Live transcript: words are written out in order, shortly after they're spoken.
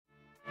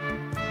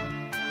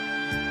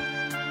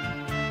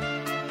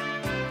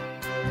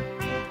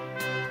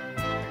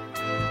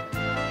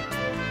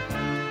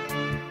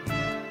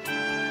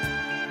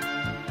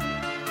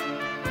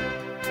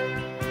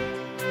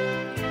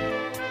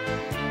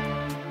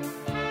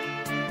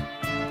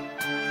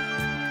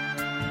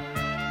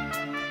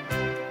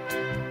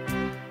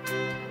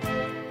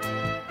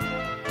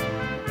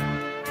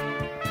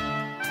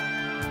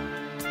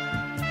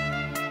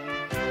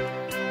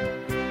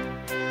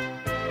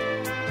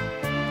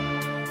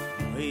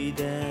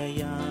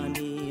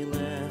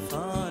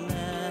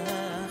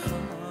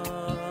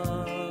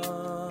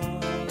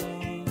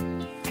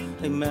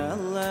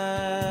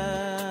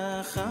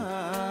melech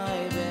chai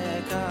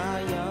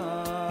v'kayam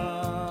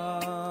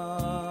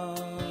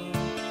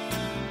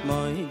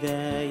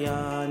moidei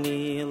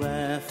ani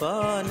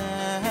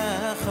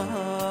lefanecha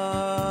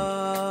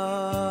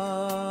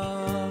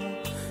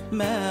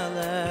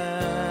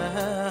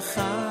melech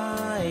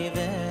chai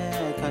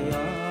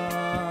v'kayam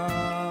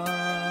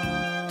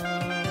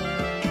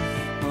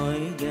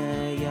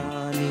moidei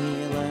ani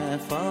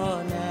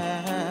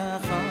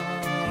lefanecha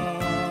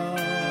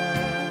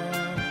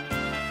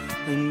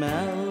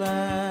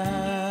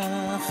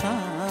melech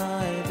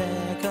chai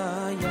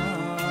v'kayam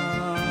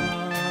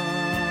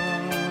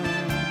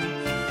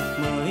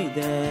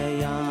moidei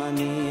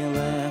ani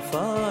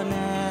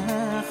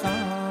lefanecha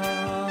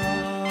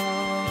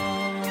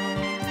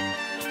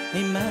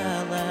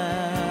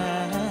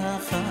melech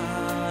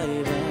chai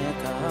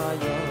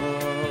v'kayam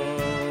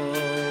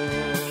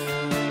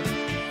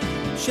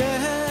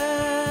shechazart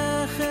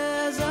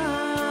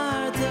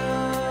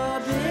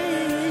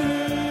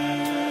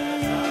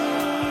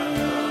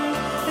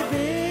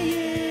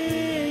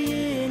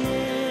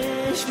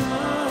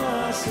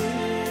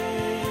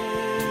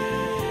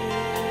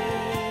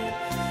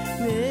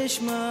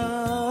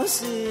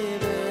nishmasi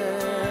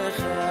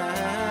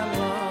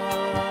b'chema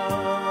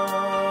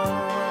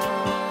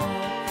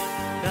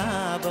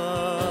Rabbi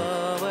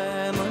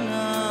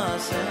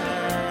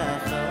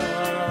v'munasecha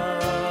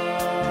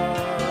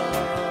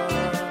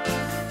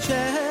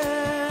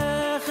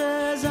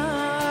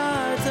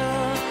shechazarta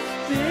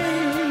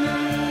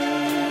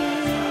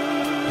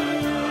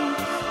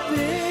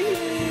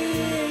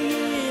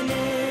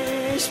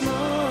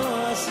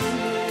nishmasi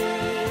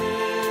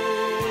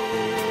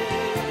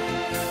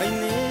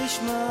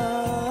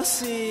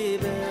nishmasi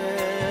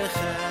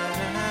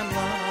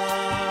b'chema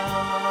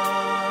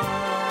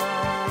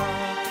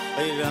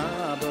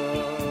Rabbi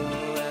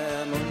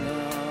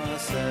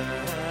v'munasecha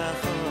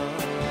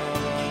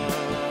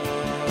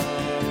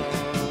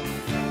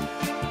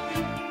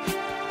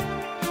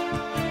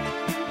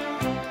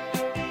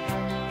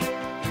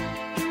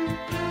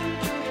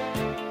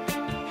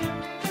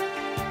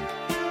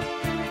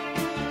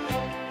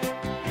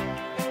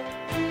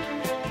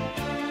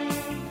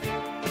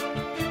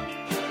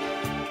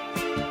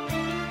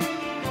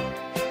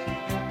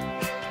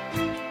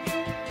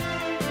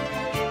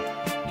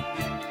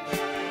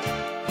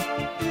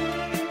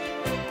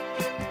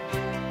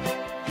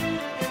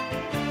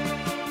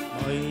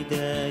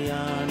moidei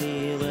ani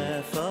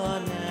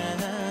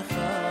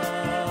lefanecha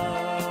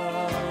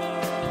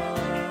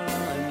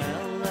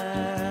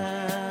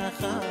melech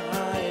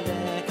chai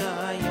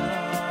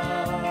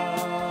v'kayam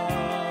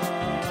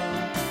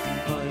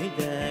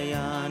moidei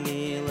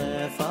ani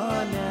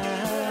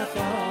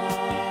lefanecha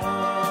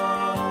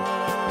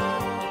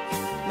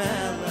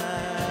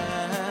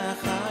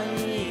melech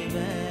chai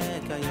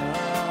v'kayam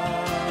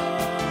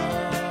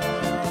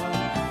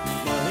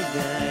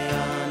moidei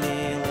ani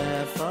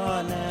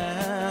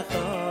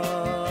lefanecha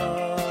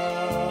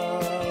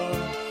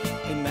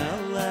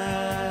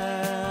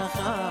melech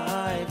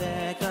chai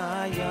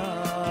v'kayam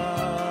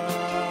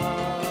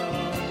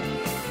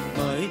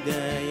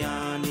moidei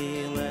ani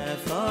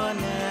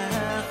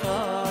lefanecha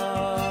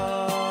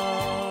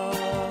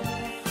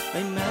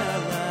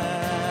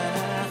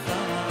melech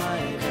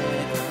chai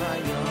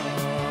v'kayam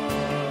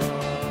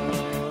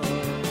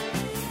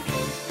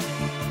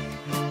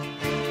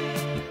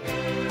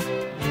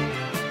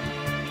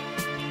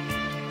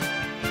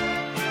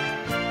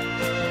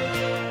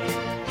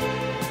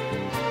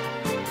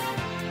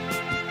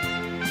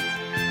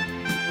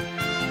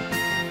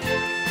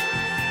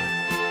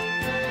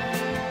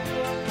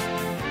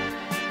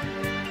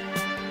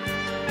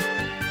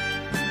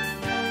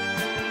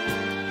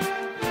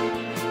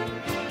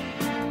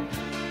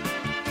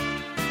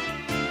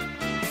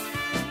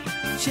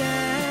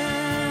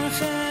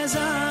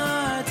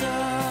shechazart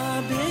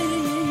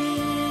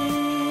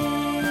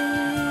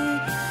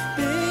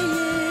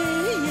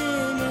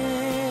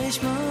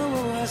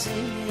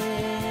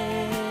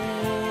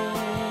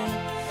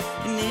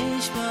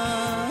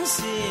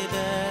nishmasi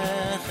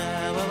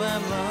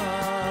b'chema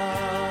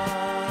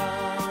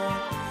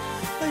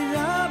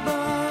Rabbi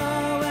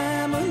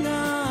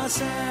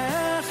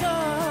v'munasecha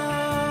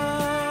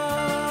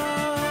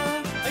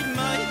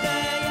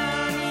moidei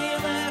ani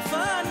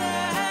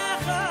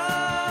lefanecha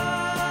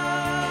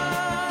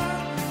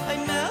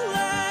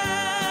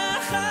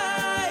melech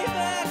chai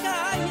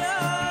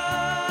v'kayam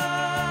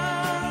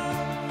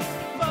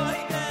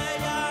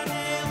moidei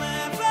ani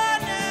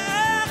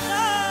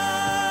lefanecha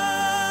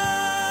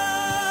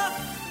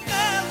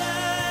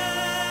melech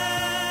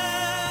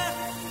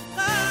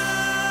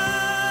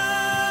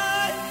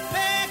chai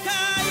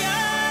v'kayam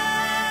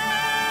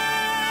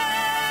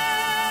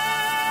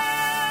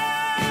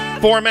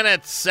 4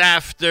 minutes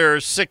after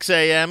 6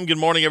 a.m. Good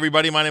morning,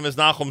 everybody. My name is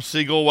Nachum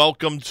Siegel.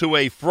 Welcome to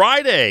a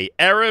Friday,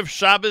 Erev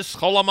Shabbos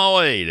Chol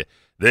Hamoed.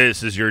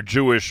 This is your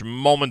Jewish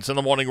Moments in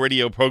the Morning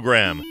radio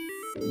program.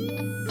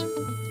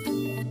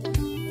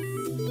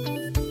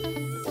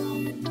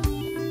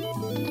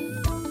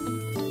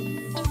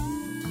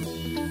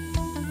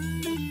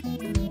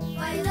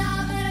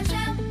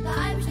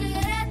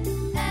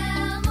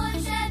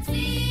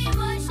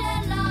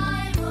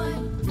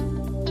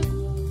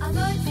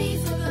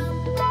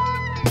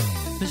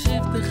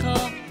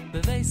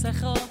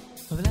 בך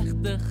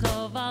ולכתך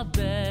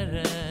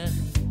בדרך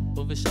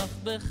ובשך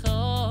בך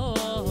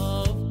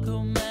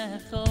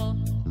קומך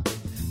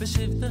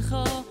בשבתך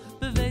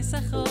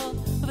בביסך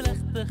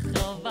ולכתך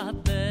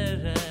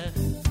בדרך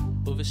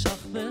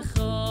ובשך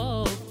בך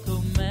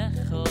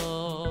קומך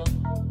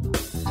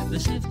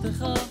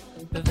בשבתך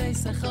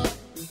בביסך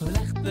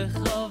ולכתך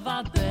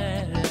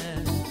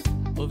בדרך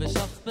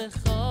ובשך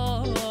בך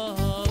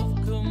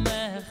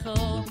קומך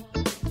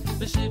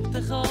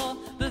בשבתך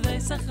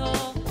בביסך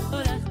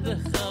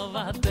ולכתך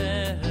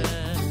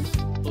בדרך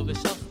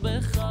ובשך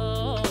בך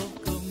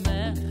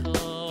קומך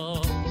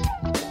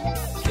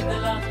כדי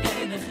לך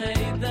אין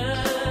חיידר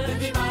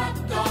ודימת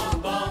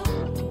טובו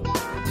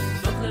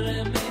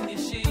בוחר מן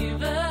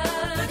ישיבה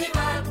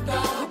ודימת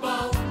טובו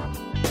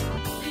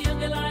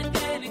יונגלאי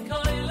כדי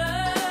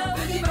קוילה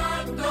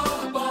ודימת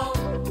טובו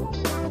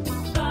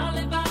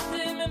בעלי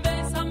בתים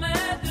מבייס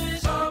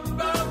המדרש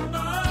בם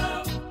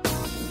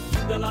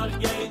כדי לך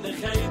אין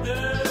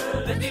חיידר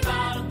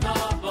ודימת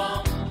טובו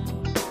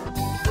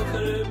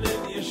בוחר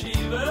מן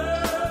ישיבה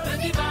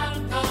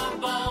ודימת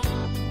טובו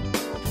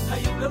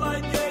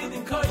היונגלאי כדי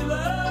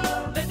קוילה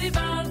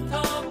ודימת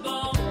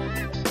טובו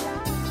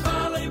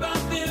בעלי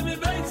בתים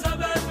מבייס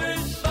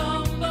המדרש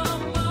בם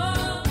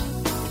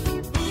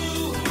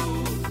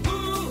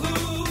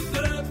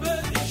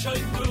Rabbi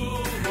shoydu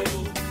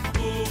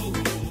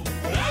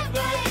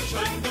Rabbi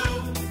shoydu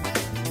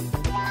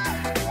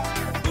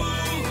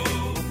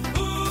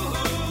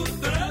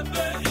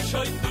Rabbi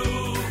shoydu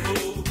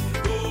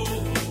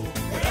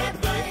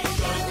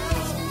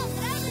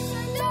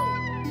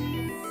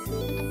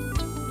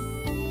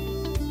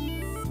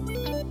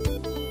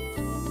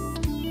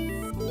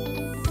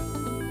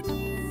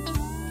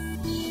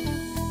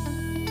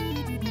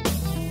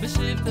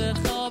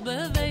בשבתך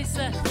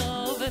בביסך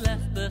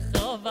ולכתך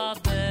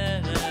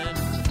בדרך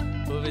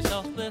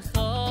ובשכתך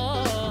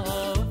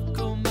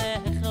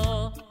קומך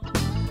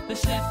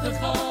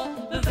בשבתך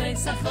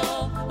בביסך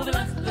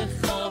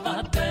ולכתך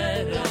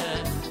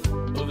בדרך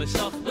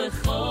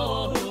ובשכתך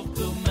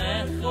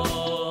קומך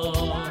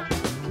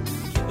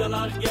כדי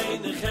לך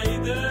אין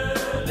חיידר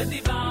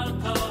ודיברת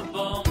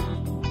בו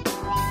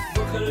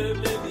בוחר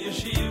מן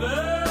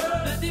ישיבה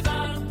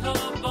ודיברת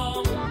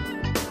בו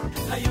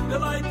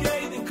היונגלאי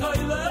כדי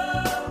קוילה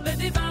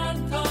ודיברת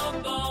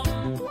בו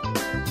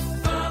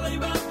בעלי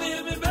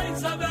בתים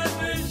מבייס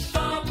המדרש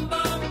בם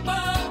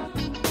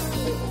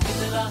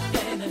כדי לך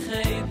אין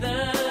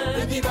חיידר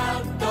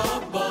ודיברת בו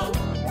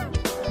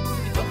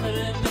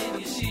בוחר מן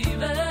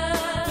ישיבה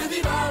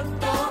ודיברת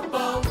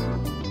בו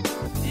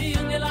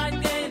יונגלאי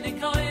כדי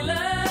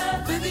קוילה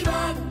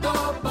ודיברת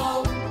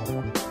בו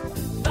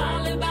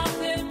בעלי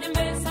בתים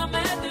מבייס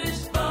המדרש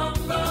בם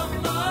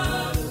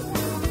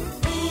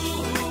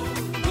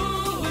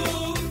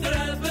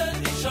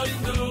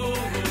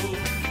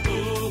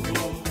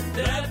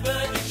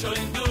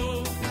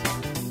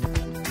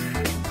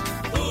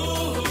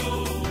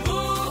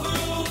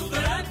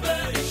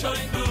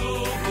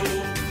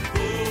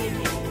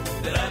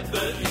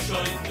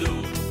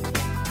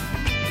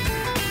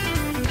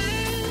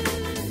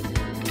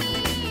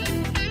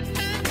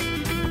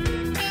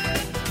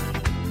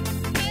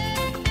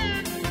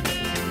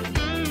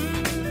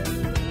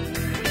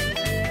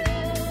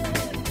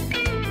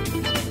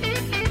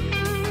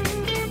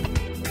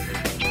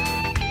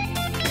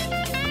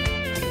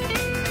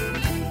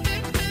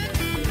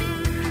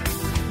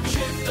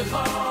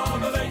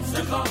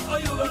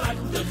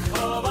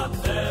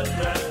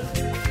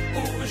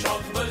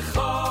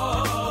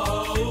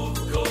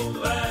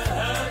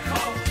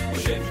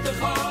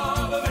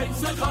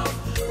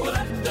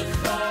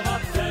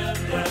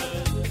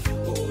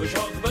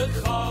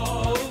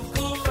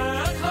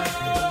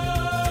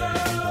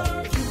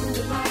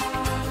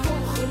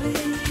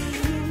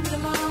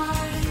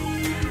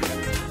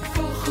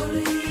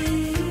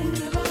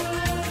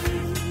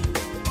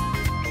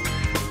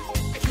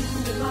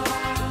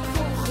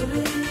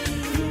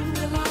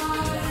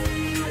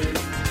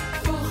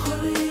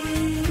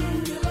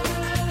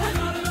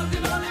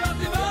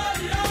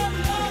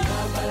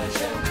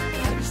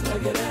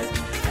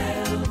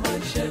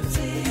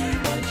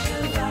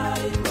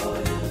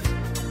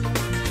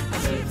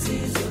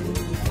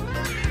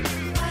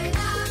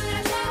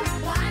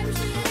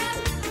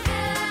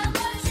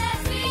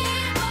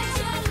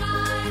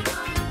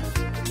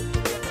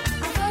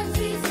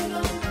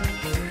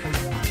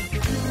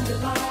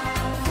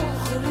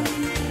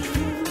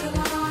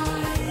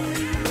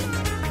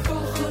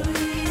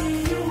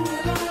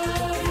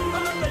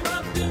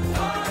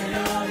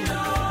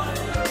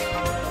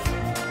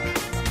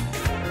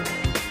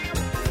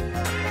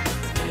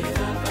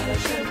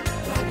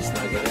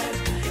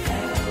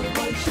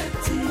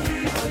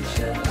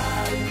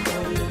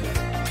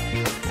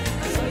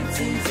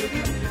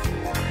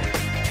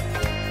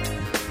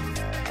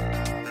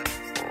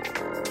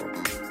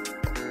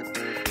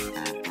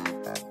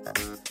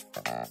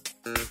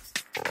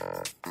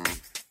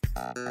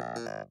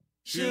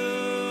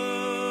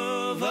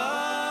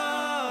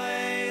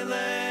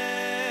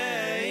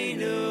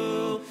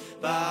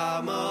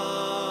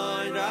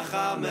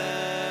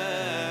Hamoed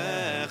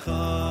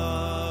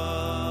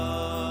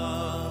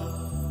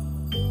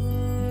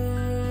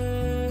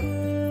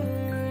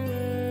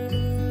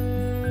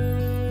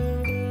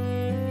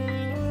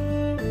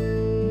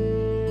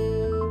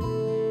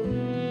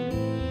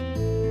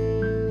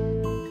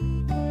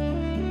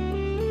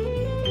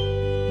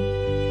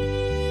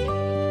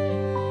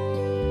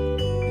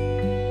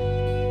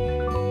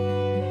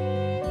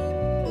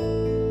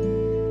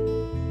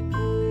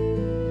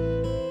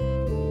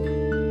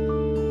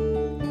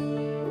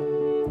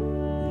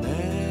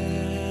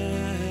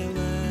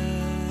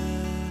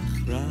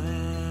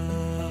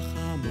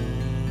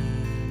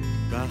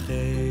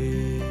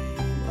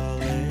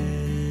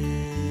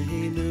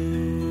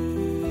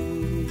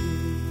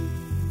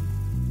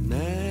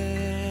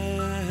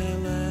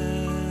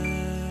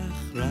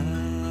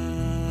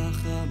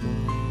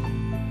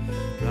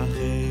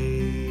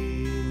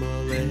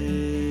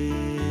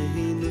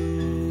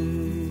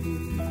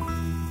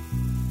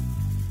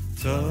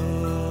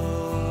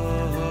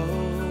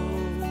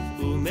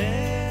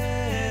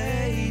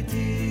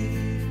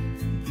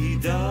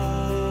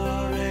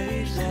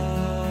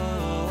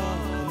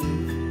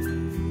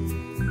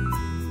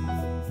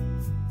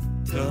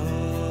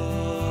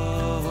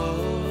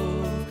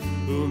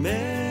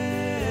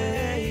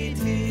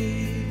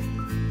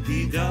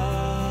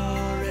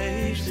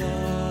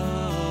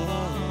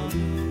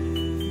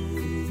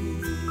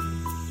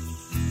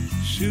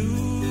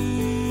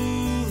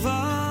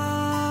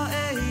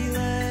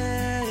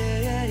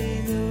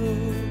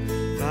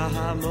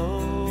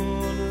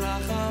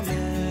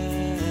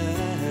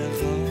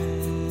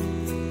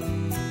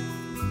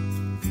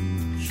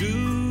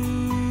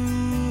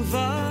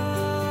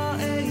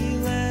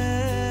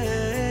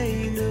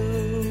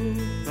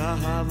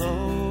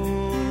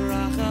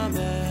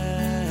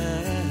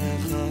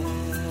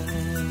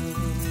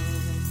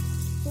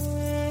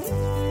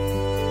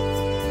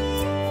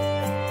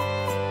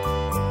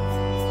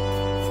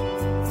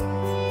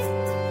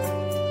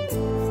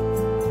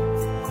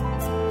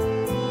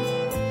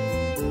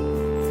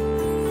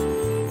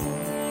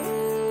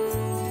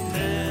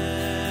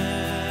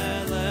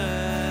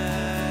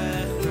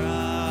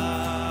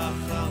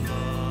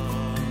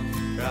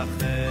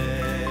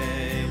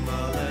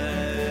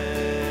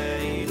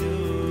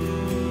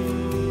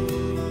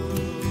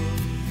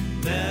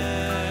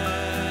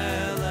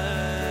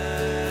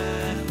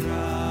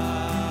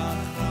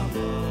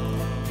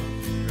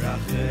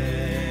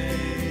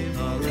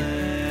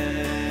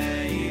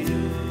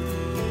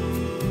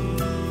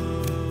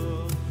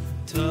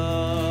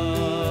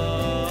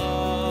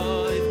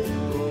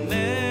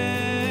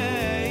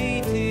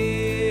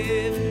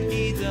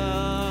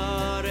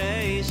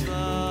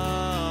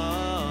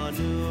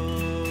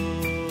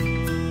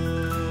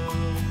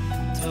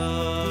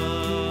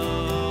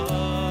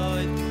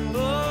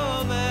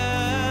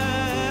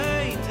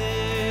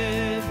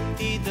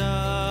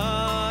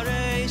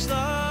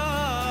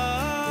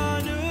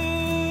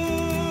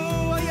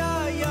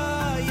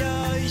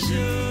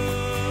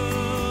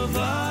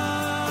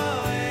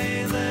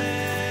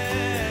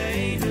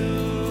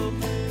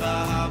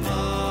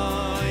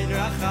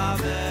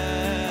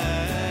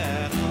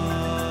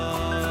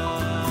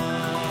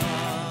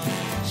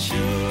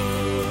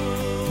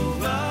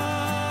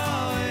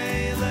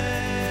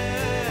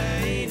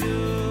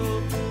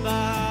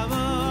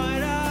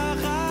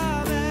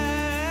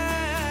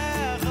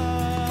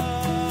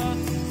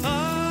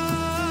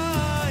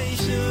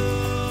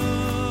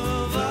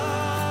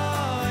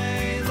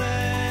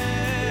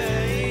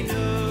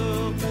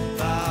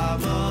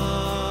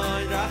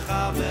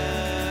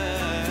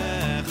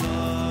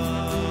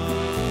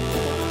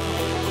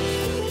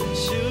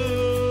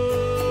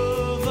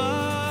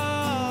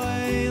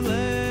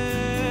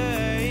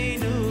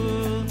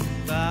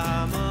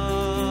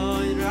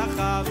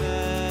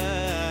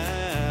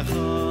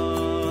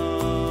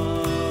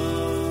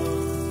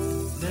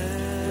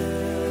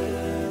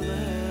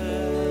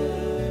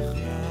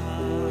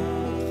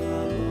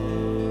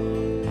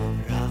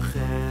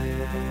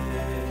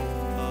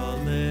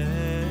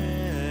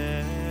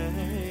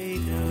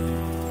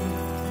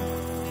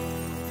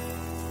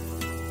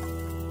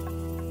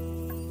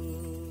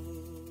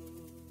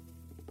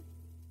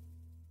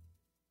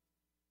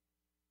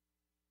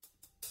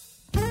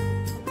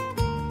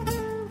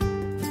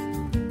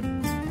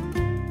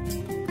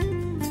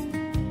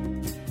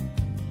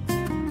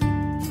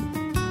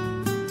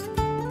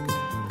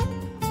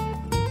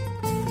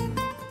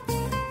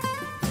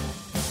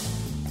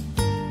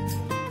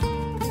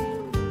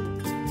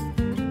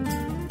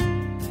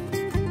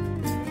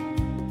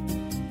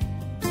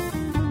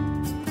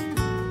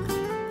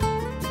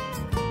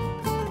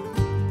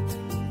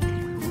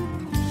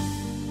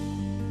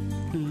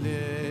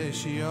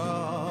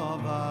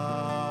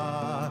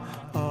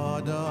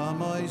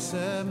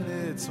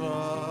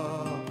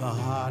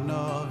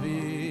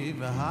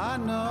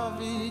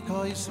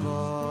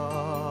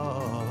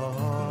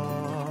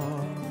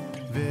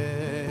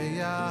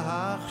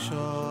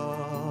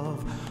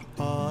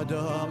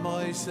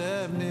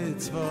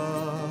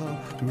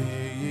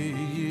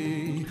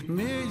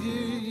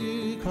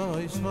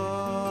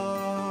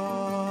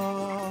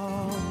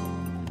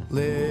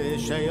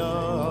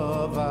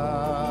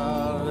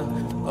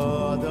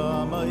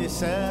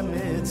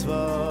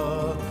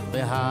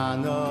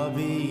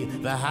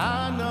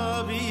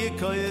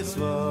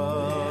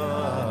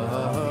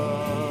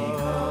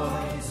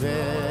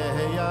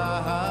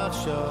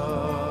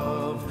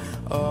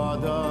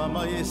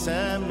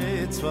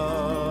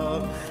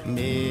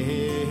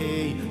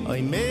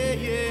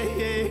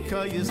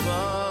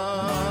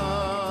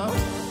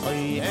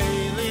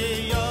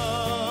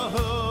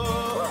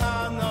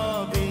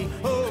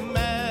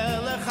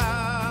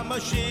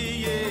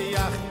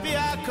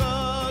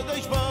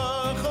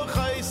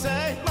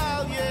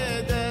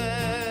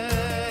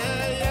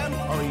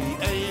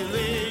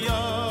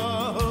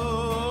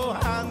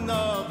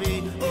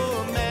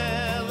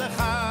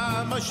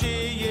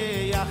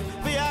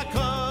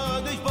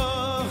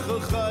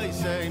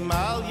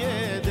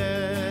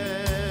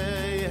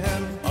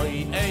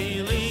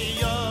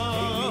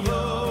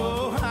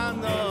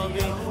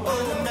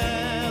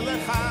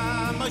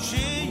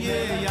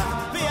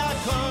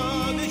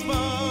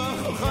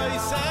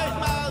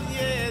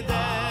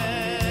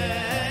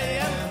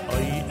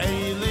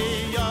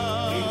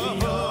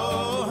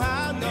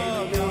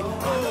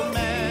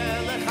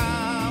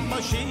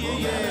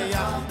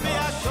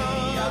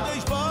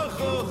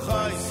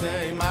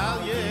say mal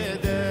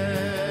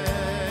yedehem.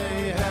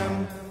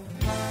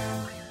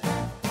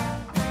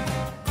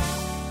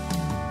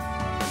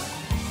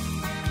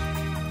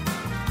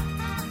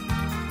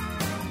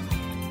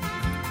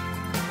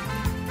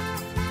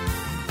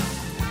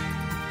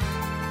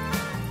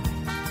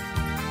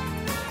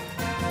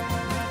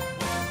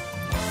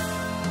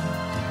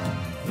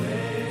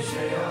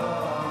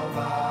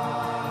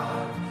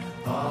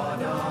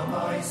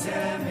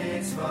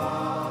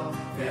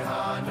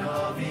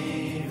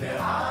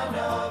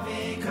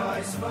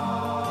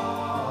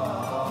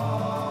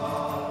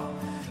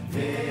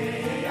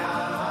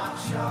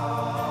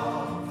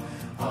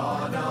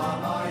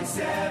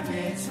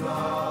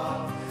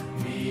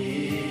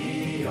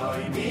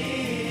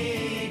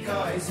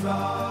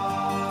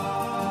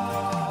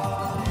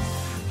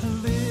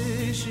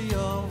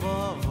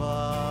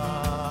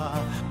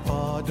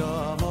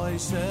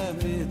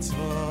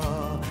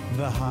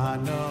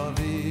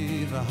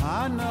 Hanovi,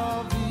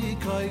 Hanovi,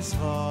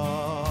 Koisva,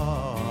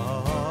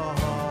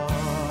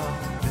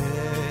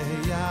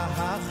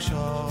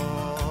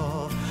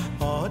 Yachshav,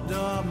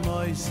 Adam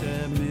Moise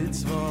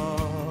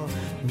Mitzvah,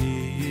 Mi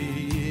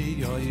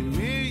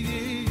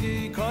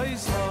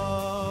Koisva,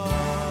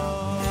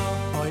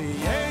 Oy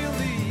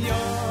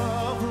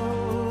Eliyahu,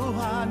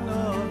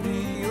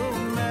 Hanovi,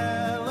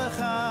 Umelech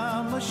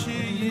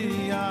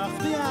HaMashiach,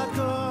 the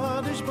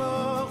HaKadosh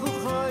Baruch Hu,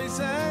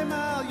 Choisem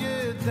al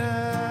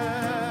Yedei.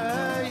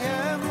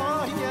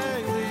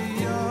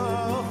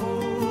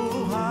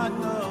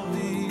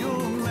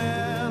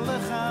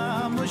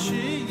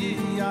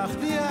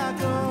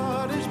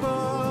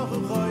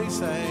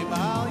 Say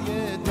mal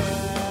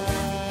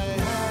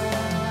yedayim.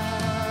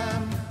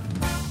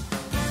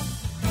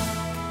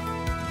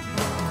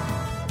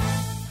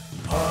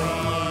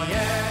 Oy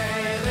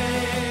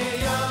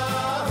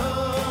Eliyahu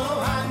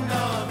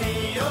hanavi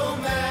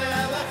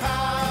umelech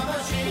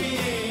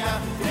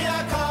hamashiach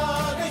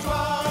v'hakadosh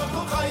baruch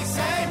hu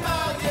say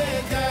mal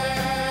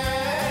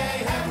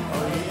yedayim.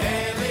 Oy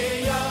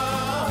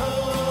Eliyahu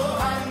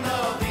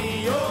hanavi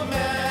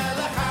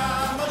umelech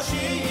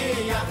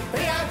hamashiach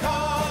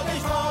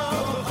v'hakadosh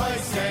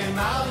say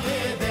mal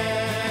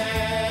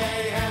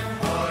yedayim.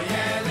 Oy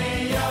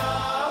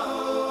Eliyahu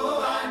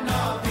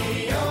hanavi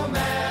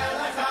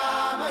umelech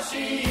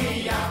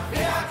hamashiach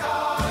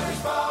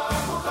v'hakadosh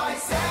baruch hu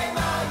say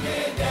mal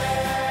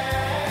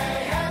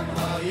yedayim.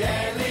 Oy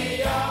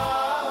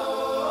Eliyahu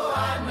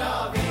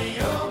hanavi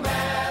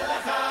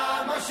umelech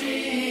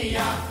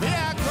hamashiach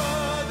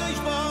v'hakadosh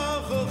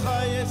baruch hu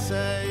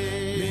say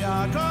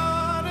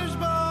v'hakadosh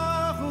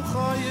baruch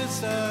hu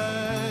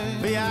say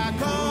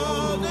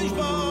v'hakadosh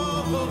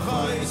baruch hu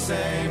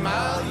say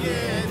mal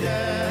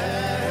yedayim.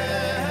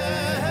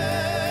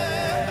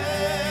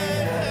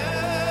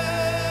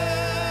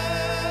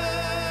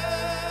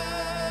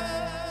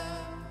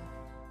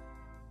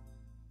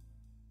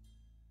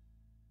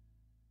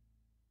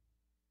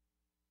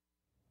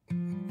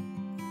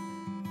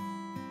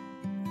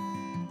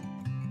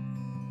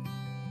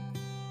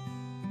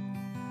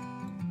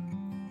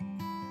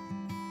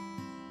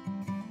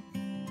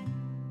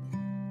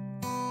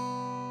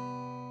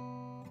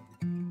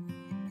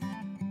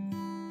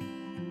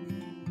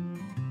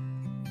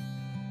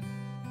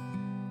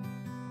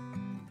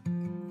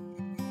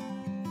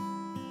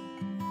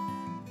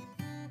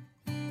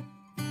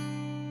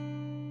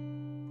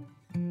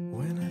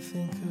 When I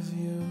think of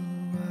you,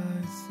 I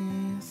see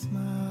a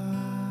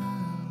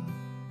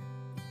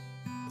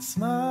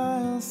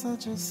smile,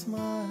 such a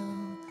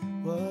smile,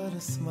 what a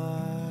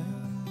smile.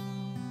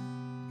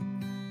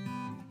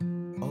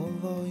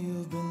 Although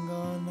you've been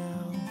gone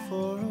now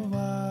for a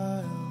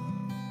while,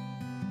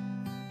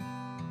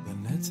 the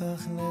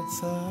netzach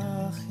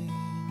netzachim,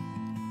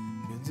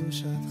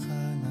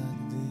 kedushatcha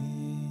nagdish.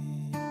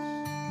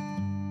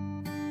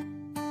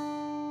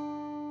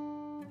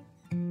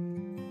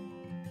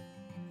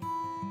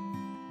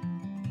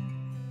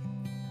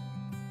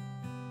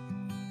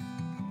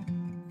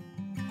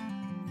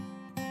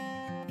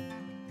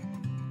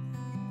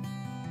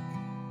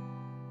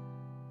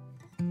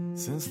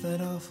 Since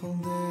that awful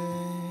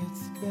day,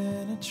 it's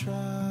been a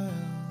trial.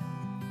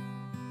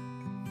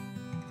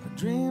 Our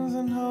dreams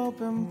and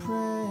hope and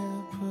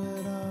prayer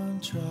put on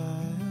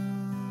trial.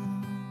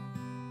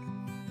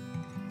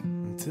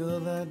 Until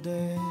that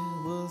day,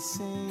 we'll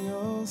see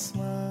your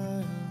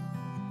smile.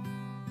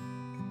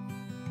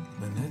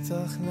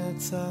 B'netzach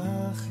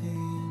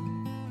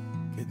netzachim,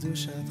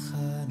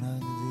 kedushatcha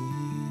nagdish.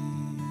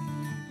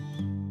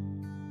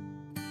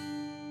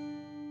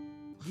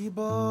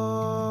 Gibor,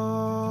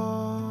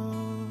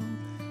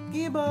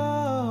 Gibor,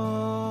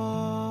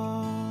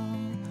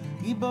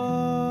 Gibor,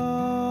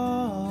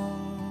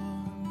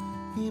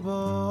 Gibor,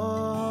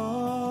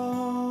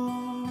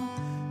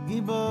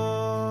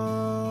 Gibor,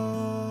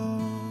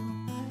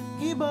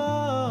 Gibor,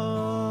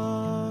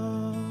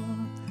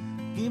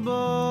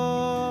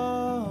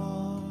 Gibor,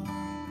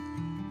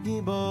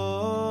 Gibor.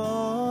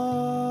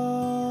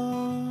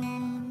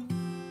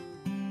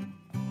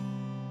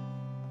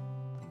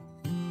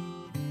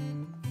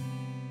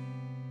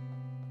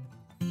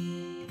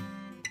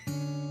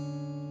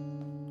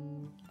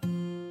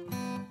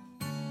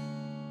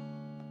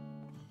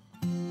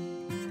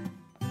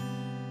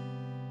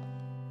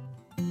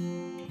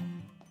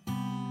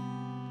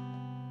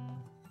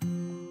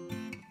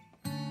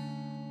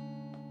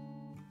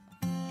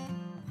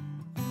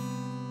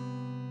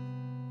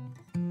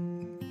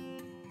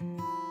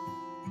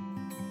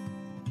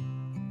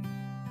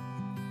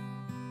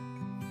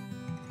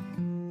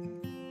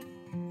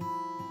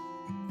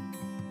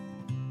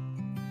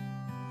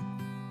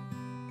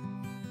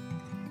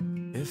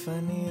 If I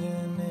need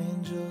an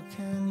angel,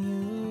 can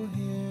you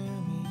hear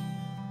me?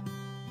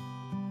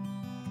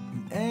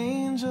 An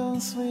angel,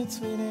 sweet,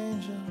 sweet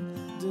angel,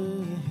 do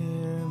you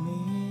hear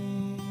me?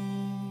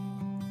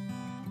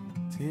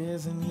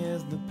 Tears and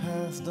years the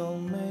past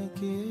don't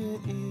make it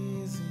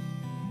easy,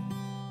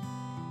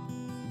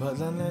 but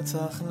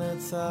לנצח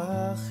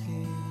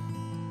נצחי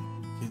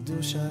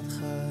קדושתך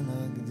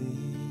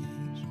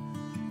נקדיש.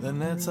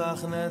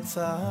 לנצח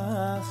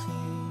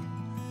נצחי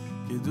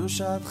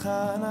קדושתך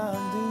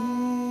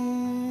נקדיש.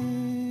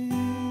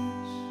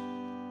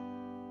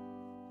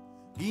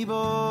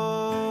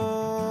 גיבור,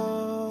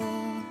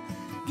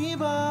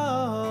 גיבור,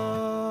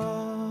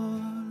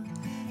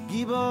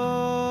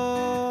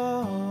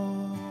 גיבור,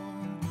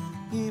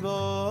 גיבור,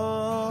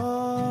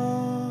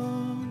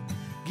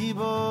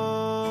 גיבור,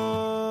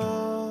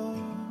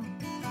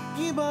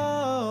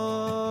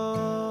 גיבור,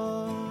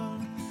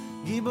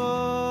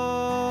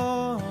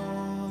 גיבור,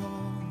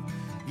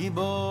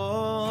 גיבור.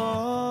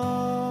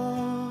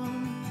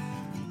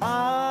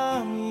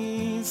 עם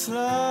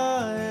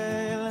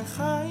ישראל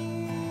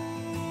חי,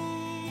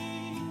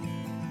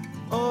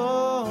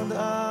 עוד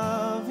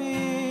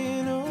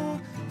אבינו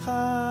חי.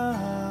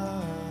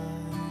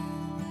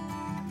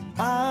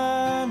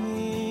 עם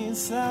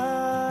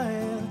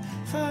ישראל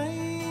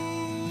חי,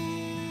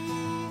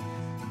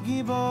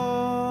 גיבור.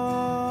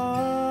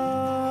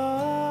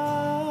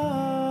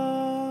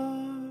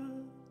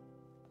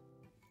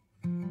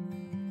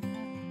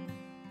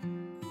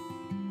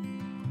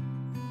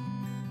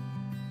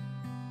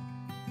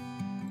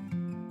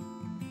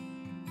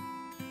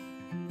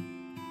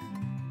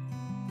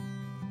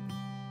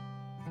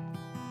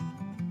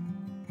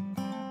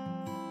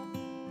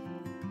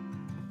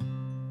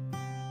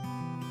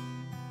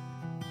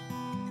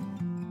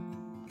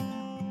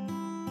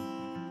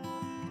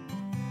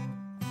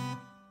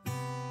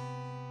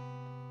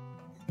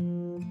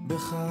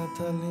 בך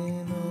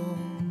תלינו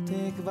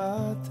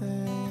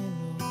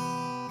תקוותנו,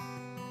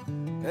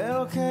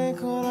 אלוקי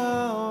כל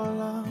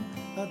העולם,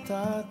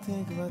 אתה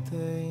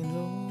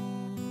תקוותנו.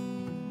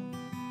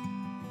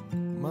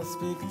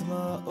 מספיק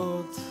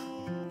דמעות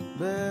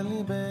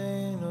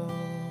בליבנו,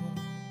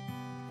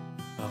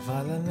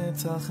 אבל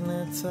לנצח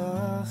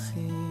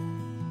נצחים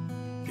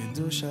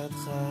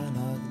קדושתך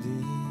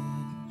נקדיש.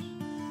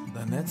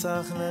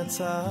 לנצח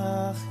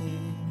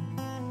נצחים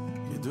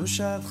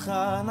קדושתך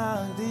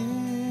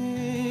נקדיש.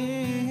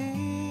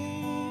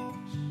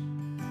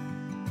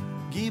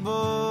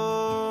 גיבור,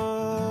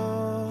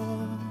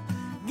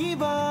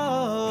 גיבור,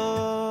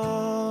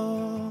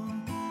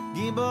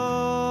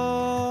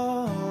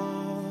 גיבור,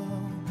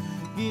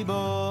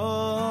 גיבור,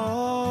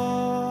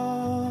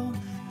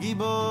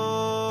 גיבור,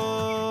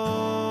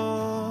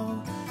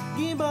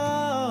 גיבור,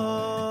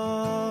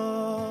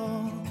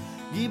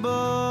 גיבור,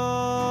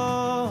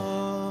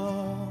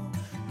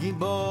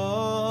 גיבור.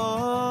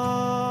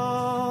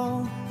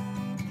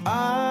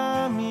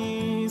 עם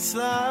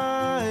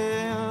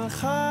ישראל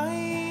חי,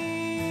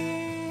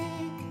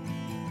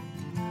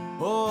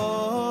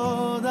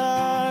 עוד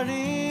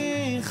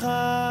ארי חי.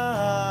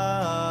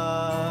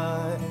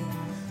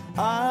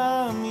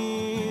 עם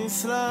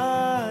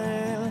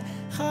ישראל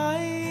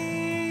חי,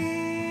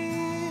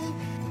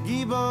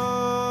 גיבור.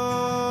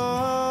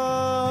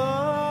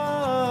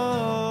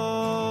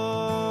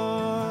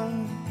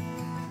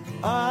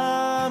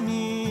 עם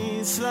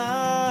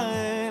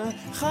ישראל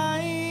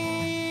חי,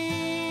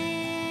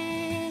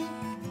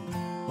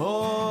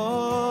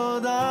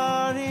 עוד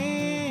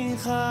ארי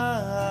חי.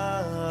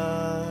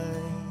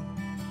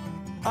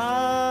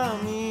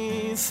 עם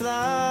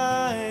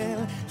ישראל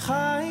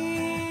חי,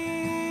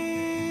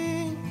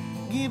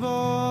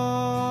 גיבור.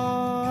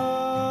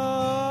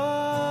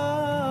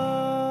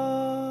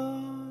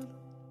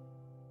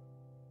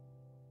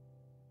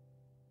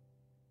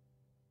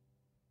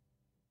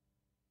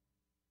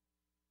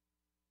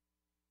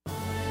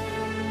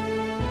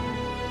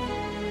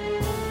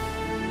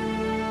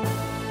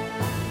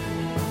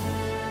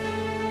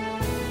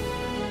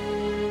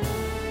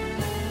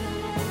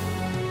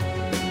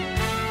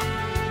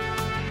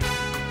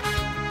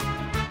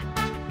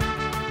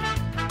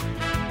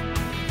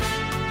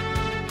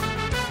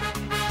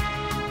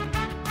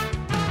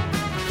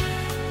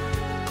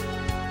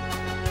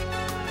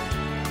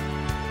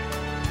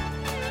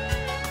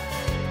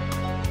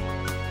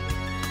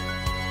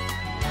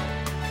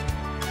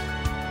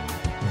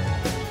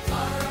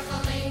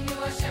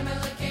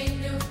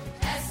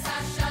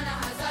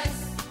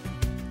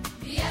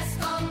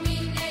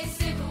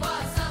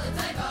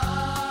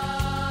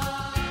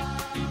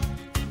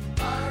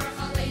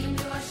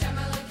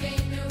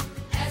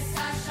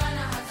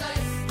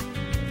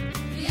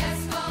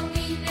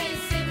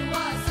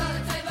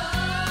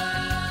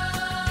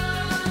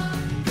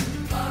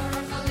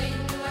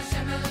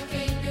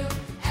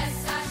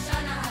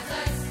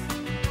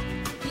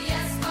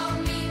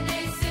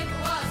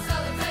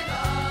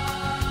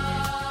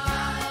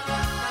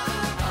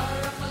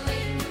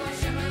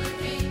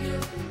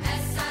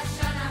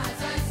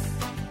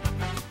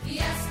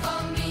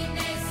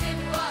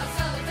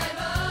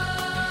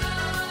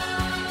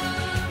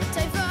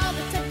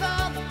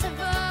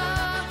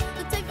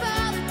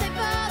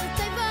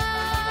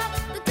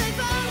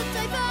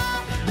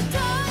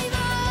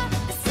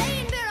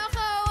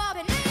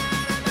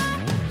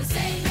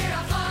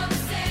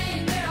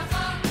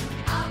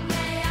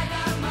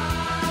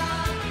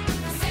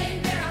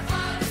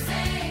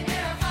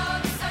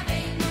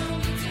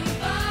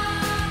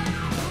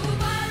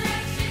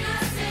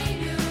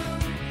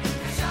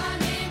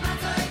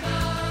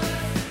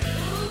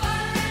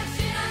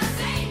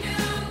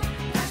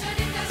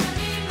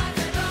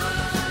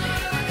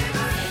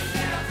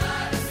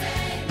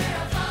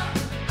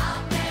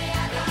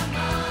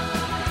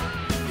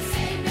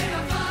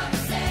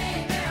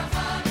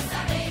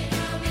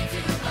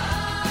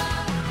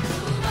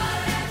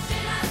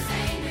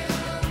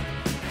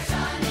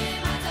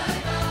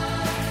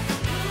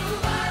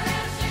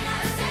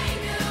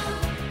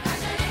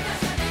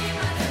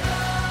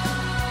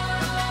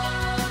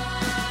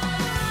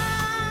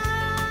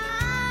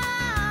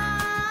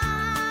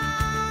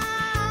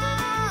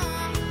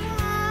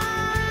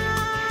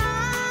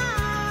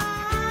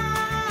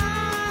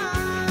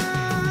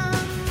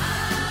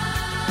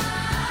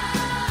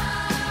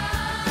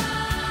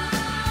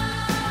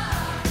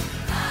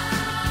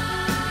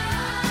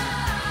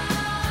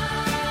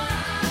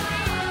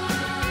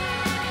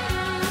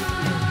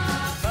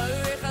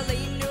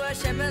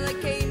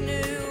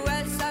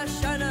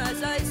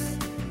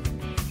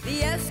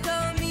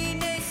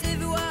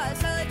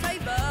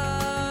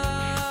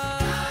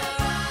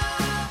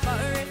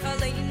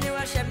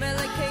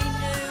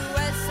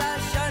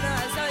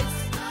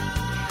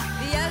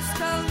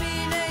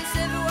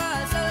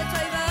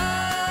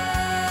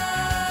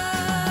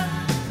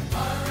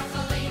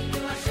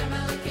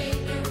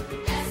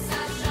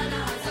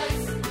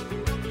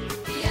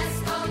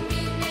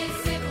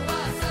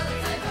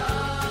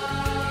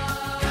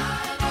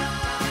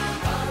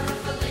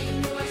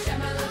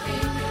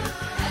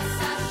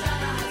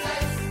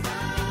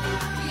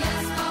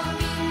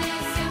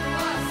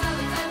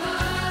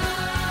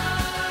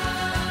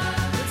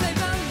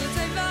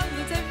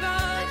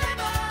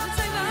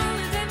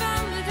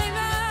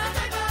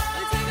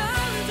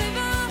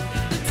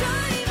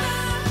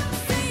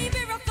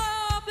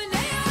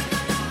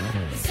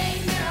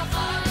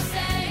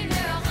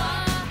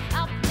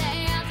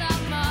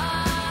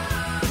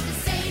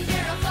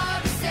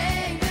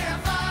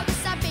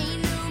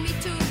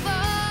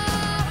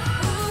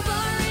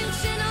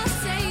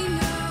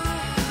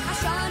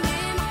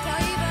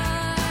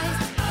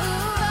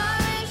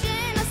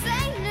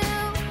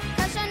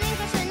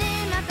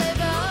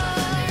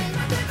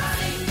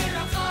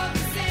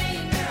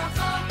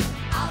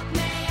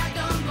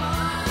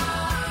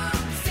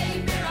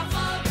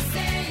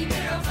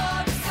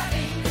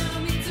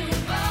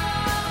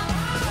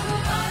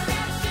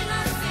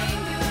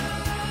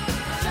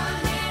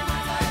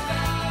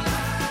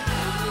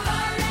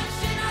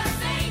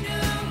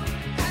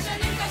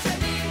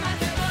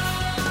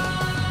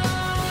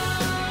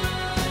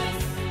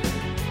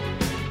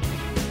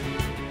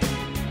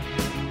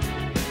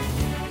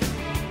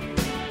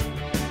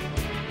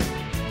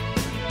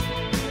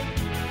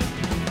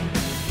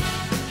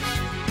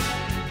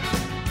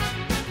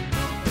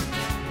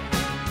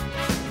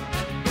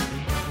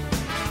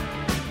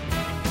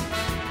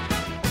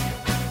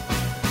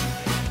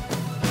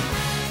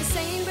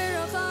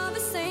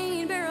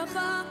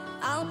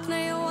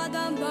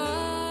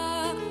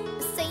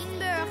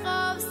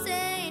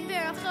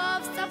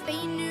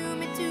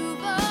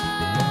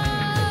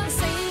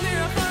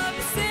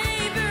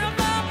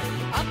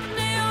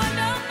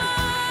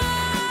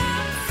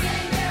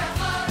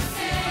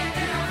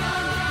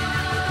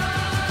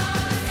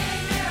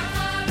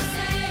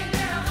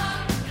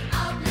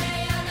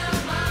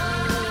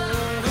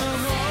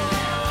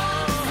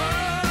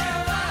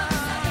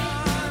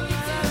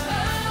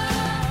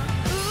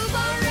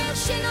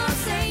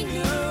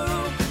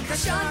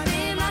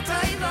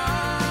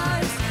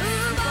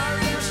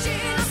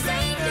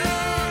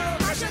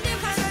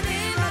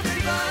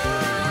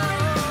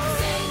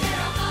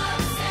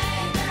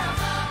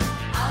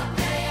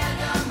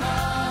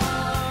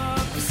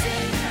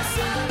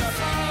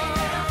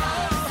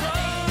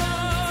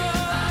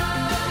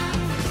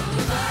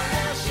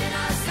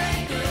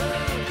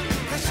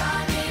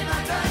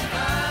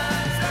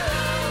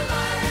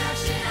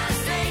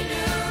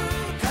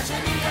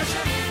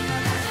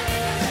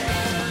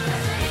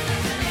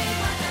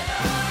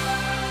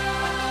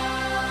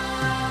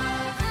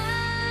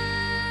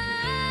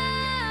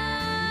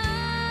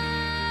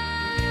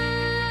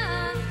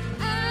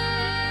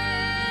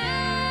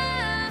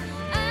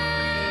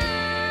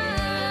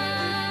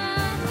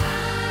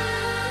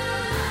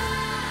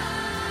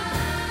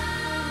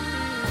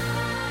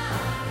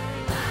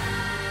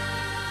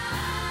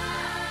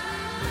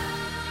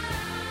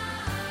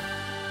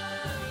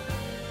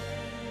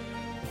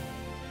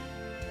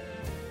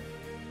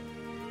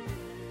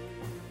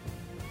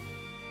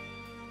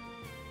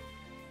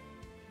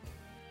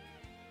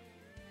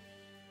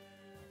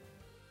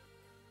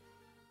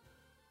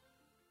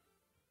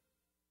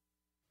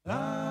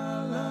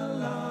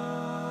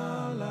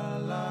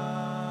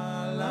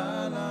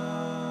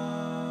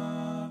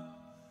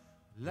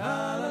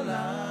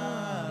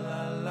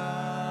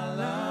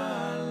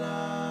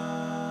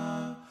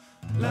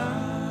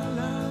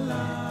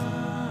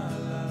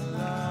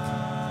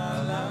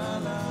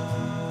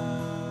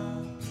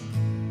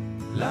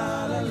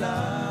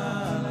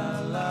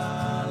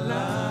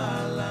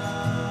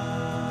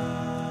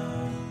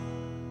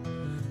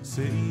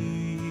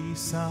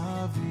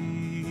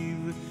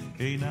 סביב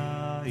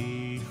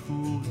עינייך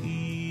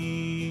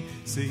וראי,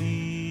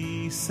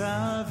 שאי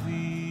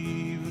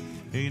סביב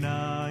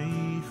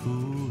עינייך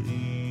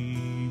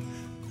וראי,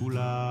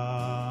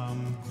 כולם,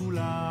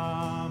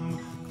 כולם,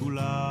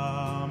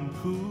 כולם,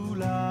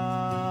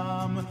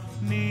 כולם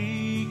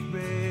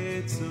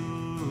נקבצו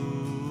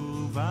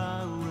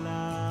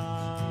בעולם,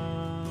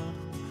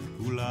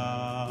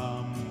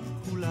 כולם,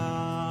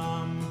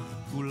 כולם,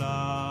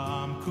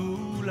 כולם,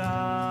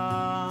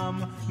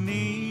 כולם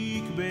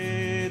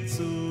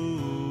נקבצו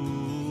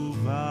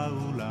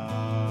בעולם.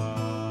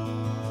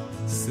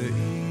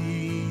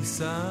 שאי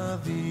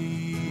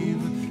סביב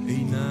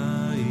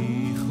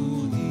עינייך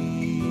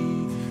וראי,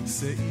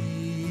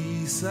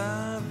 שאי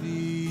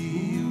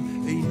סביב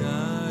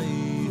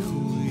עינייך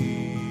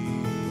וראי,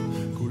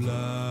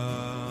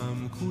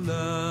 כולם,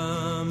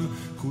 כולם,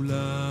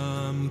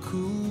 כולם,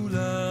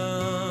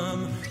 כולם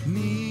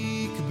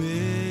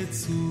נקבצו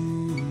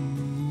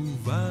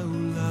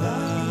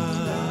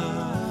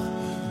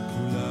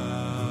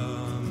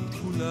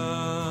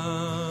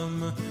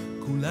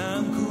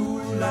כולם,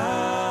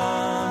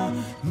 כולם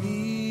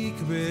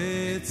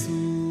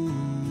נקבצו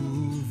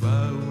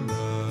בעולם.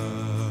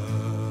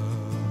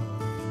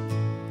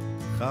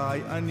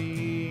 חי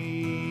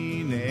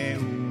אני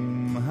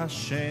נאום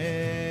השם,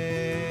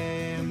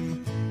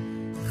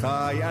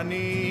 חי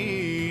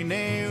אני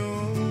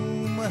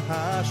נאום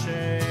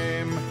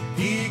השם,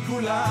 כי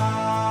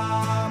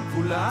כולם,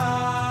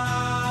 כולם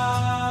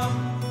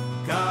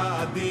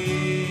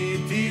כעדי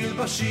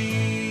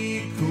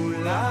תלבשי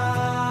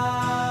כולם,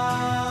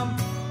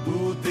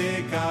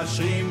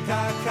 ותקשרים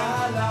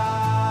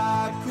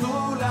ככלה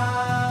כולם,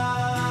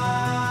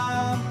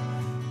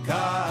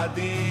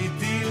 כעדי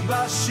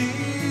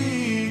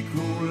תלבשי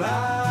כולם,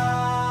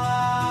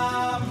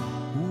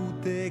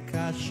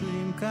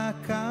 ותקשרים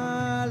ככלה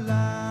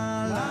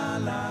לה לה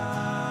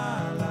לה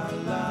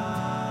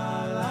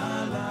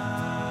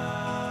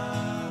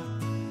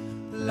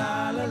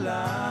לה לה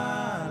לה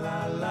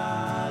לה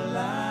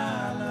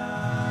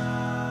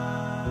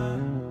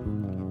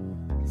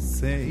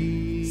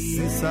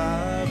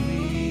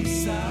סביב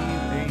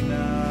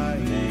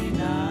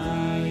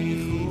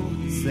עינייך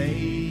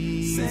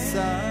וראי,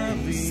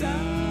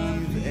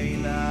 סביב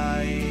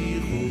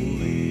עינייך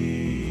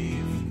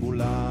וראי,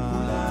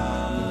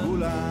 כולם,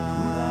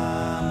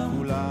 כולם,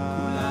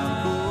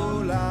 כולם,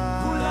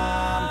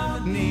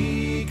 כולם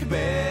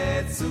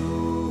נקבצו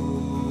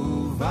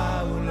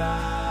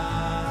בעולם,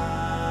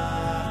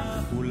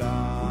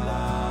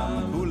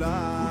 כולם,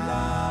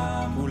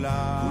 כולם,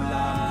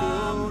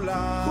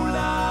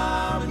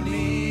 כולם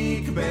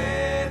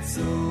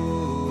נקבצו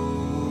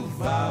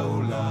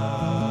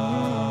בעולם.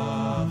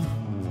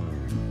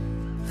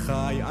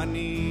 חי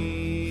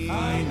אני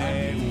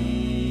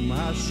נאום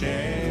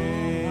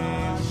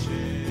השם,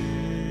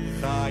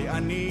 חי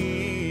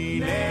אני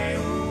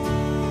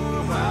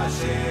נאום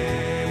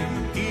השם,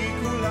 כי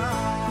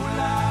כולם,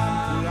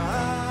 כולם,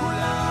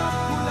 כולם,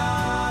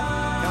 כולם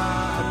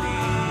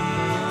כעדי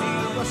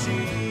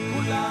תלבשי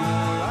כולם,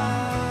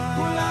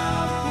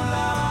 כולם,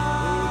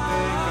 כולם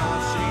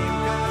ותקשרים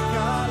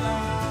ככלה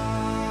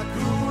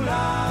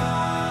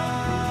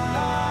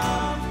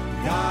כולם,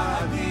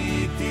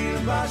 כעדי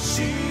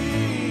תלבשי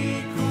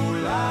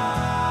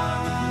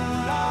כולם,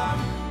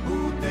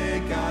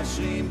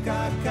 ותקשרים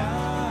ככלה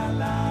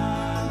לה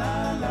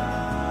לה לה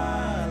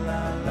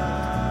לה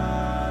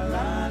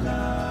לה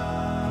לה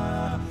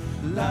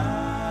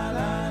כולם,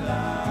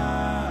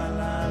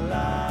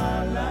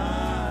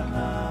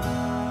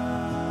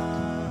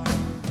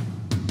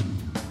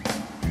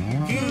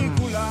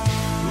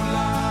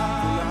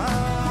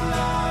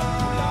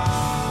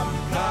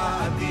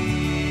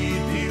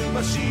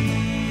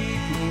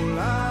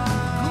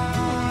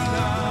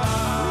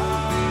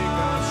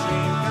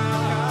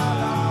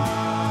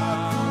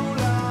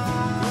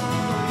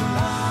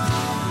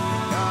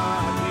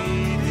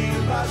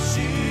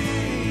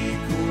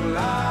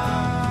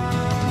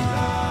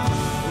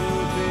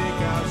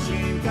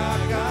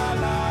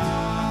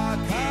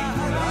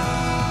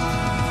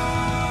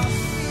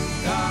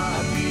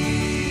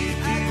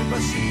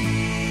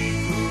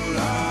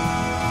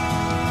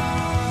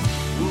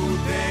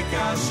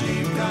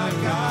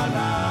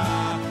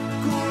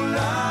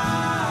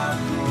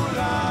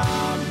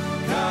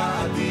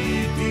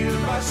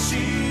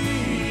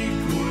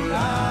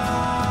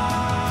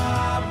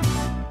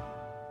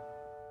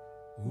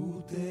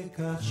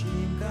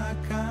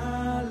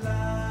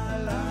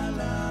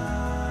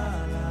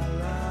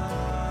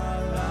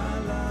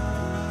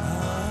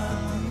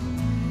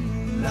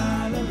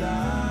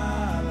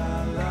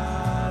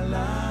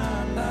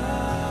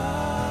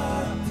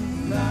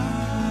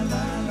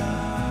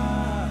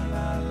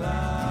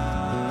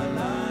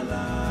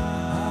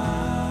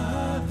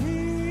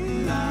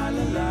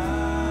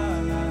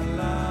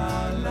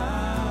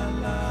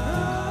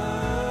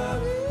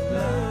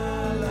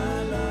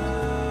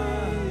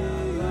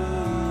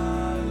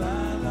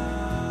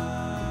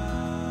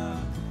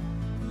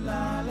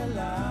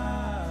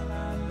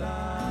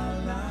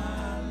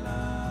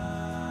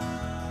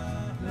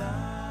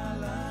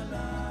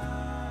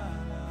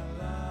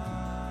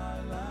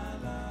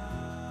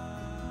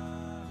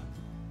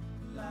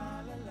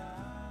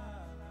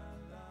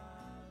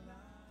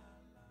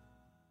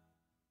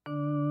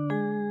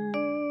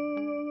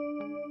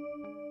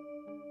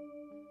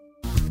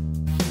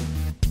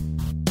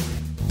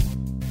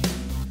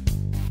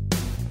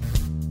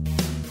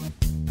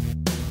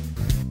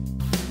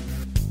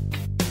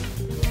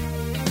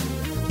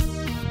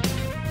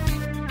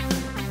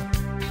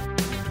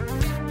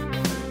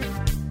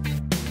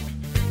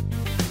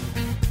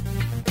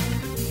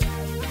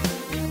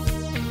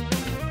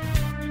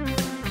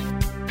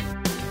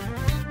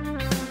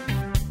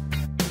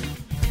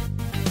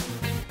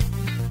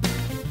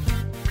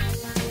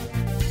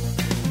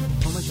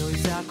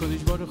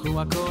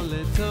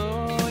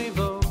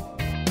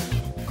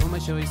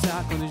 shoysa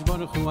kodesh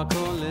baruch hu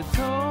akol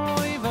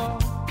letoivo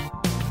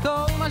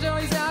kol ma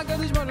shoysa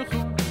kodesh baruch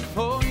hu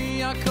hoy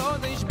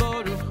akodesh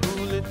baruch hu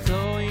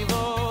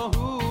letoivo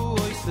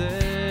oise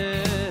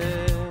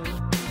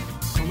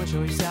kol ma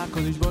shoysa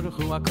kodesh baruch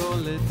hu akol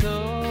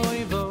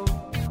letoivo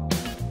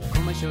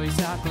kol ma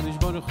shoysa kodesh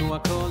baruch hu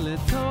akol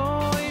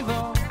letoivo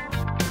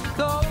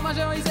kol ma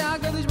shoysa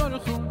kodesh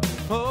baruch hu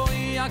hoy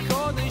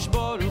akodesh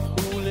baruch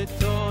hu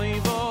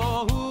letoivo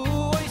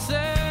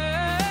oise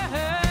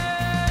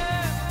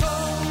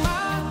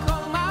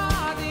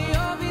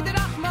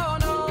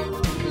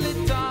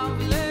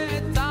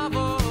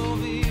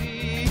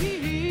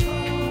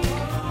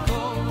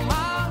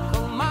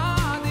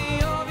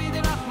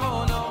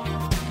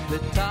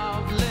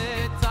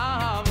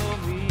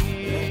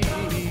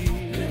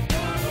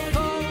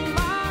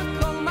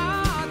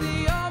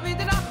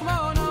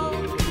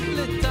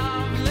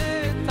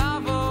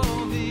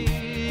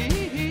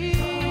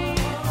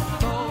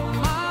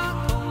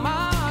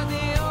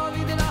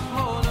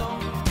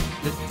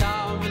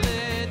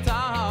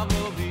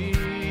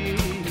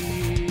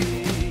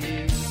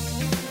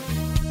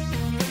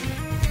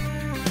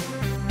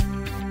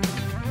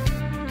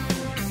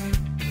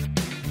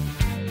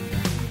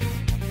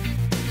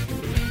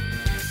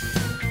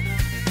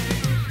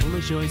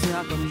shoysa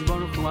kodesh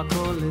baruch hu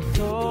akol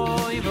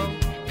letoivo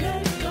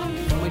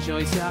my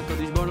shoysa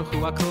kodesh baruch hu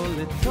akol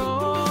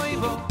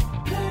letoivo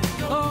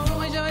oh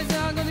my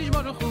shoysa kodesh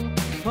baruch hu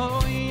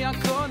hoy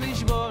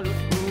akodesh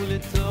baruch hu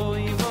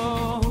letoivo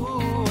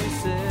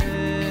oise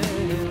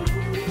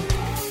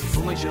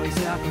oh my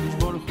shoysa kodesh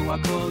baruch hu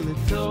akol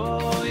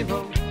letoivo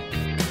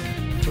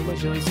oh my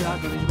shoysa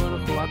kodesh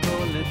baruch hu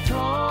akol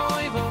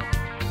letoivo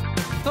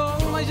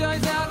oh my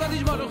shoysa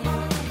kodesh baruch hu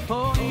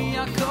hoy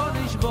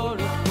akodesh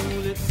baruch hu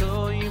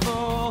letoivo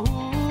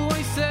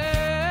oise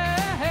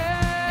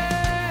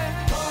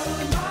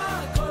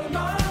kol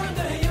ma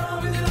de yom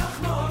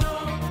vidachmono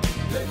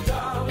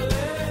letav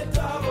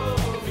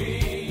letavovi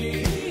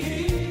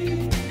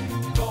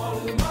kol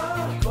ma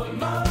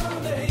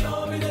de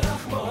yom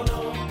vidachmono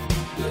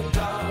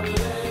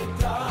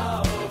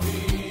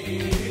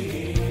letav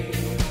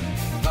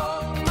letavovi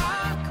kol ma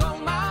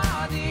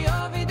de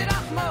yom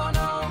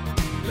vidachmono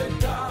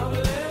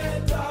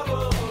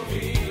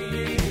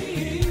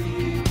letav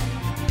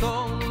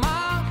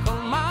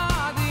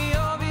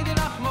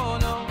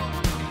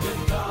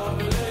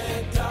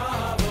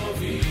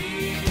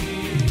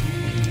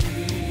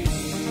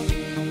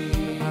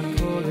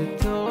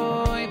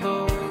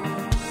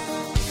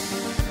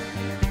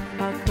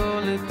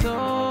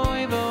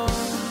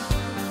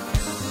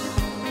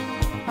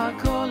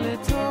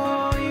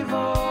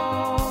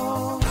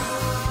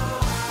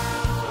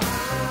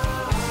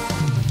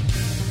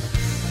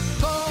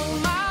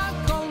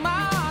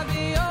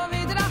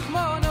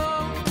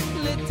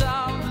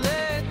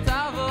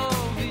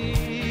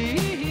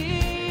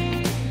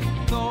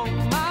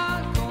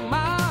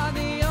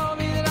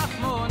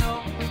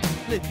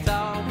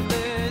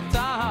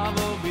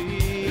letavovi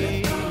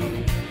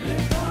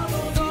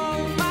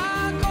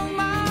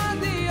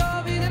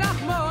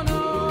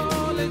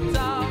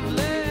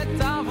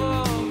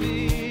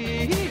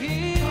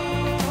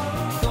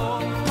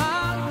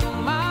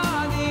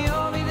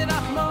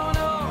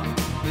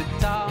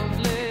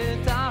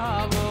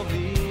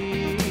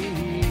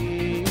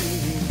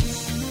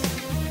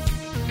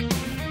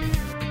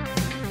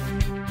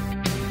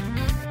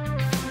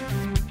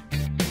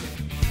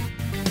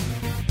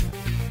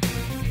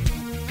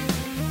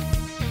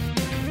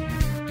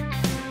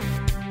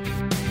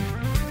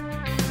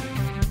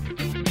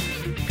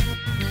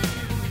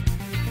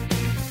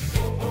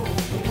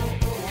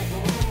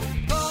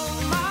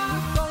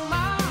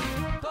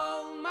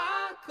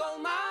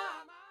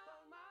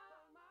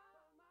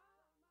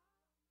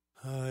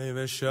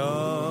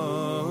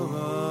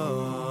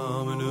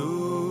Shamanu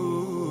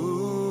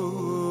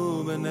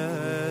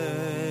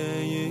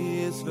b'nei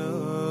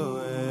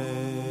Yisrael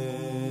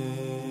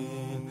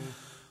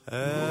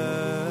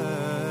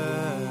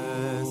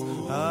es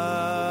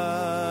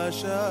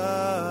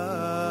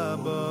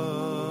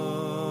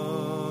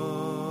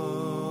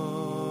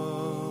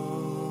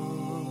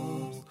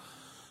ha-Shabbos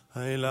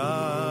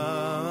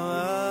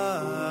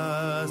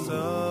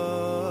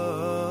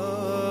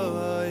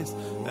haylasois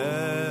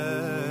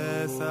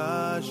es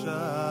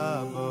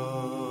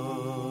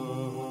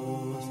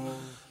ha-Shabbos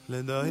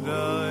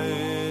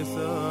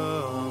l'dayraisam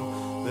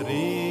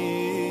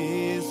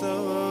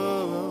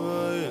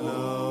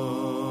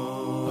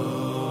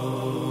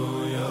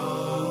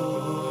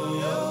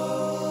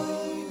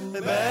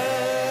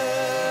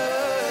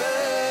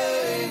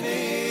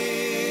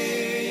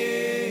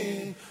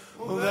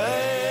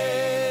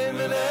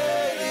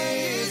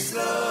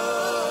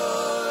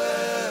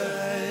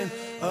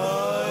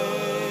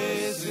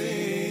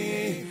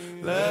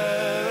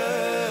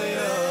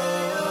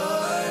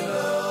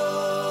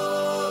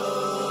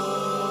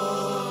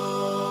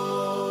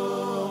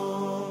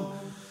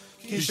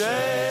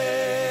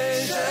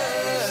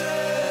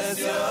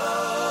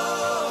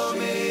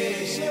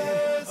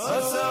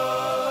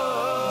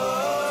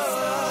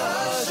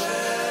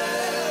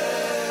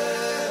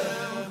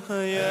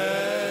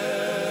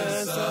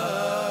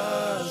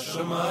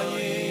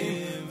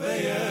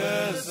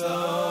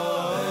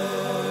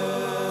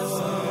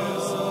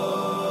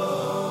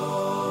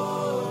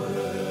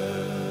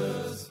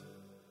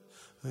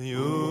Yuvayim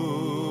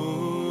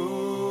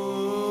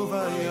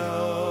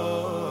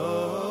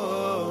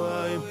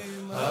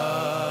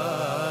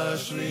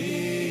Ashri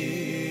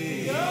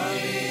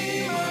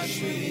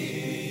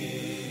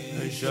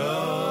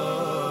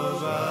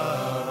Shavas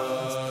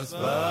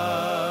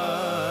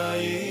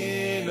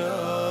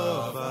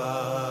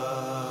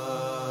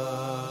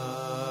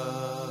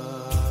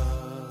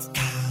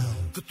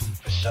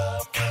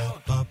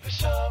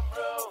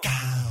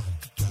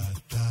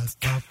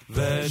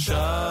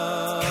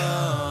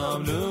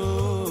Veshamnu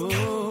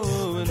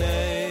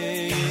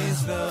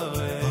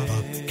Neislavim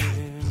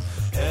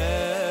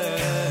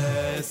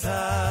Es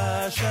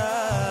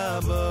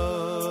HaShabbat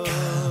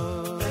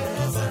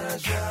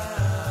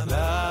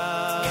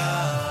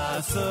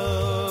Lasois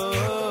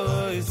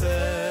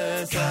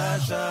Es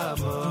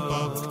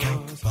HaShabbat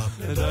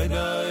Doi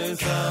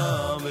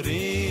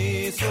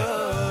Samri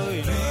Soy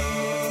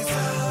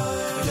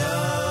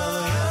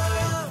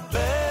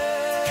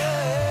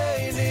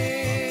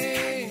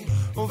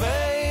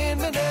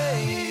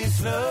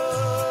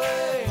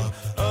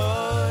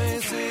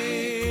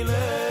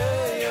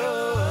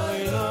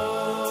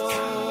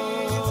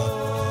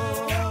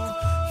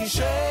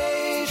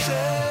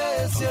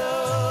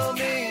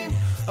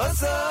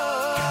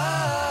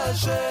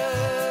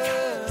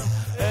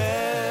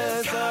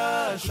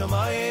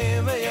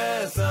Shamayim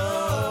v'yesam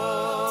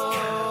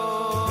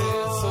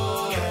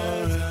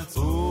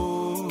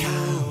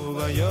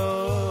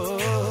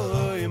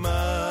uvayoy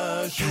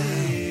mashi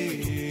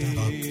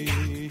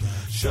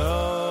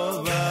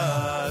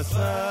shavas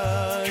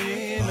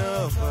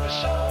v'yinofa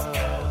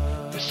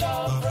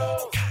v'shadu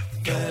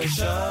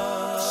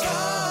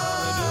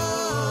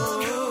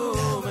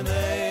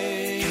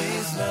v'nei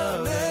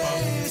Yisrael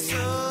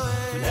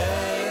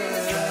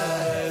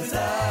es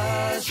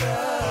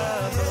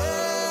HaShabbat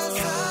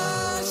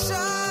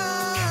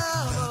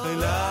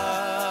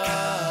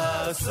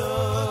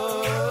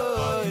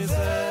Soy es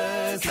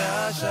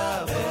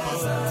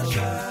HaShabbat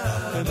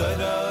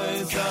Doi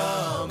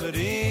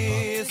somebody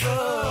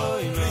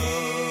soy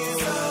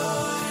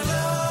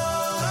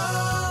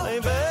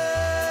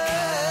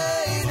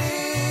Beini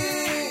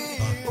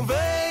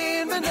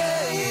Uvein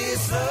B'nei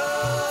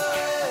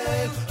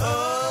Yisrael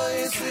Oy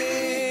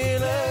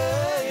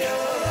Silei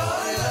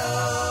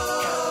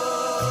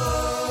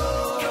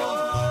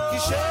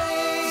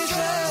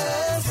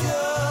Kisheishes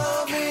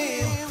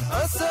Yomim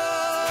Asa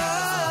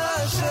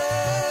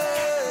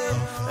Hashem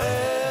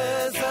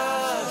Es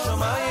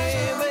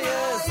HaShamayim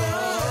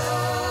v'yesam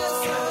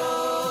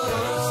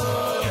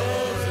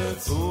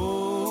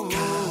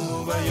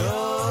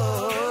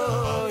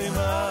Uvayoy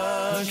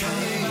Mashi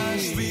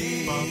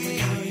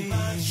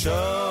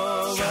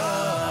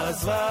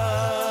Shavas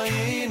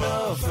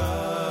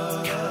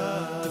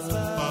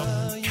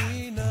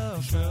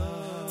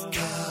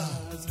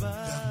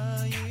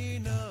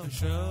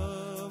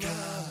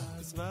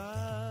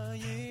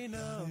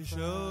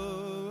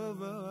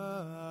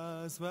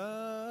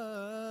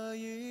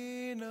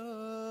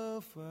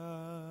v'yinofa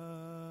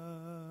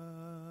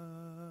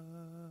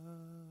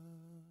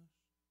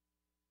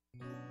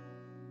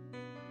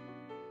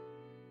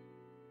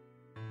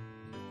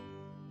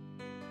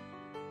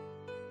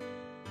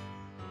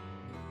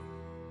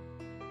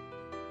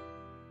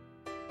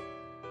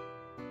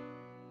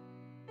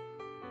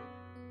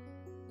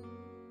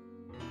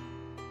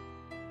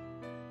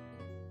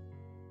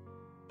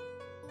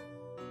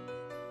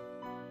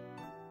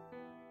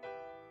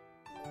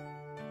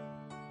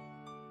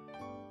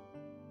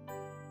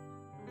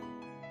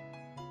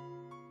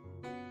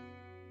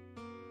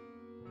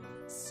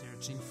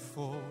Searching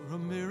for a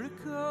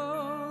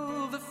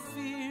miracle, the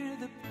fear,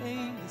 the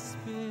pain,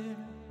 despair,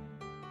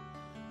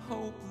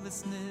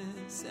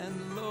 hopelessness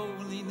and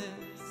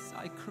loneliness.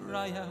 I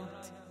cry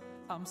out,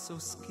 I'm so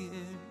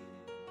scared.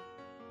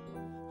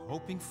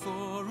 Hoping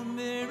for a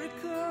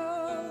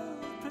miracle,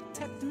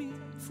 protect me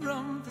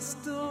from the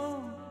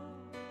storm,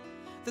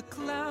 the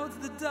clouds,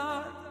 the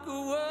dark,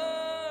 a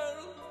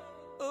world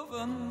of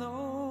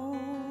unknown.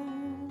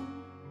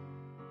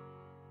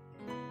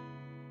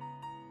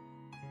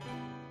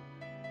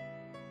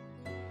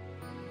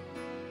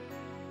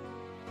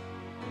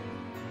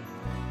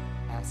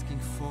 Asking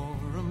for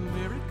a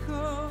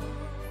miracle,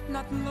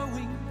 not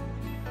knowing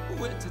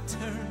where to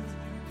turn.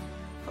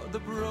 Oh, the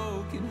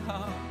broken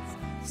hearts,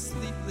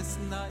 sleepless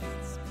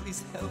nights,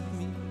 please help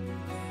me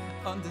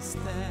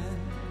understand.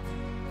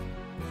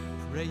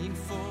 Praying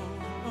for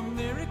a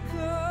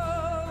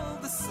miracle,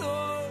 the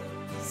sword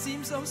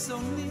seems oh so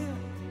near.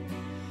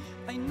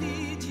 I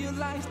need your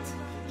light,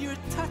 your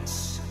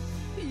touch,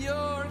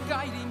 your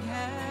guiding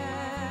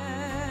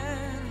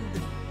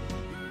hand.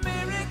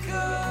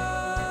 Miracle.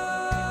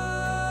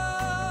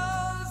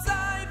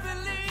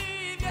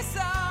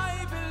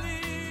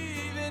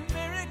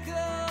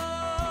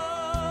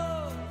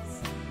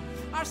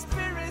 Our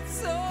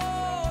spirits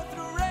soar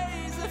through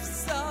rays of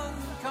sun,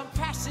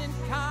 compassion,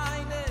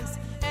 kindness,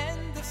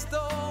 end of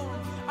storm.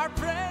 Our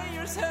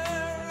prayers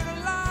heard, a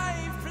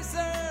life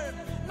preserved.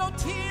 No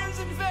tears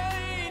in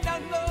vain,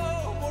 and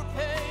no more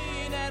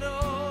pain at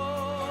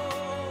all.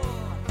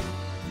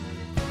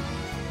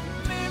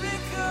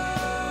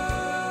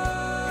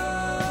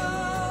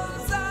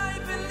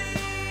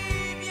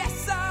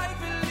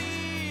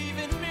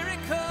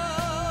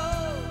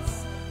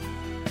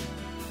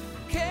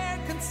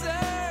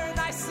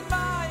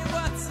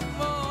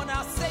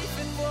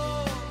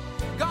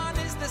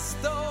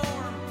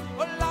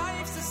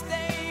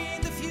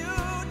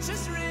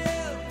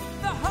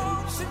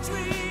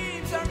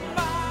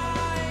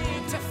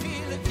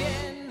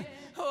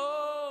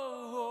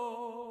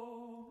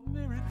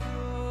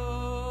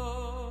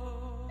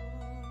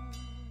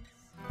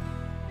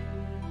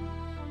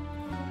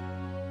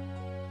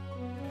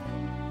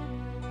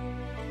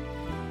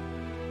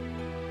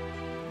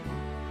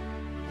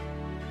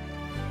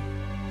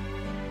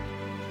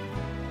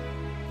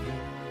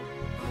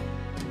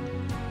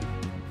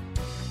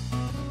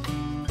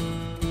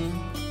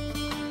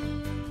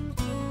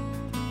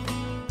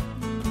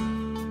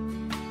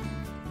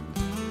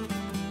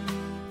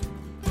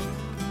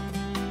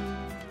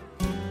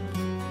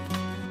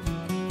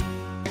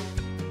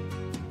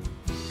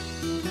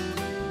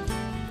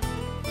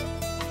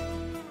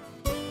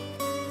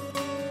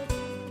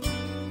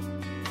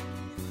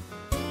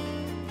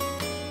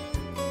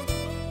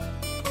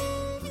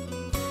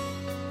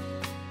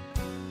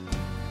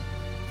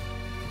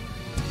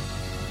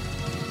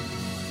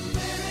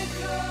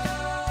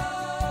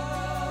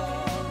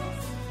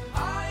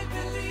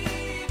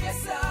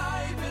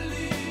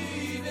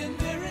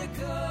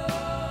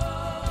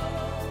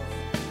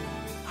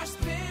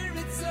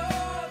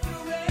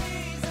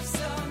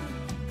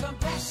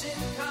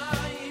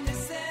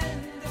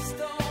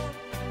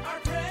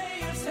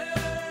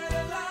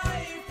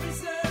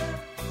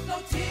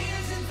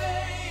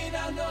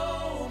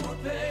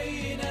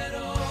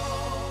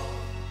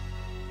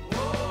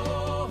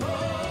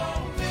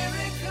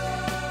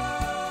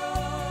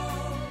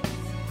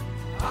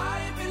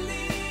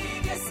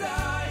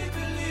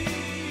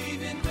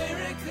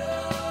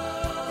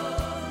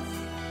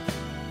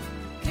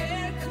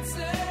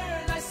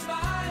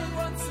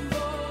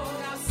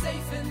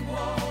 and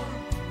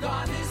warm.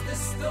 Gone is the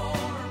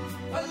storm.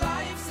 A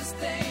life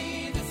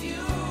sustained. The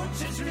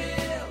future's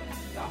real.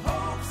 The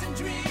hopes and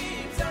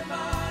dreams are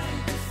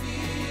mine to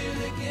feel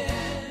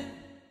again.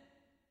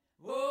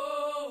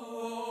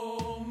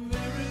 Whoa,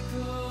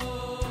 miracle.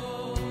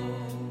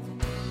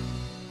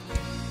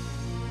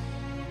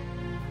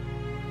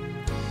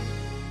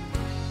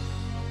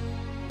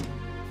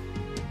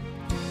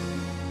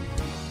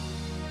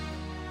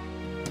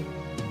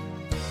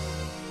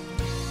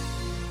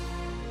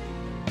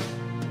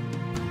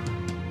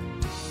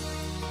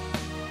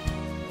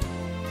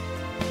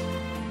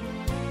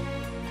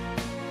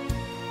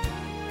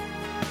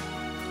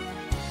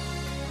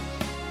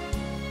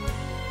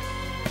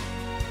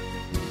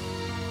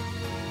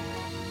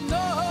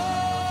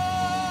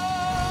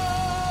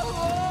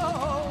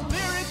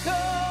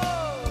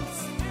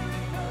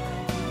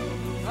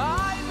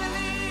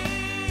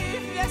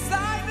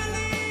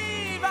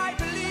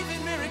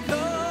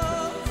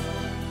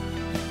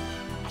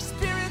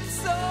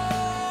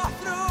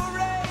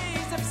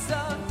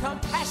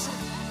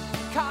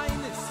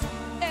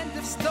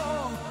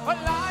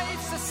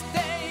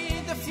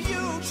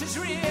 Is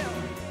real.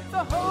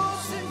 The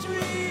hopes and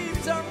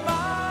dreams are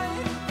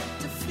mine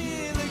to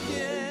feel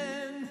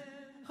again.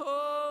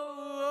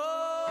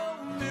 Oh,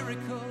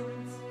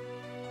 miracles.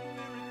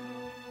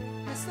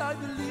 Yes, I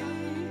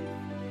believe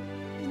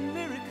in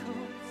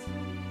miracles.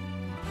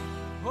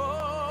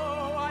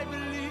 Oh, I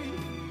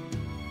believe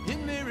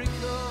in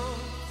miracles.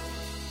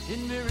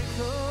 In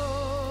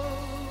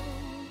miracles.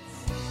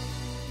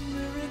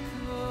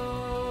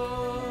 Miracles.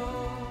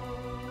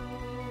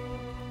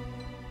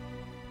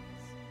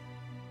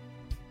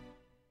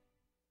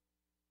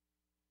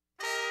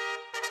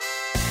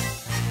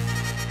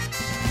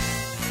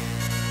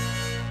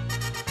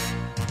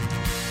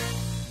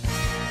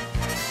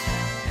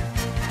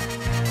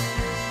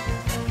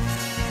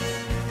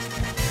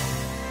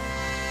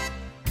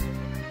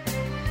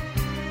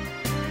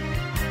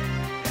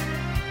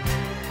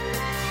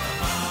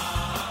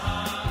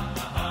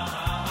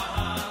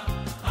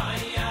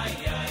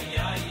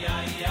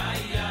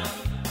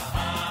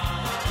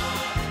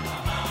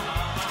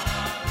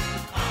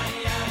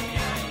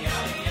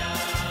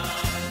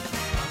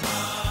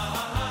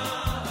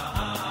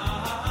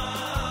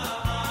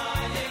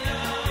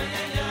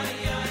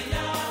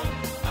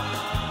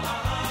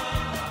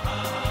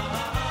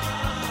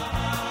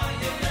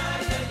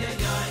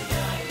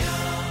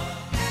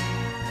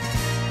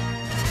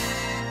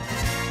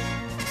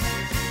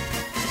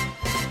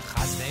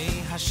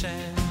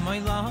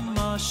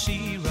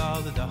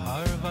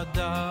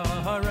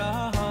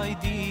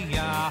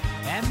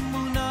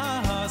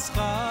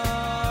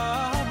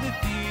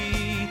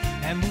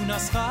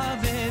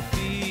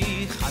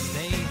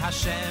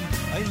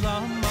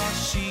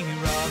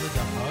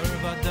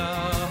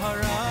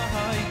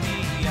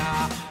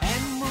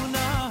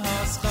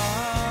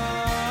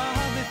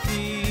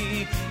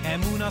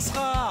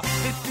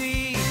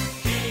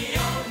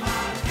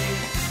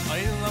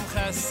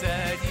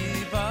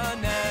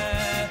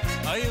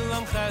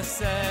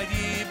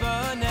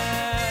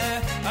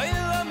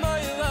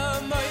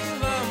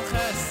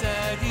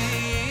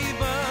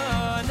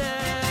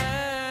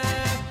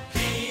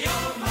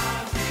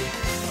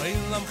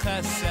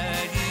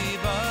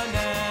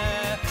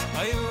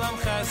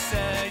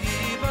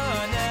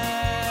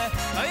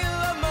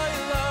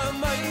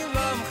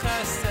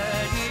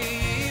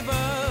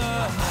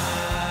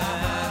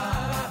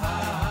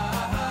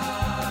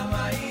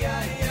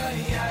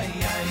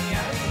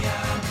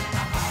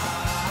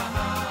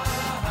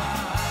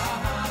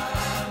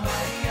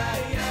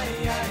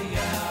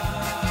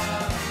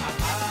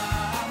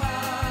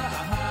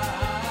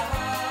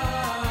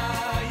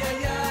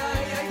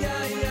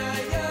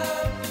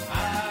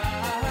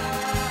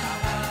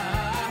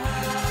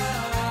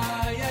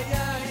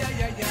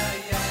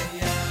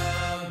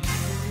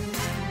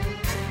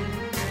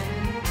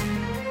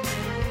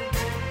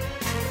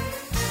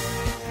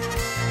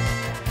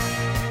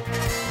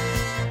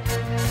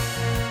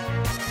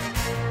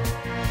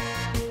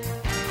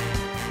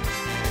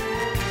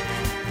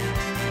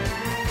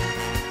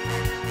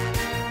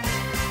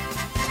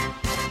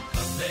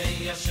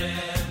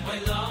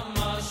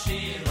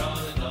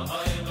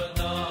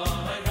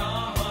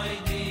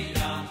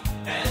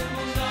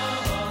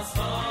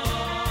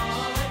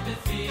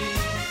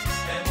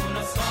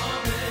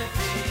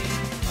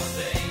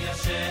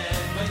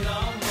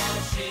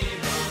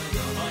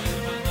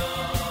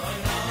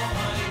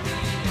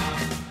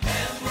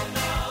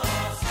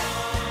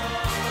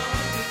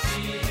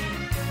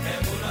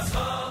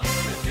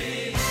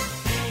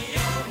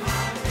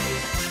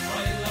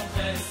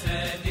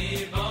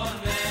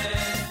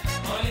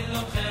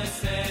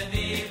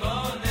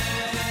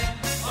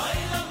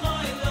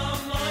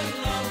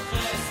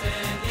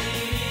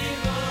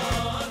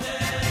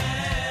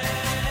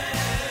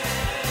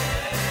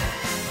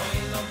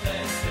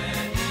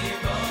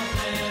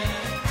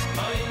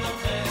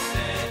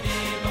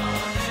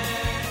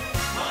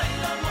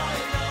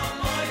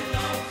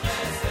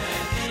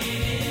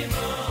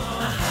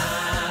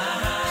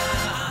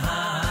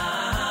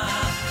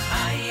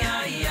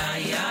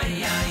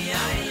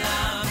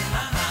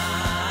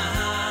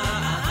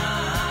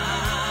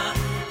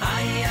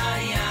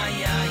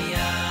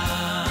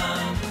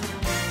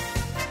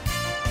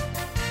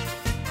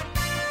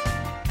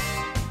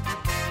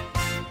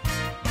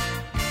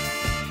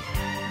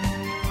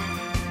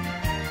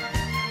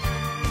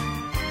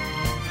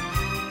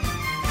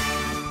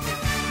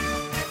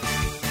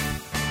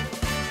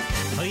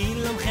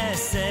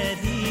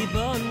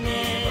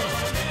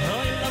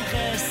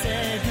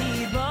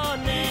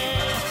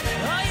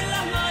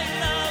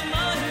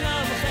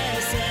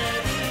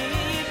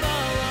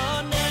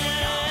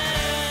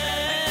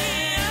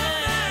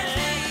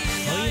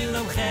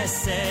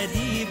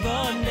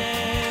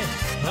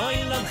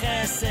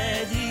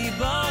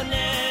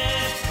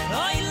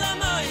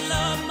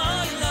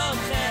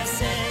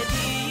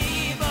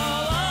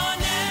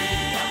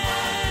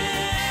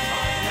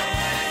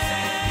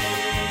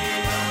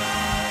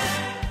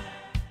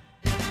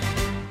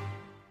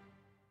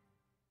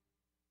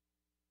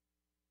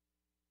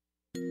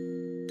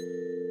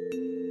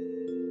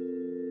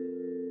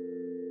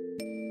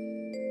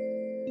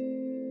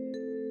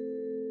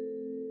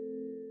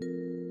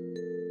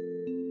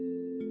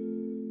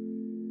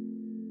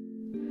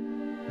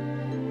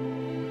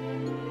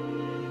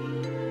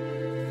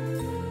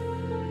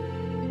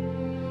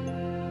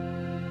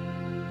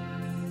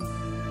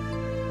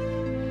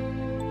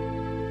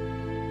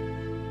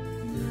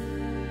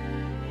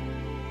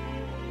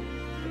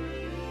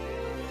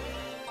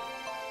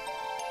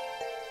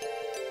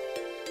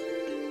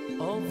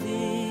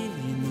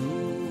 Ovinu,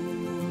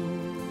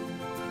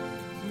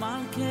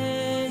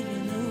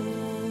 Malkeinu,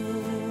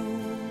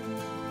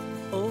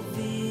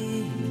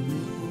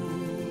 Ovinu,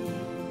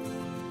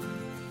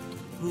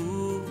 Hu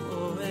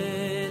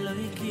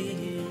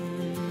Elohikim,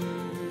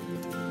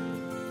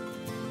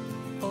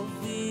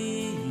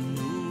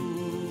 Ovinu,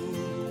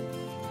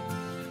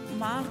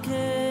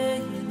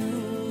 Malkeinu,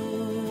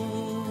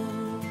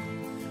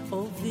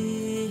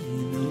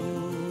 Ovinu,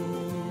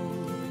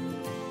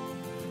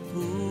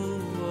 Hu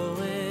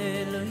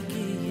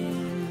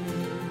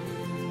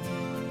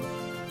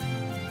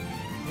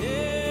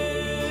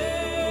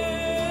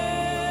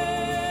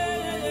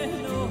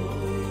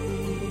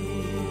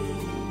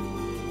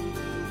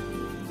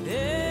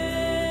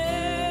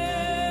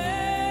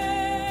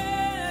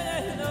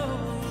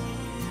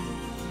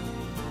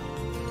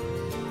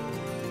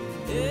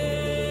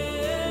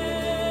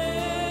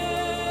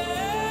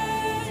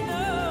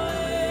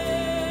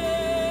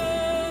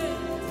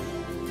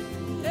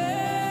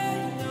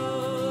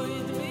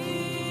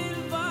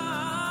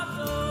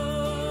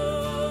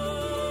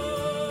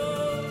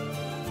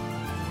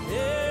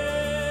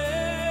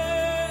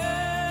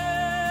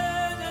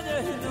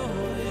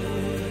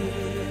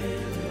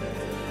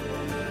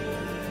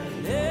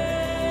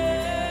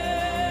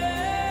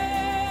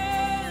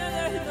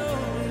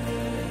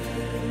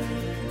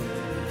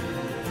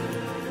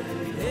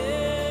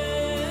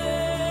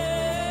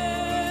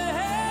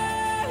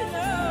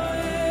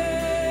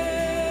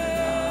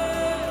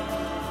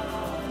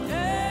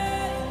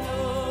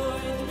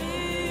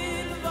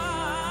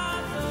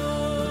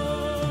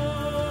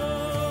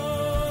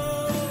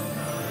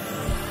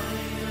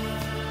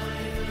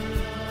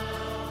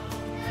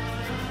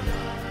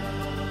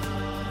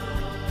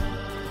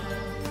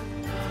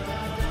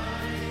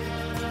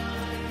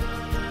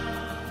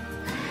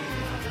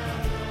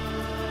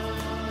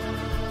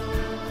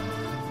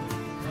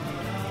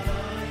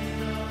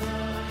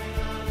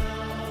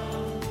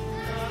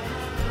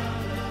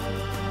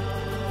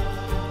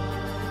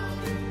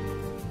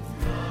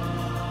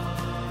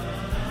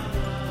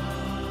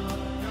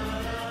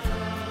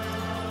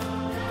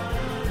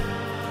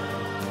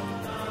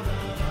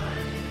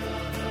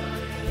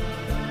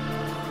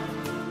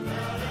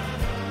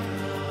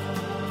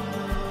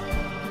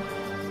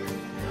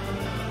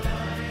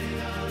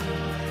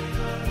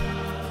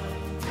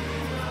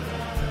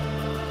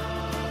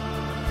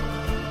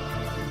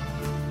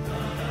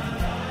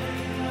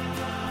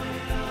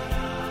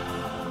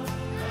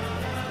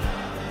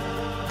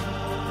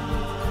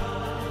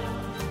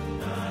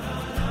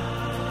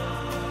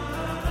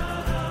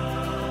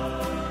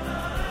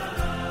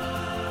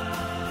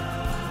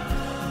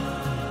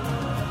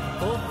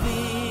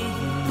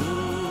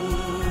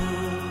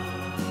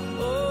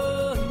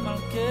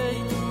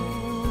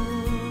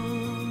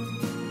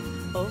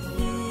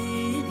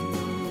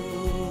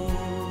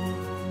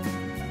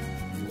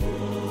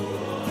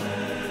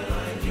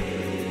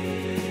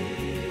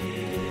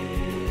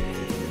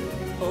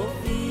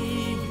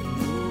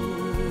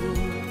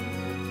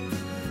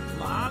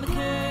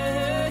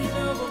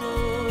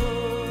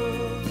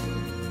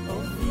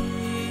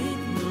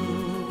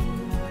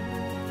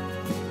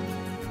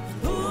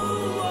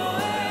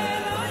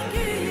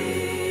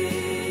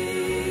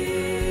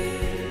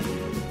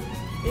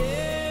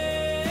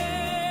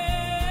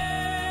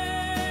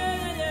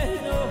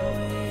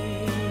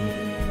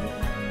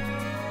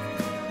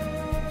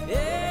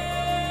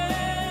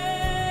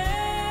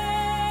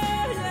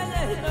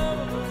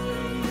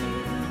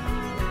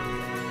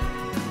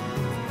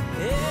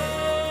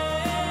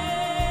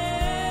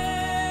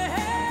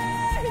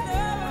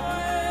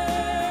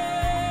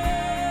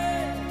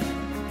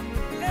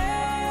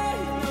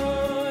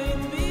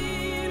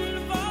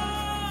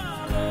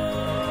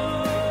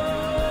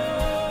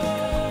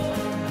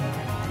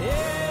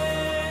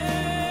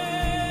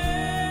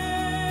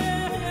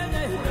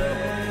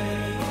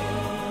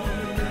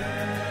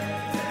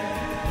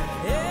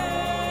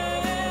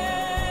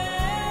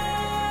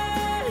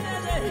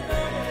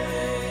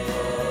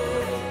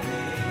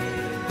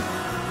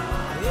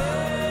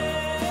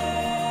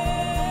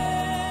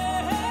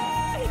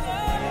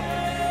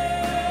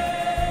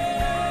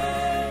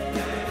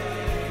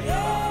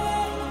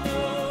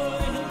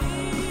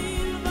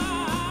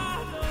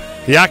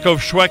Yaakov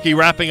Shweki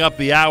wrapping up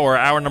the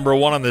hour number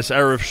one on this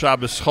Erev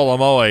Shabbos Chol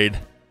Hamoed.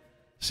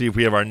 See if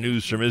we have our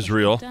news from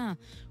Israel.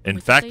 In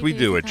fact, we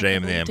do at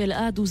JMM.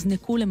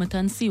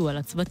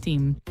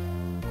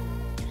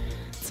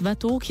 צבא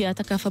טורקיה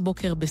תקף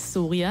הבוקר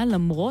בסוריה,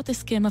 למרות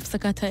הסכם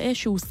הפסקת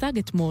האש שהושג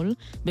אתמול,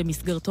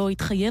 במסגרתו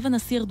התחייב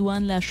הנשיא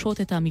ארדואן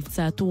להשהות את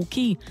המבצע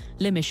הטורקי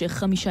למשך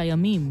 5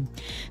 ימים.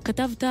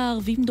 כתב תא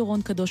ערבים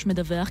דורון קדוש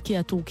מדווח כי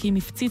הטורקים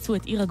הפציצו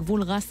את עיר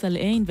הגבול רס אל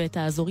עין ואת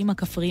האזורים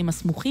הכפריים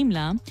הסמוכים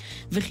לה,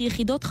 וכי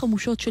יחידות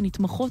חמושות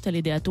שנתמכות על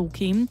ידי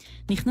הטורקים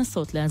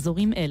נכנסות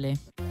לאזורים אלה.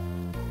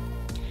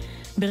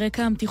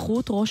 ברקע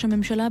המתיחות, ראש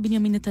הממשלה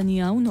בנימין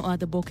נתניהו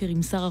נועד הבוקר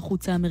עם שר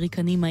החוץ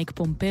האמריקני מייק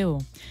פומפאו.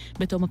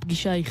 בתום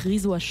הפגישה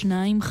הכריזו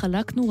השניים,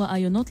 חלקנו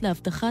רעיונות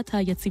להבטחת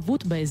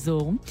היציבות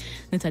באזור.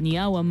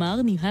 נתניהו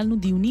אמר, ניהלנו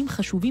דיונים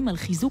חשובים על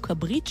חיזוק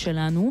הברית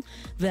שלנו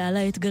ועל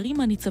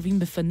האתגרים הניצבים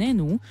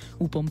בפנינו,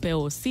 ופומפאו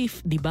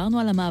הוסיף, דיברנו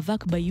על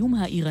המאבק באיום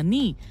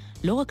האיראני,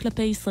 לא רק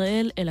כלפי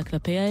ישראל, אלא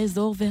כלפי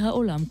האזור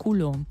והעולם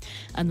כולו.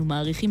 אנו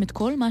מעריכים את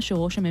כל מה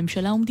שראש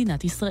הממשלה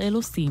ומדינת ישראל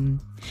עושים.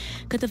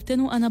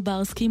 כתבתנו אנה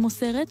ברסקי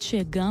מוסרת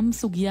שגם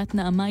סוגיית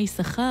נעמה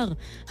יששכר,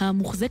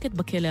 המוחזקת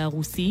בכלא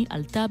הרוסי,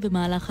 עלתה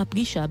במהלך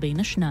הפגישה בין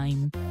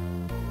השניים.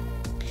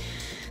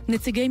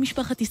 נציגי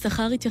משפחת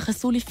יששכר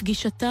התייחסו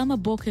לפגישתם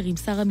הבוקר עם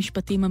שר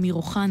המשפטים אמיר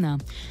אוחנה.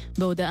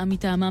 בהודעה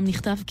מטעמם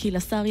נכתב כי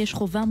לשר יש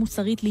חובה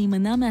מוסרית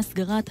להימנע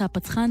מהסגרת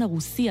הפצחן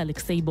הרוסי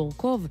אלכסי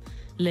בורקוב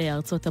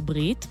לארצות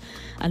הברית,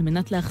 על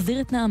מנת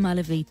להחזיר את נעמה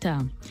לביתה.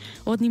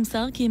 עוד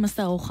נמסר כי אם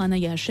השר אוחנה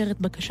יאשר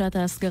את בקשת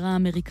ההסגרה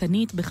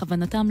האמריקנית,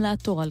 בכוונתם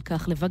לעתור על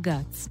כך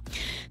לבג"ץ.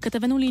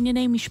 כתבנו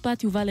לענייני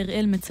משפט יובל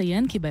הראל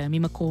מציין כי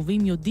בימים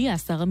הקרובים יודיע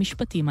שר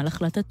המשפטים על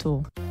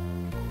החלטתו.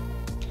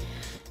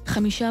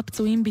 5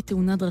 פצועים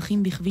בתאונת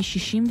דרכים בכביש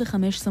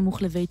 65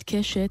 סמוך לבית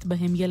קשת,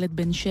 בהם ילד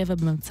בן 7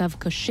 במצב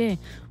קשה,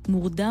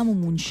 מורדם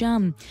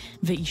ומונשם,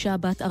 ואישה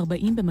בת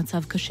 40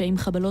 במצב קשה עם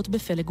חבלות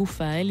בפלג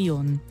גופה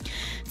העליון.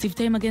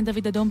 צוותי מגן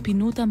דוד אדום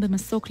פינו אותם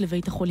במסוק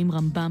לבית החולים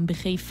רמב"ם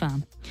בחיפה.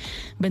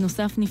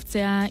 בנוסף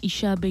נפצעה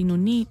אישה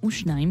בינוני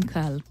ושניים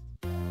קל.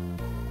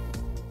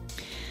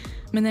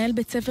 מנהל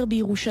בית ספר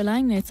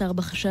בירושלים נעצר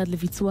בחשד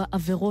לביצוע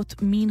עבירות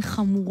מין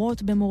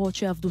חמורות במורות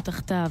שעבדו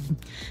תחתיו.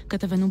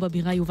 כתבנו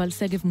בבירה יובל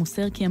סגב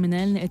מוסר כי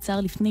המנהל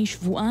נעצר לפני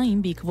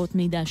שבועיים בעקבות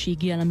מידע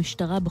שהגיע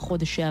למשטרה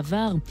בחודש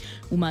שעבר,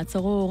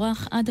 ומעצרו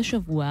הוארך עד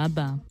השבוע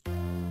הבא.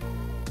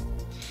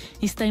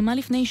 הסתיימה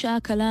לפני שעה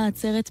קלה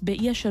העצרת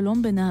באי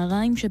השלום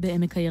בנהריים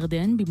שבעמק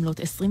הירדן במלאת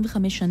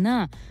 25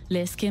 שנה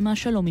להסכם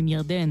השלום עם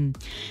ירדן.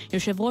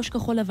 יושב ראש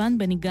כחול לבן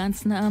בני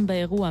גנץ נאם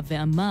באירוע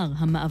ואמר,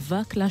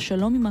 המאבק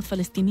לשלום עם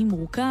הפלסטינים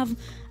מורכב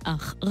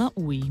אך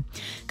ראוי.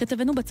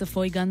 כתבנו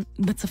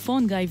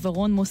בצפון גיא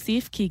ורון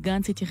מוסיף כי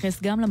גנץ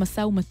התייחס גם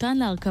למשא ומתן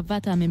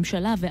להרכבת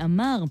הממשלה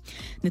ואמר,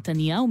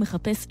 נתניהו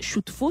מחפש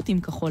שותפות עם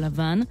כחול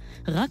לבן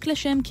רק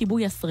לשם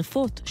כיבוי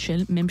השריפות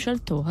של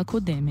ממשלתו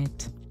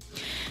הקודמת.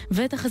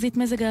 ותחזית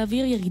מזג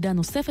האוויר, ירידה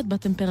נוספת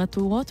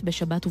בטמפרטורות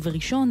בשבת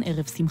ובראשון,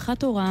 ערב שמחת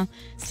תורה,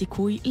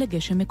 סיכוי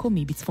לגשם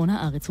מקומי בצפון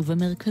הארץ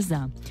ובמרכזה.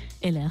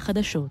 אלה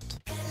החדשות.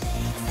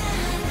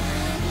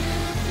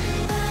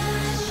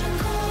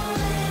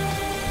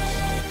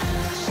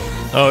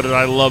 Oh, did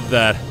I love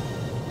that?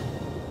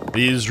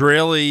 The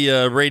Israeli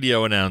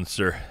radio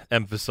announcer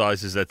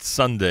emphasizes that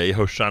Sunday,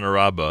 Hoshana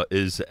Rabbah,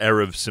 is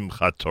Erev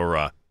Simchat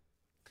Torah.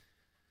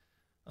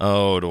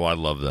 Oh, do I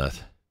love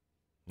that.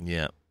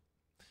 Yeah.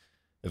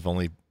 If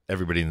only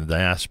everybody in the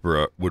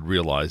diaspora would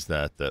realize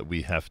that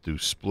we have to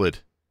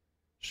split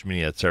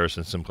Shmini Atzeres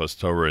and Simchas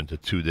Torah into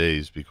 2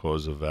 days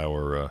because of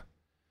our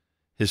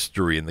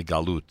history in the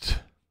Galut.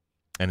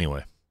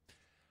 Anyway,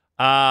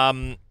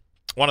 I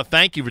want to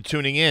thank you for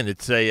tuning in.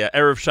 It's a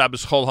Erev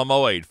Shabbos Chol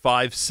Hamoed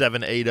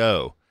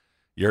 5780.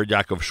 You heard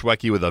Yaakov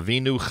Shweki with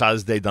Avinu,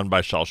 Chazdei done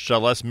by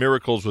Shalsheles,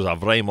 Miracles was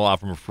Avrei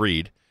Malafim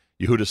Fried,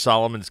 Yehuda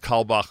Solomon's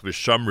Kalbach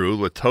Vishamru,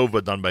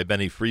 Latova done by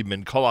Benny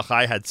Friedman,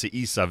 Kolachai had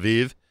Se'is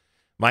Aviv,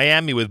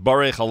 Miami with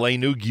Barech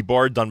Aleinu,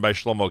 Gibor done by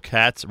Shlomo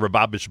Katz,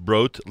 Rababish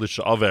Brot,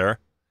 Lishaver,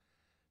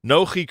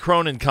 Nochi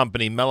Cronin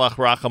Company, Melach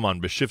Rachaman,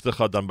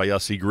 Beshiftecha done by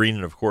Yossi Green,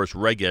 and of course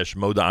Regesh,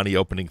 Modani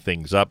opening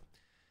things up.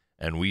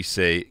 And we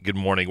say good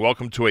morning.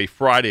 Welcome to a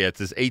Friday. It's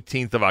this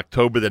 18th of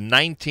October, the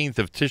 19th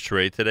of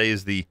Tishrei. Today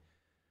is the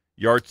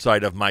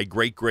yahrzeit of my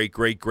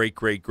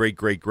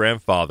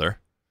great-great-great-great-great-great-great-grandfather,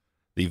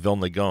 the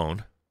Vilna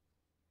Gaon,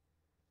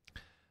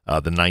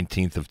 the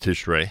 19th of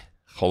Tishrei,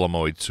 Chol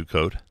Hamoed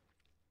Succot.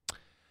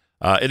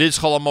 It is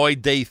Chol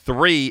Hamoed Day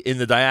 3 in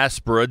the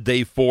diaspora,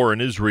 Day 4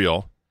 in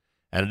Israel,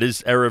 and it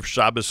is Erev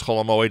Shabbos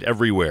Chol Hamoed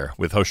everywhere,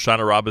 with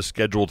Hoshana Rabbah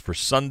scheduled for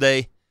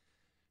Sunday,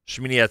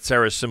 Shmini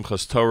Atzeres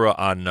Simchas Torah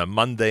on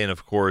Monday, and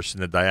of course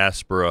in the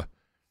diaspora,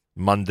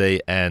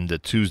 Monday and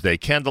Tuesday.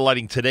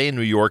 Candlelighting today in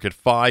New York at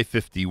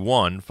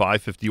 5:51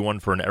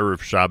 for an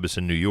Erev Shabbos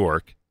in New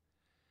York.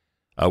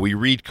 We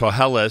read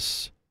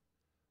Koheles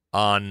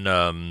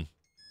on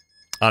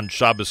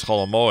Shabbos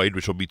Chol Hamoed,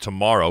 which will be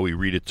tomorrow. We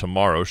read it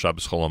tomorrow,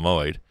 Shabbos Chol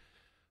Hamoed.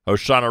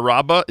 Hoshana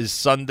Rabbah is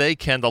Sunday,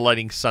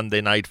 candlelighting Sunday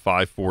night,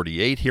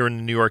 5:48 here in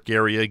the New York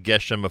area.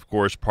 Geshem, of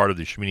course, part of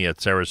the Shmini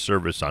Atzeres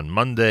service on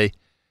Monday.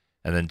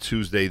 And then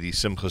Tuesday, the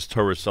Simchas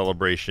Torah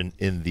celebration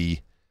in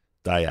the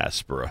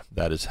diaspora.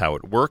 That is how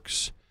it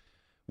works.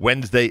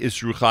 Wednesday,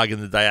 Isru Chag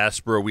in the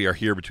diaspora. We are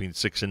here between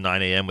 6 and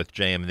 9 a.m. with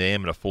JM and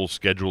AM and a full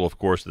schedule, of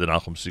course, of the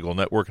Nachum Segal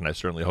Network. And I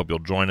certainly hope you'll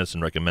join us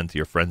and recommend to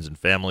your friends and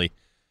family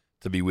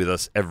to be with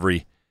us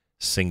every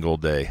single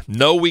day.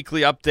 No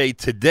weekly update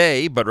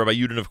today, but Rabbi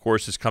Yudin, of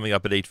course, is coming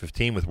up at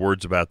 8:15 with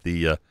words about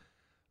the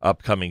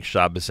upcoming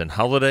Shabbos and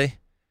holiday.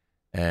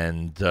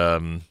 And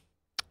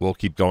we'll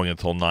keep going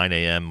until 9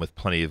 a.m. with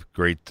plenty of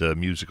great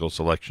musical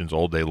selections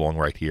all day long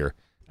right here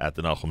at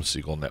the Nachum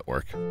Segal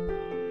Network.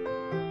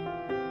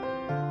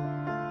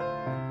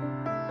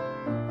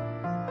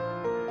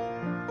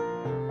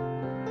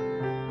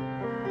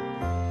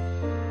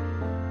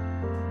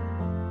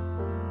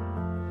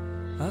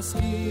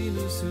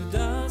 Askinu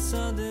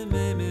sudasa de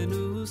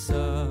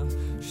memenusa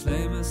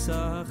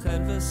Shleimasa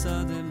chervesa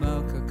de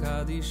malka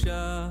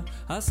kadisha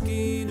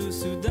Askinu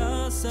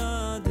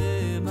sudasa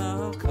de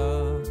malka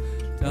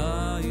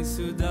Tai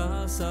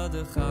sudasa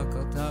de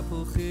chakal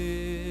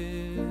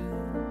tapuchim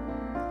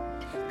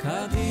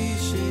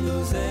Kadishinu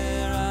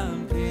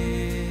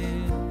zerampin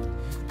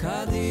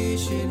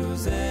Kadishinu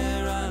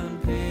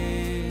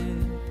zerampin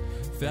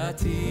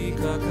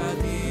V'atika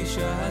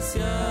kadisha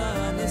hasya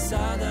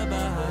nesada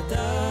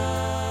bahada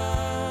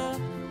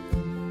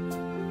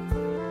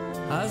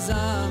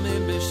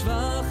Hazamim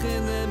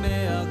b'shvachin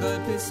le'me'agay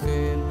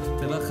pischin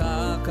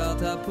Tevachakal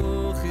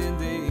tapuchin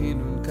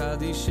de'inun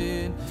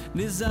kadishin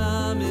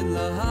Nizamin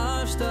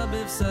lahashta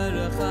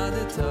b'v'serach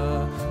adeta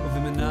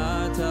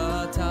U'v'minata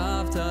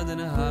tavta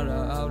denahara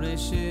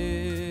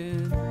aureshin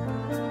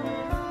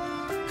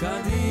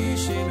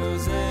Kadishinu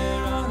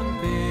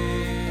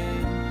zerampin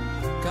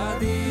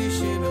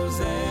Kadishinu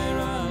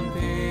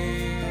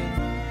zerampin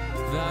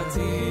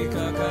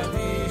V'atika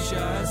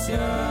kadisha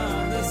asyan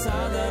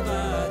nesada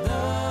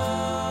bada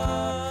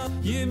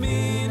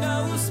Yemina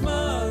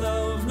u'smala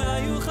uvna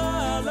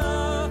yuchala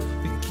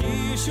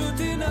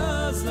V'kishuti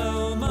nazla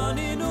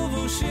u'manin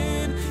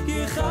uvushin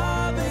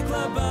Yichabek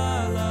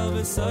labala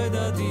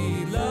v'soida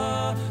dila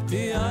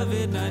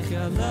Di'avid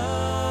nachyala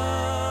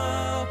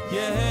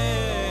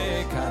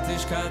Yehei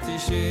katish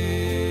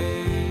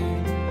katishim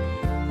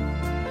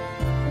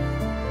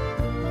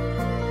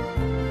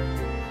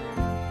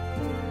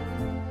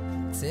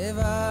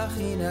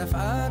Zevachin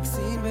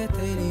afaksin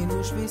v'teilin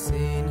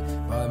u'shvisin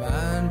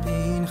V'aman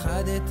pin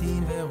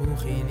chadetin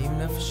v'ruchin im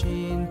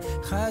nafshin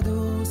Chadu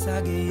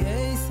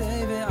sagiyei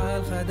sei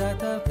ve'al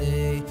chadat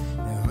artei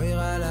Ve'hoir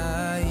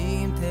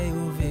alayim tei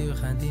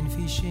u'virchantin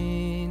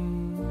fishin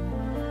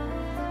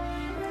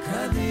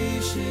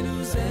Kadishinu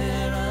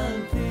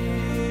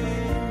zerampin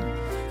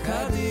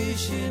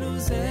Kadishinu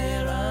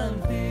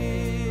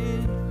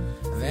zerampin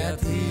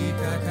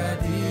Ve'atika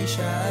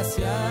kadisha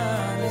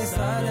asyan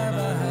esada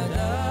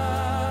bahada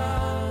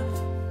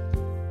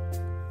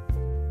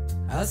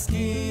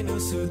Askinu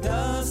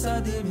sudasa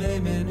de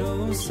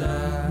memenusa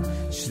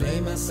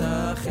Shleimasa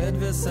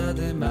chedvesa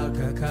de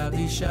malka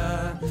kadisha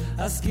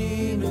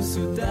Askinu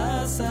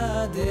sudasa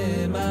de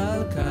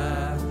malka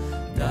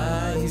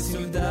Dai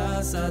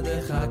sudasa de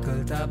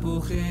chakal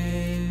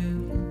tapuchim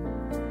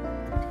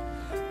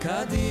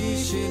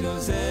Kadishinu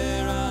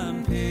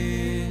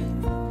zerampin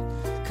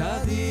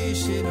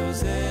Kadishinu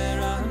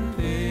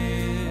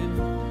zerampin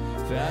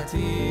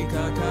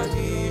V'atika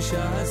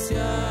kadisha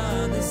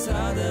asyan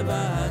nesada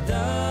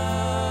bahada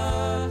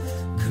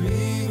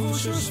Kvivu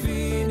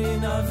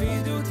shoshvinin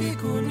avidu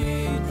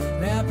tikunin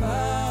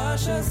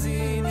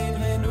Le'apashazinin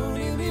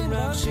venunin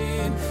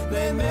v'navshin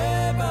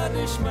Le'meba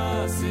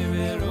nishmasim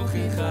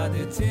ve'ruchi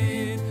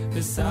chadetin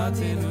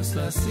V'satin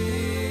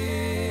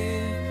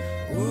u'slasin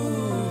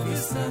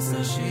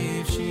U'v'sasa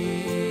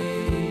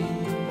shivshin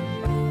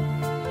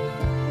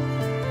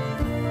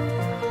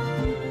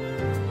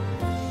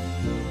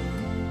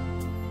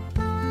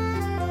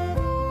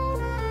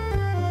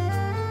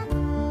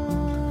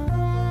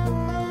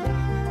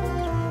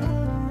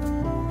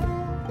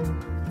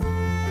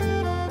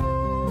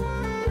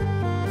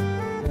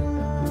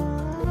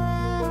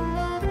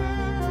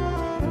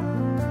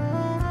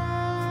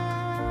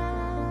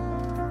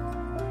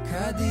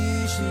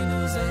Kadishinu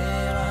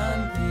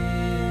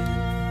zerampin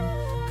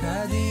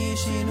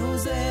Kadishinu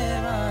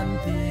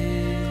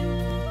zerampin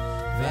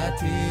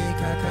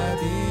V'atika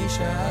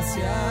kadisha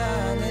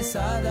asyan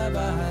esada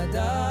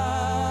bahada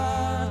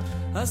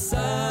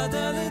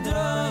Asada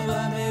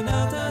ledrava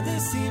menata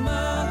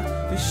desima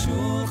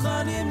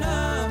V'shulchanim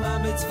nama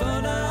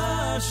betzvon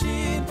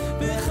ha'ashin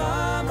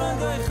B'cham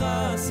ragaycha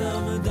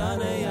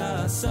samadane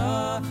yasa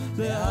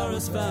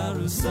Le'aros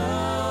barusa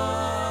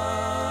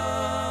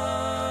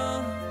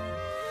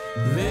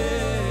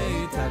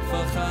Leitak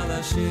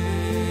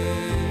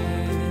v'chalashim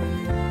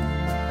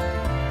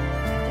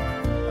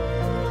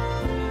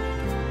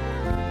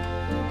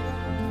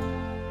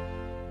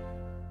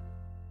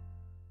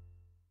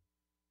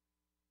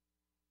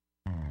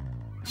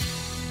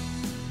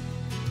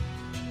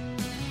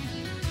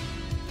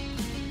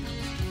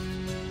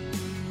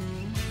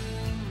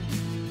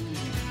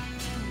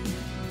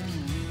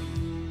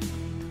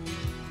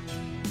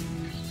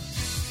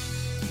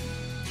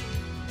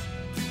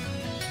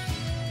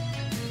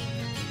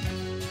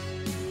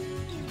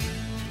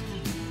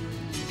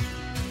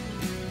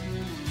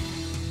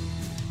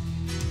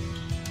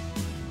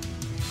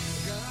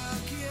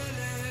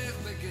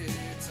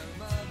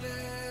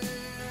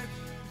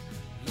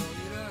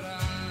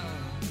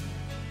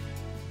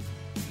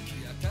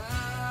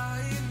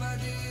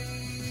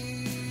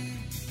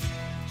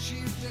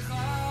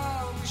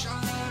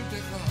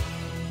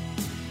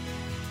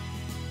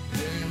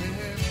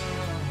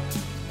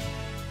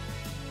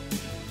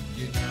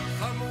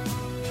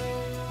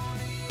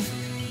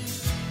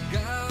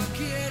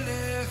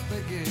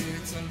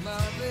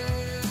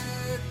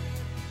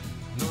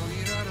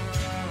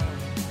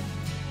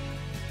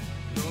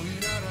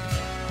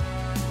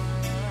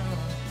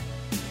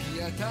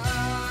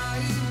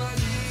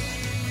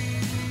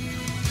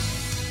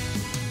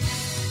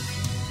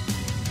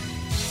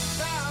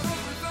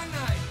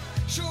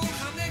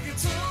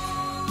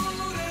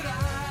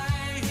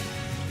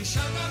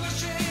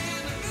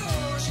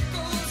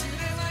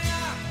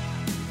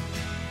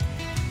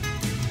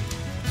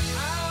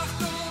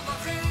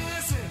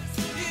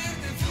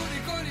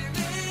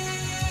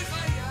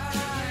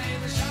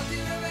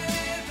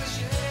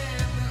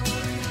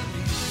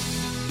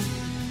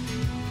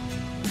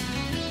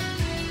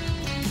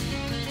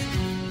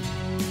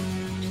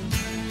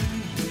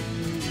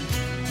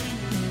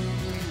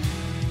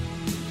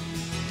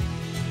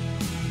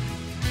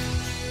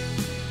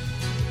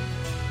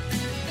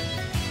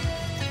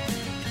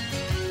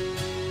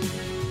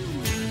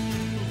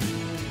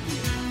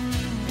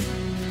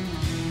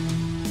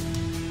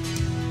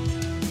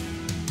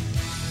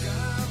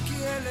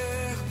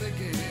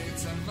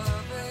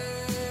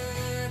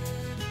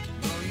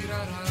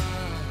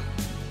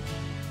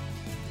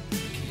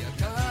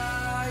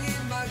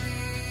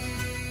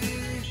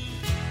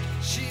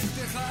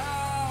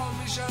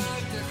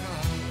משאלתך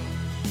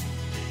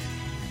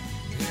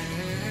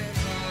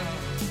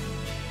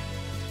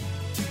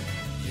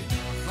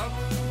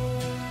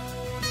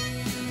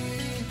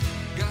ינחמוני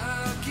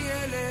גם כי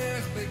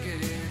אלך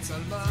בגץ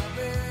על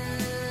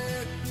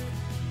מוות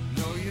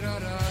לא ירא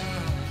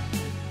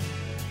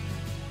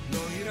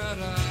לא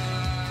ירא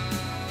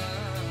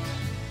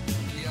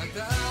כי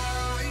אתה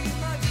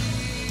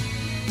עמדי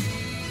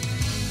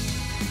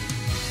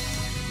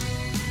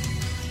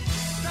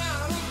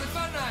תערוך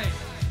לפניי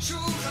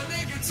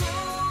שולחני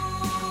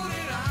כצור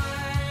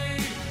אליי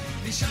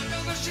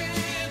נשארת בשם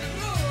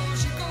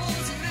בראש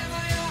כל זירי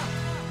מיה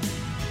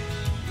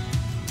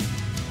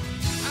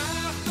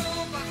אך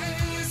טוב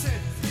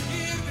בחסד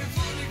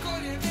ירדפוני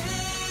כל ימי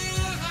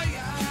חיי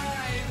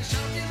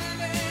ושרתי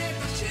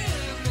בבית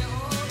השם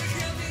לאורך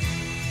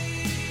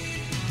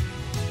ימים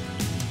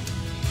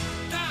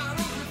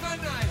תערוך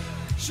לפניי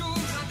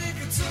שולחני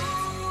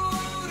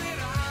כצור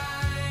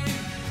אליי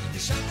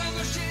נשארת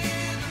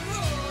בשם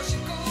בראש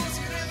כל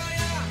זירי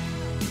מיה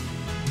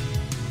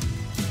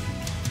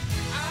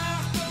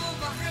אך טוב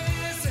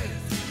בחסד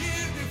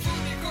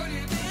ירדפוני כל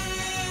ימי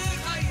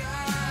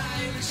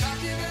חיי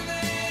ושרתי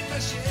בבית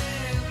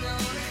השם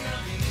לאורך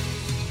ימים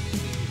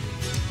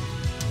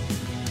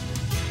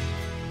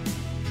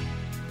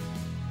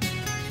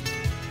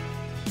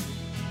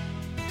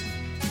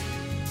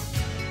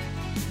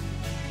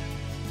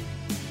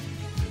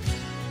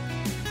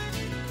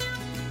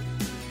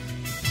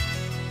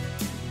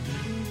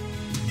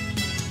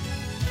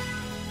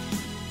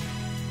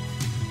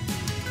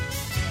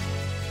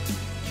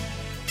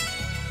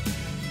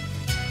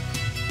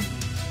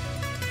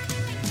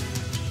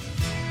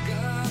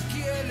גם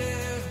כי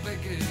אלך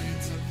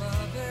בגץ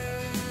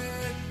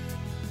המוות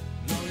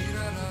לא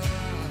ירא רע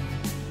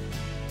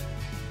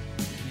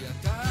כי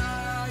אתה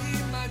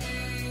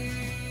עמדי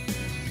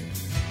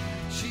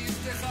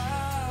שבטך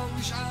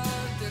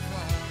ומשענתך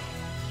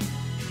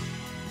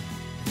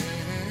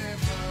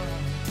אהבה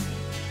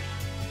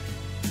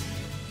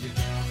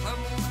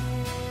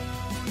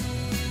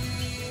ינחמוני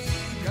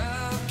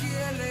גם כי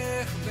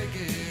אלך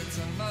בגץ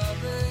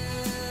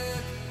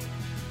המוות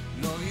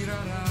לא ירא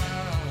רע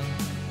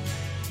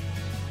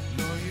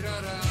לא ירא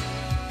רע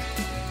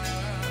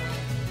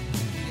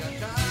כי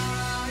אתה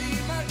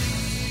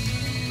עמדי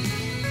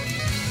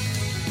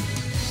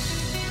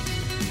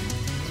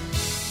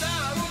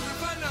תערוך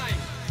לפניי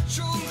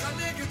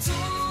שולחני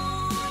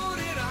כצור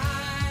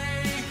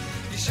אליי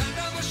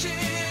נשארת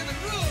בשם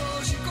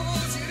בראש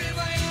כל זירי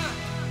מיה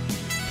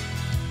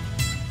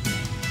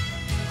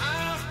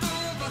אך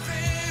טוב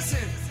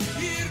בחסד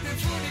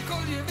ירדפוני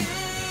כל ימי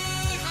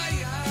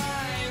חיי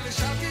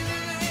ושבתי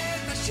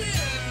בבית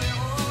השם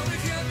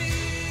לאורך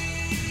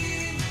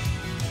ימים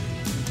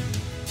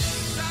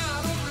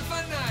תערוך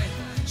לפניי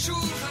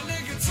שולחני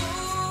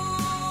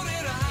כצור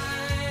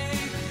אליי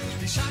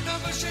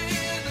נשארת בשם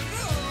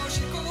בראש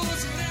כל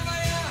זירי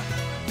מיה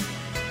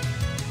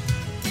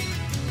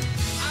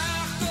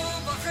אך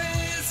טוב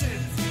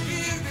בחסד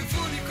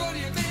ירדפוני כל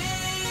ימי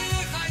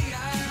חיי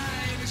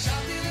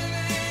ושבתי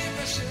בבית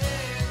השם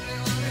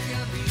לאורך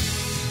ימים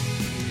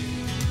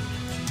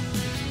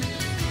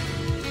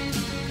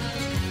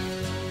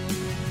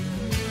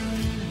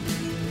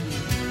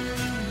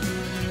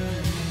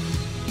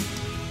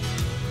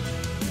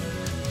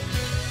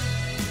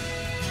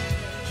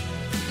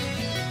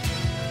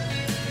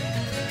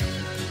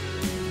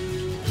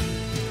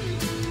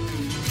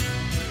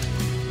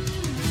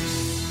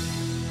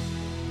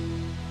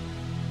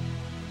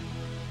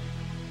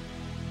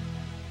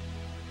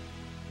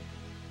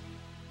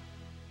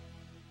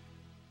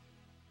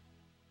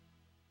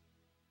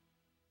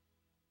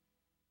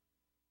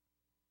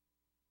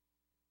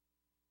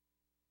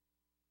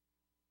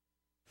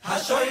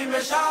השוין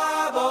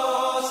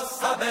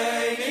בשבוס,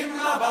 הביינים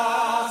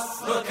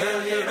לבס, לא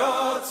כל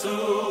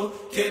ירוצו,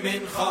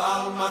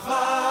 כמנחה על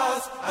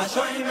מחבס.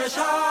 השוין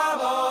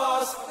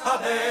בשבוס,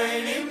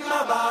 הביינים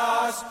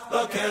לבס,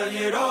 לא כל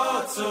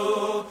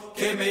ירוצו,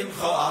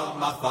 כמנחה על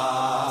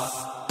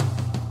מחבס.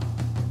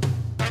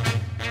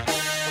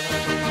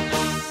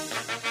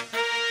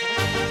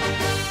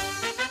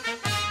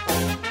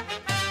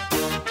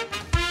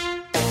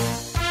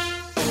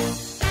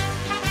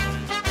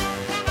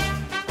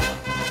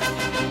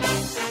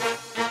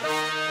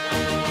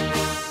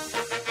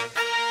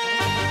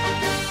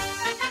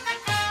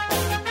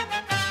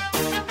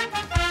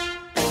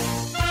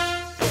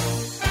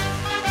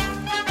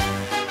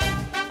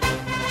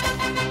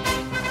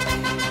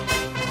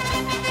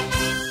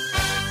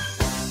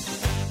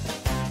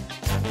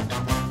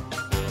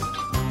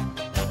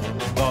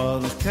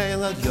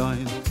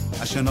 yoin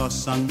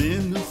ashenos an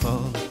minucho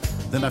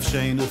the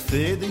nafshenu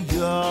fid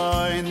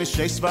yoin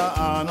mishes va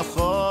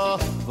anocho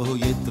vo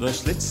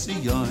yidrash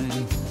litzion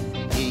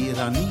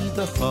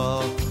iranidcho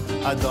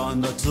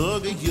adon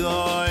tog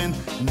yoin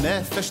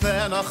nefesh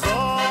nenacho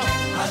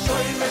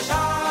השוי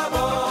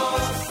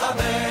בשבוס,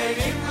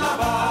 הבאים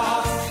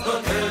לבס, לא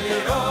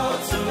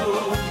תליירוצו,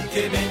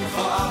 כי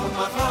מנחו על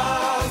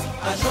מחס.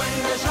 השוי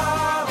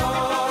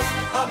בשבוס,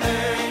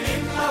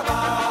 הבאים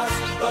לבס,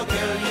 לא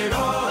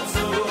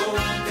תליירוצו,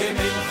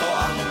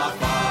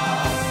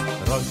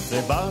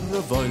 bar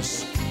voice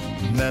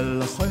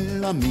melech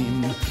olamim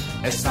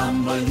es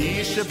amol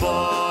nish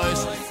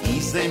boys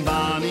is dem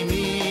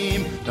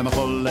banimim dem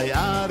cholle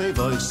are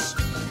voice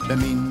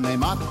dem in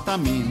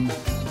matamim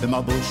dem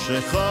abush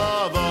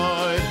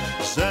khavoy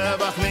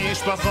sevach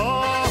mishpacho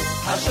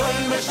Hashoy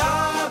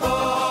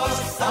meshavos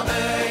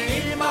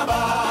Samein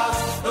mabas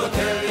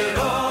Lotel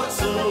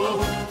yirotzu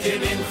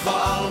Kimin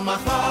chal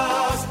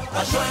machas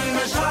Hashoy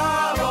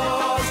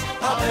meshavos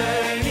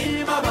Samein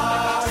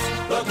mabas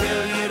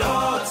Lotel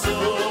yirotzu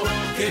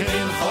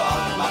Kimin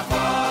chal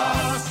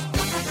machas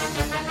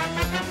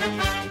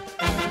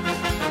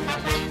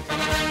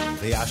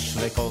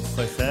V'yashle kol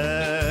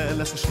chaychel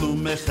Es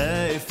shlum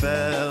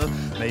chayfel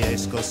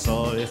Me'yes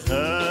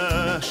kosoiche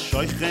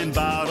Shoichen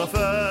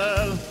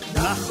barofel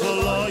Nachlo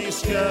lo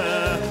yiske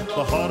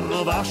Bahar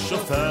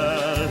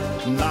v'ashofel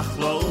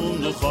Nachlo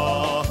unucho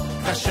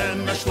Hashem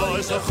eshlo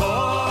yisocho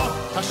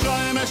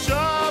Hashem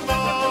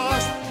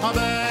eshavos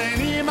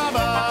Habeini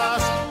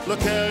mabas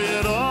Loker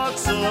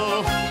yirotzu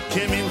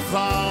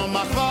Kimincha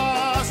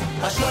machvas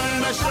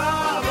Hashem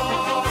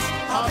eshavos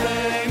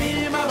Habeini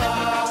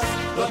mabas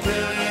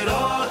Loker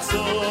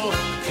yirotzu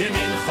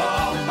Kimincha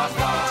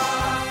machvas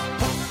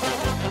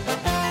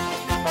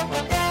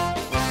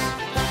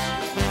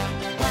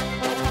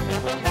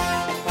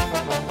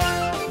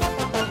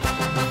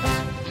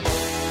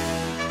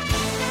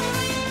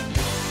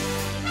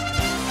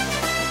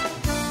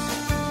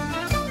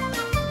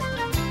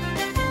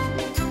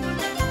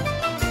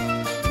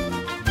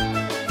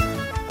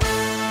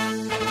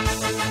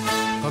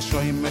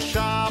Shoym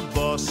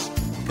Shabbos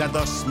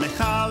Kados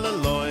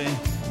Mechaleloi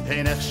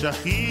Einech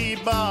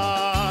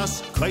Shachibas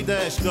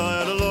Kodesh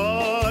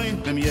Goreloi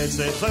Bim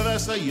Yetzei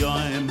Chaves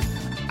Hayoim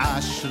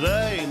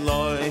Ashrei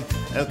Loi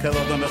El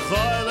Kelod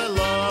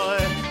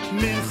Mechaleloi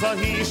Mincha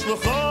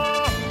Hishlucho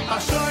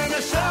Shoym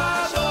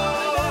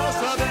Shabbos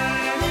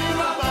Habeini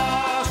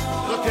Mabas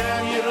Loker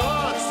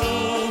Yirotzu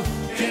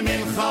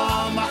Kimincha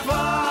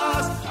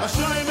Machvas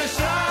Shoym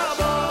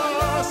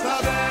Shabbos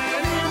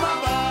Habeini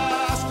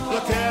Mabas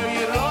Loker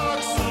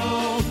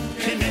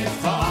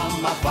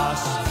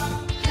Bas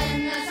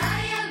and as I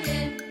am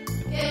in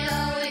a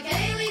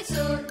gaily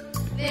tour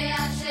they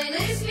actually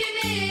list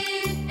me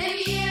and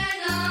you're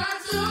not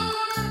so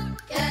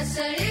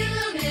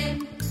Kasarilumin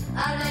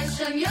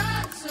Alasham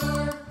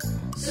Yatsur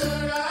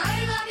Sura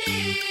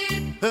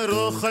Ilamim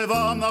Ruchai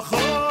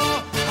Vanacho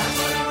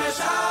Hashoy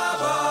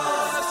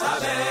meshavos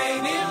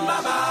Samein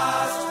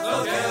mabas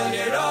Lotel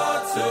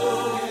yirotzu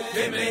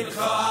Kimin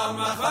chal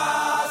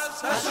machvas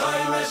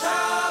Hashoy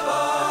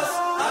meshavos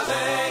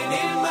Samein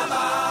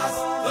mabas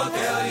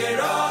Lotel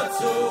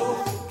yirotzu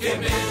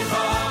Kimin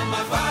chal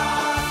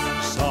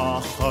machvas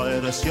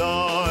Sachoyres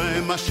yoy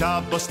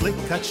Mashabos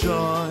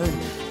likachoy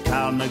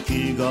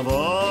Karnaki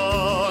gavo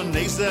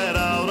Nezer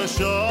al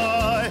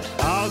Rashoy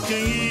Al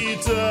ken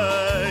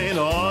yitein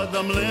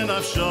Odam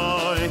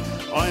linafshoy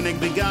Oinig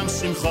begam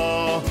simcho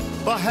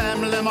Bahem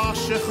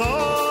lemashecho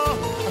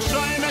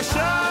Hashoy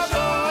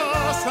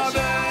meshavos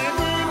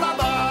Habeini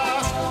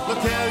mabas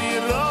Lotel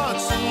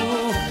yirotzu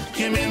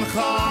Kimin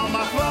chal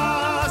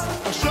machvas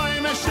Hashoy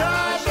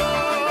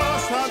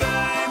meshavos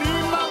Habeini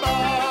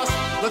mabas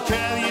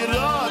Lotel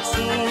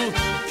yirotzu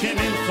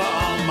Kimin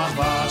chal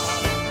machvas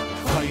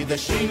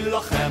Koydeshim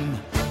lochem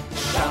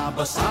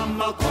Shabbos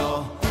amalko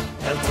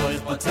El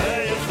toich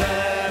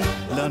bateichem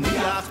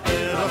Laniach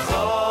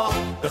beracho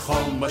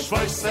Bechol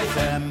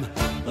mashvoisechem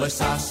Lo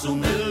sasu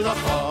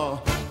milacho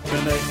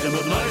B'neichem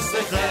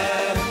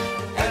ubnoisechem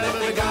Elev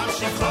v'gam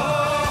shimcho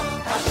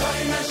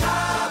Hashoy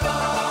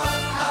meshavos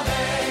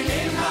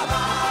Habeini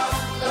mabas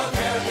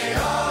Lotel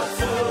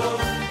yirotzu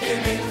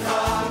Kimin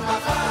chal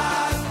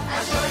machvas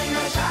Hashoy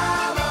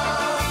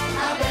meshavos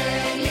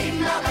Habeini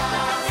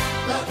mabas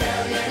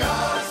Lotel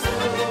yirotzu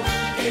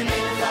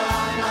Kimin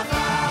chal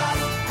machvas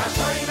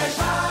Hashoy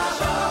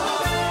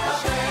meshavos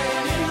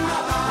Habeini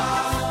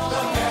mabas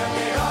Lotel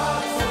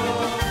yirotzu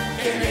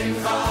Kimin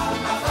chal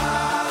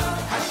machvas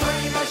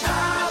Hashoy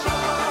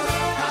meshavos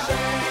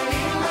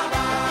Habeini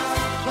mabas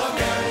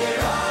Lotel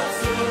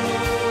yirotzu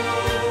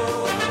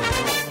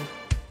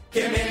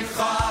Kimin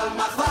chal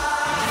machvas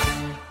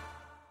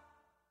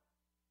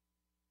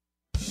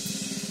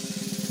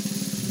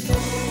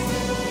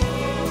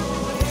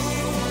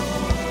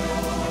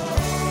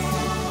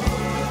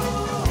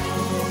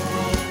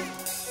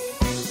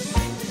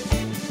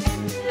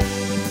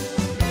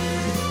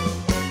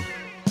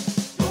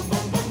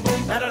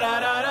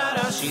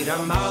Shir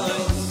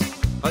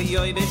Hamoed Oy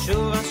oy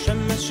beshuv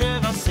Hashem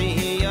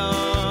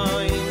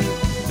Shevasiyoy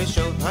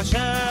Beshuv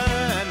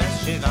Hashem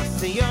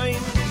Shevasiyoy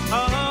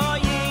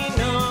Oy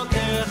no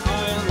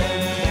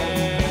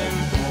kecholem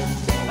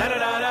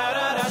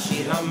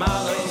Shir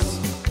Hamoed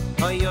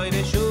Oy oy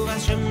beshuv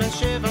Hashem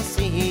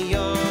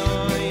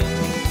Shevasiyoy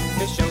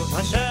Beshuv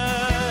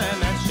Hashem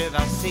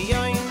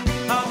Shevasiyoy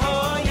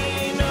Oy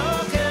no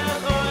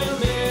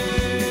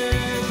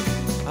kecholem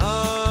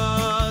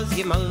Az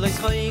Yimal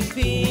Yitzchak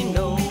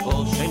Pino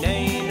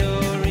Osheneinu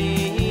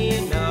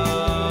Rino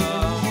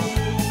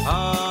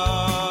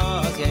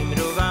Az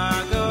Yemru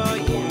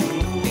Vagoyim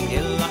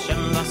B'Gil Hashem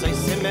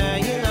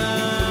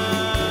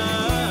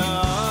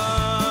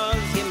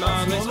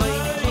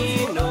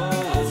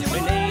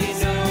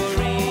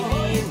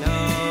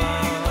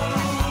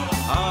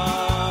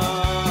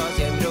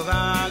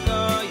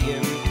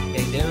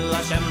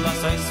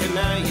soy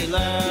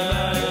semayla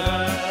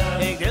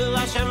Egil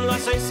Hashem la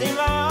soy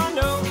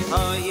simano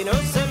Oh, you know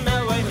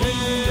semaway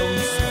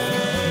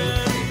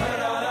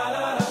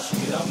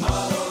Shira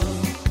Malon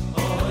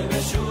Oy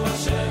Beshu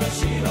Hashem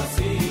Shiva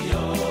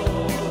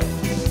Tzion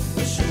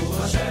Beshu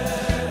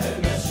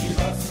Hashem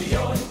Shiva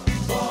Tzion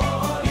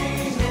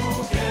Borinu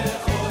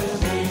Kechoy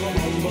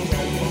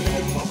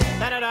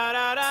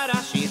Da-da-da-da-da-da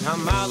Shir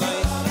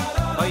Hamalai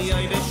Oy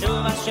oy Beshu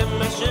Hashem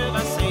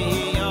Shiva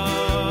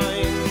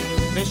Tzion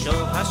Beshu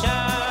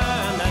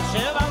Hashem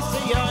Shiva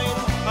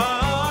Tzion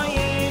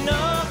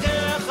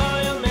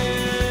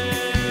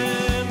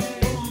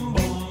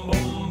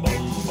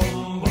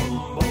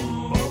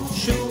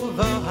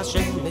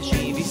Hashem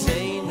Shivi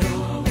Seinu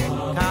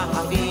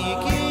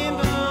Kahavikim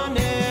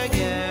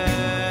Banegem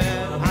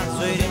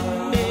Hazorim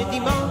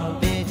Bedima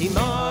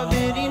Bedima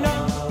Bedina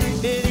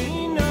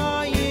Bedina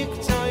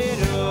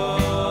Yiktoiro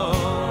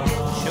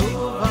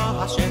Shuva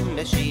Hashem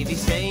Shivi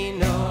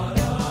Seinu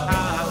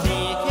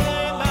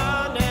Kahavikim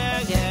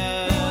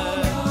Banegem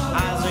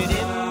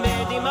Hazorim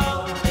Bedima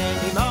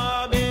Bedima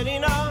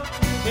Bedina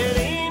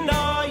Bedina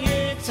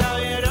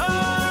Yiktoiro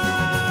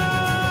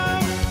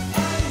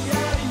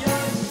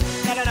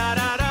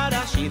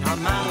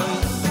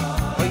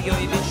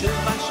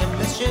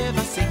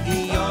Shiva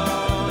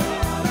Sigion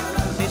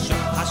Beshu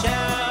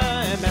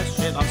Hashem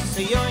Shiva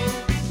Sigion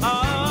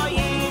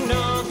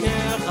Ayinu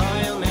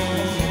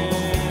Kechayilmen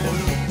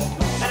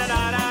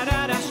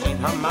Da-da-da-da-da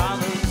Shiva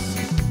Malus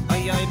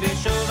Ayoy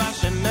Beshu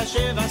Hashem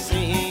Shiva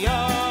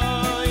Sigion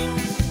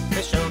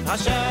Beshu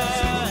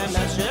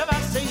Hashem Shiva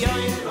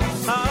Sigion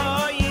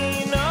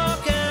Ayinu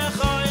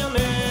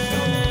Kechayilmen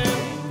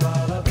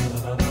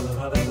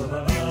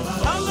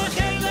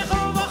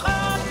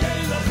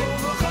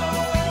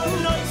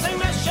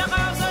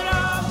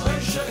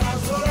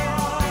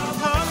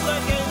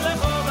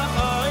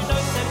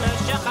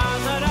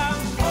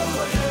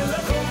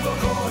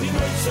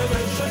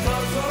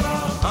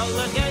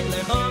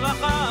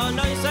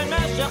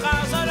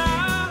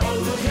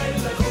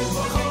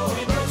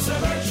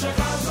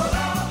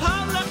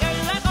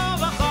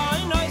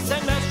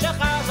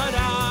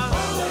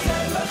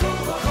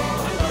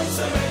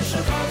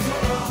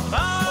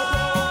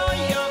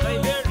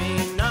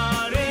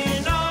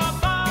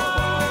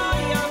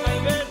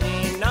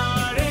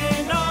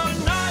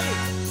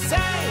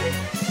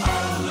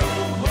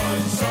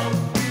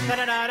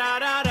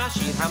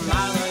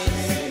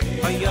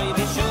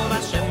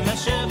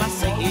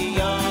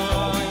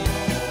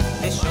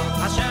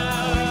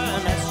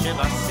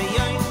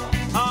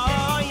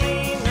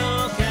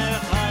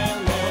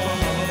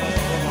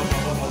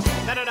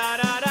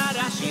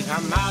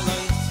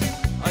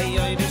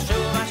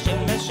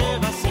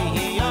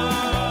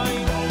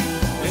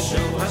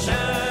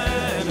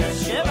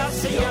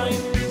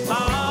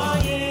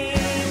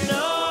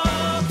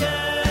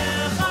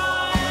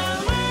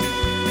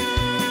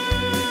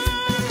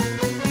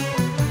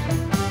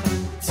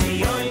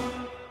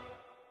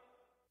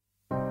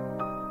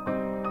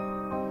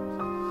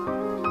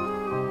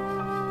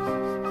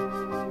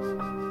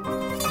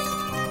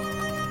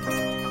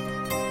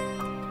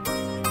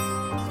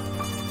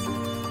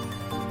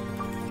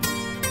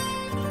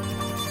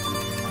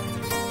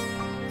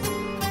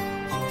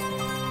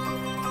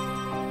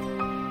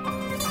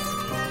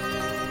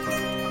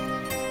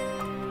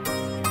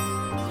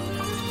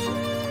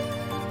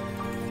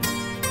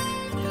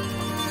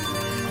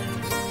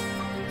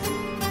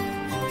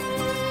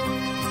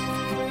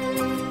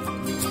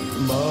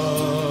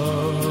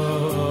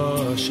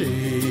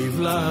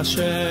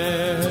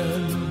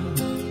Hashem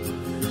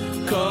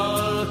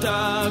Kol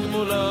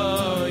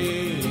tagmuloi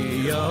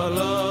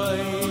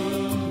yoloi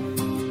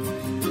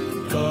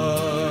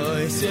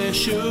Koi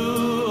seshu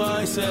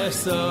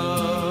seso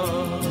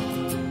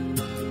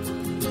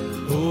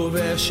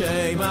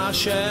Uveshem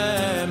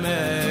Hashem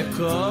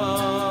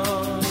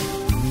ekon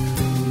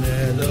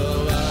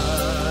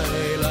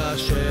Nedorai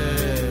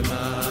Lashem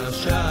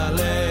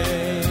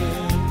Hashalem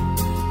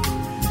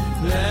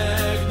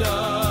Let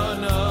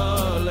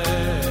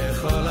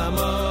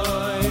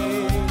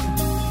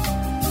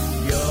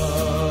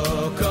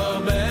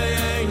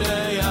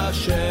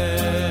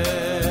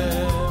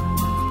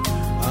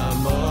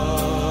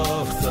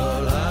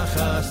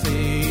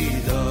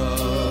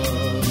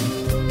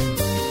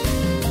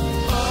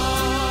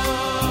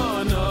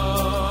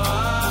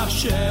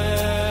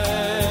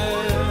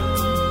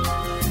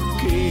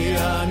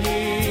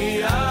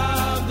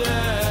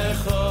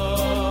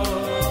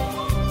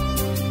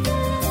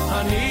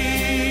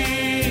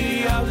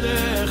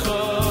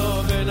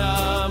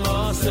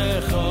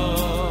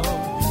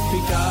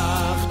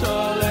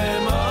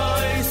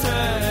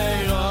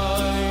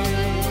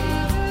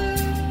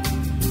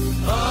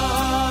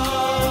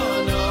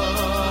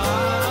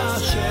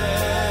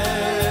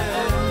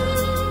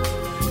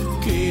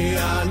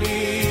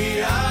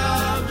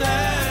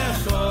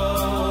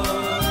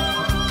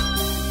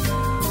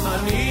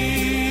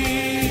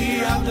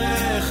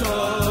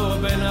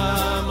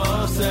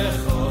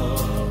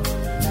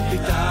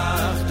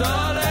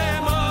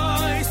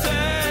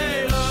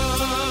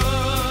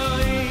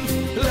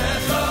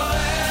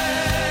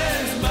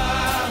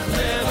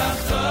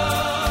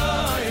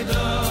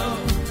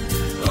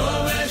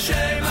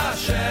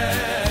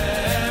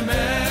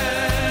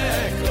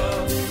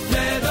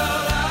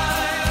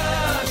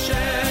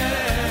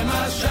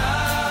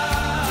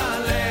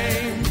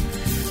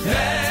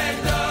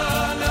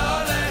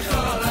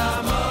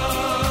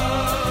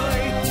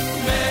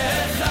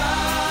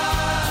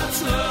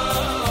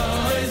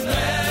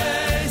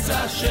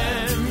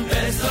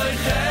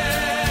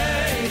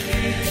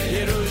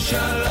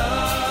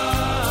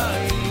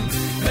Yerushalayim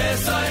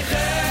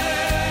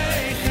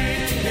Besoichechi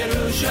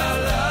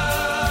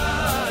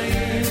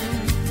Yerushalayim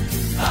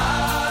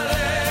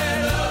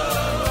Alleluia.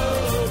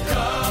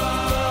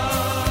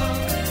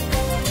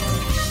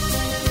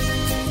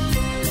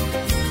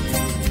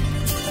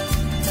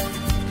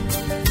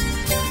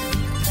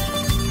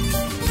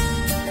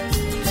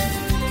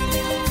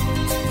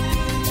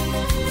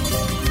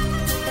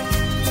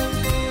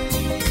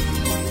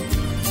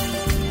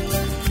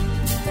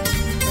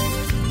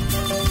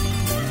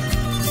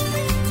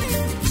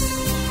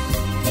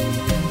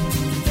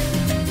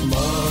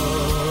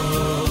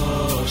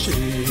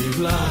 Moshiv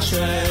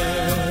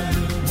Lashem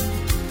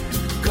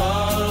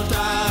Kol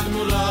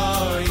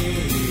Tagmuloi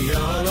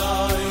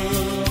Yoloi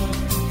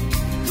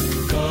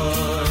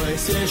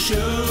Kois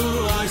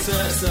Yeshua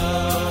Seso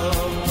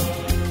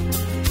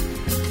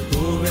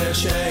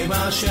Uveshem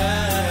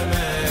Hashem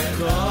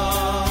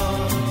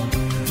Ekol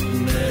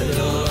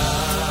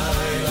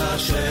Nedolai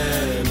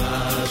Lashem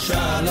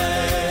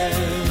Hashalem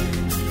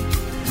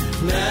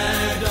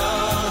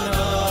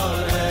Nedono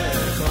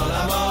Lechol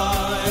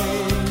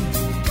Amoim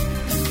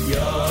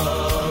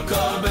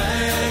Yokol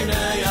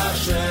Beinei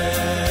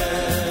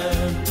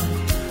Hashem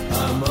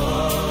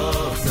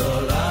Amok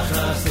Zolach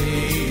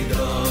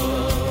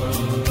Hasidon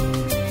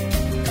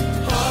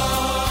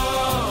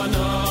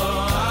Ono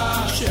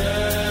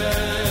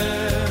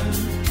Hashem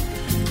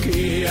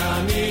Ki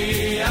Ani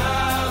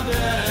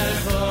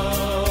Avdecho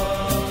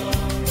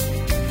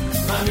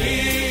Ani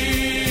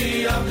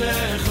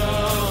Avdecho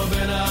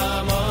Ben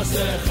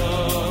Amosecho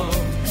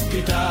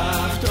Ki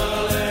Tachto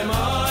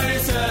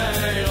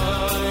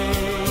Lemoiseiroi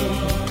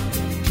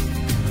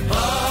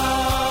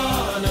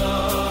Ono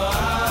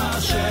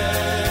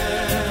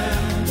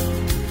Hashem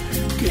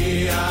Ki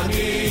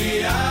Ani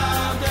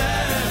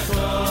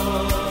Avdecho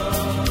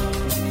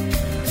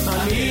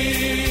Ani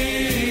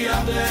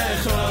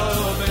Avdecho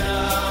Ben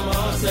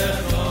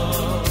Amosecho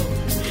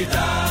Ki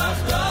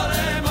Tachto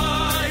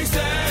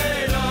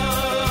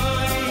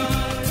Lemoiseiroi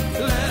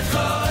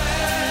Lecho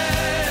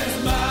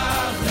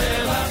Ezbach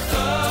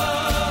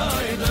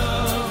Nelachtoido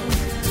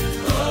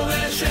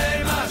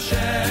Uveshem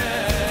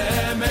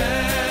Hashem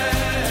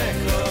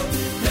Eko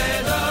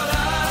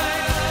Nedolai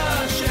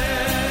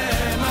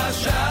Hashem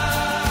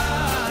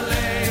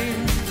Hashalem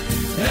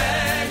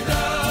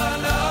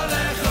Negdono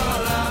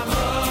Lechol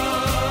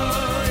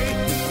Amoi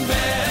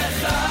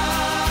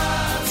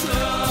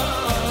Bechatzlo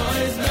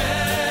Is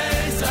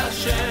Beis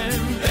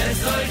Hashem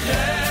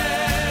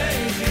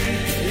Besoichechi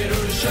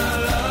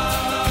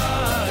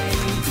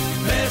Yerushalayim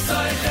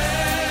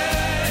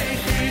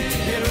Besoichechi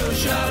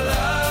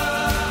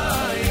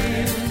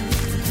Yerushalayim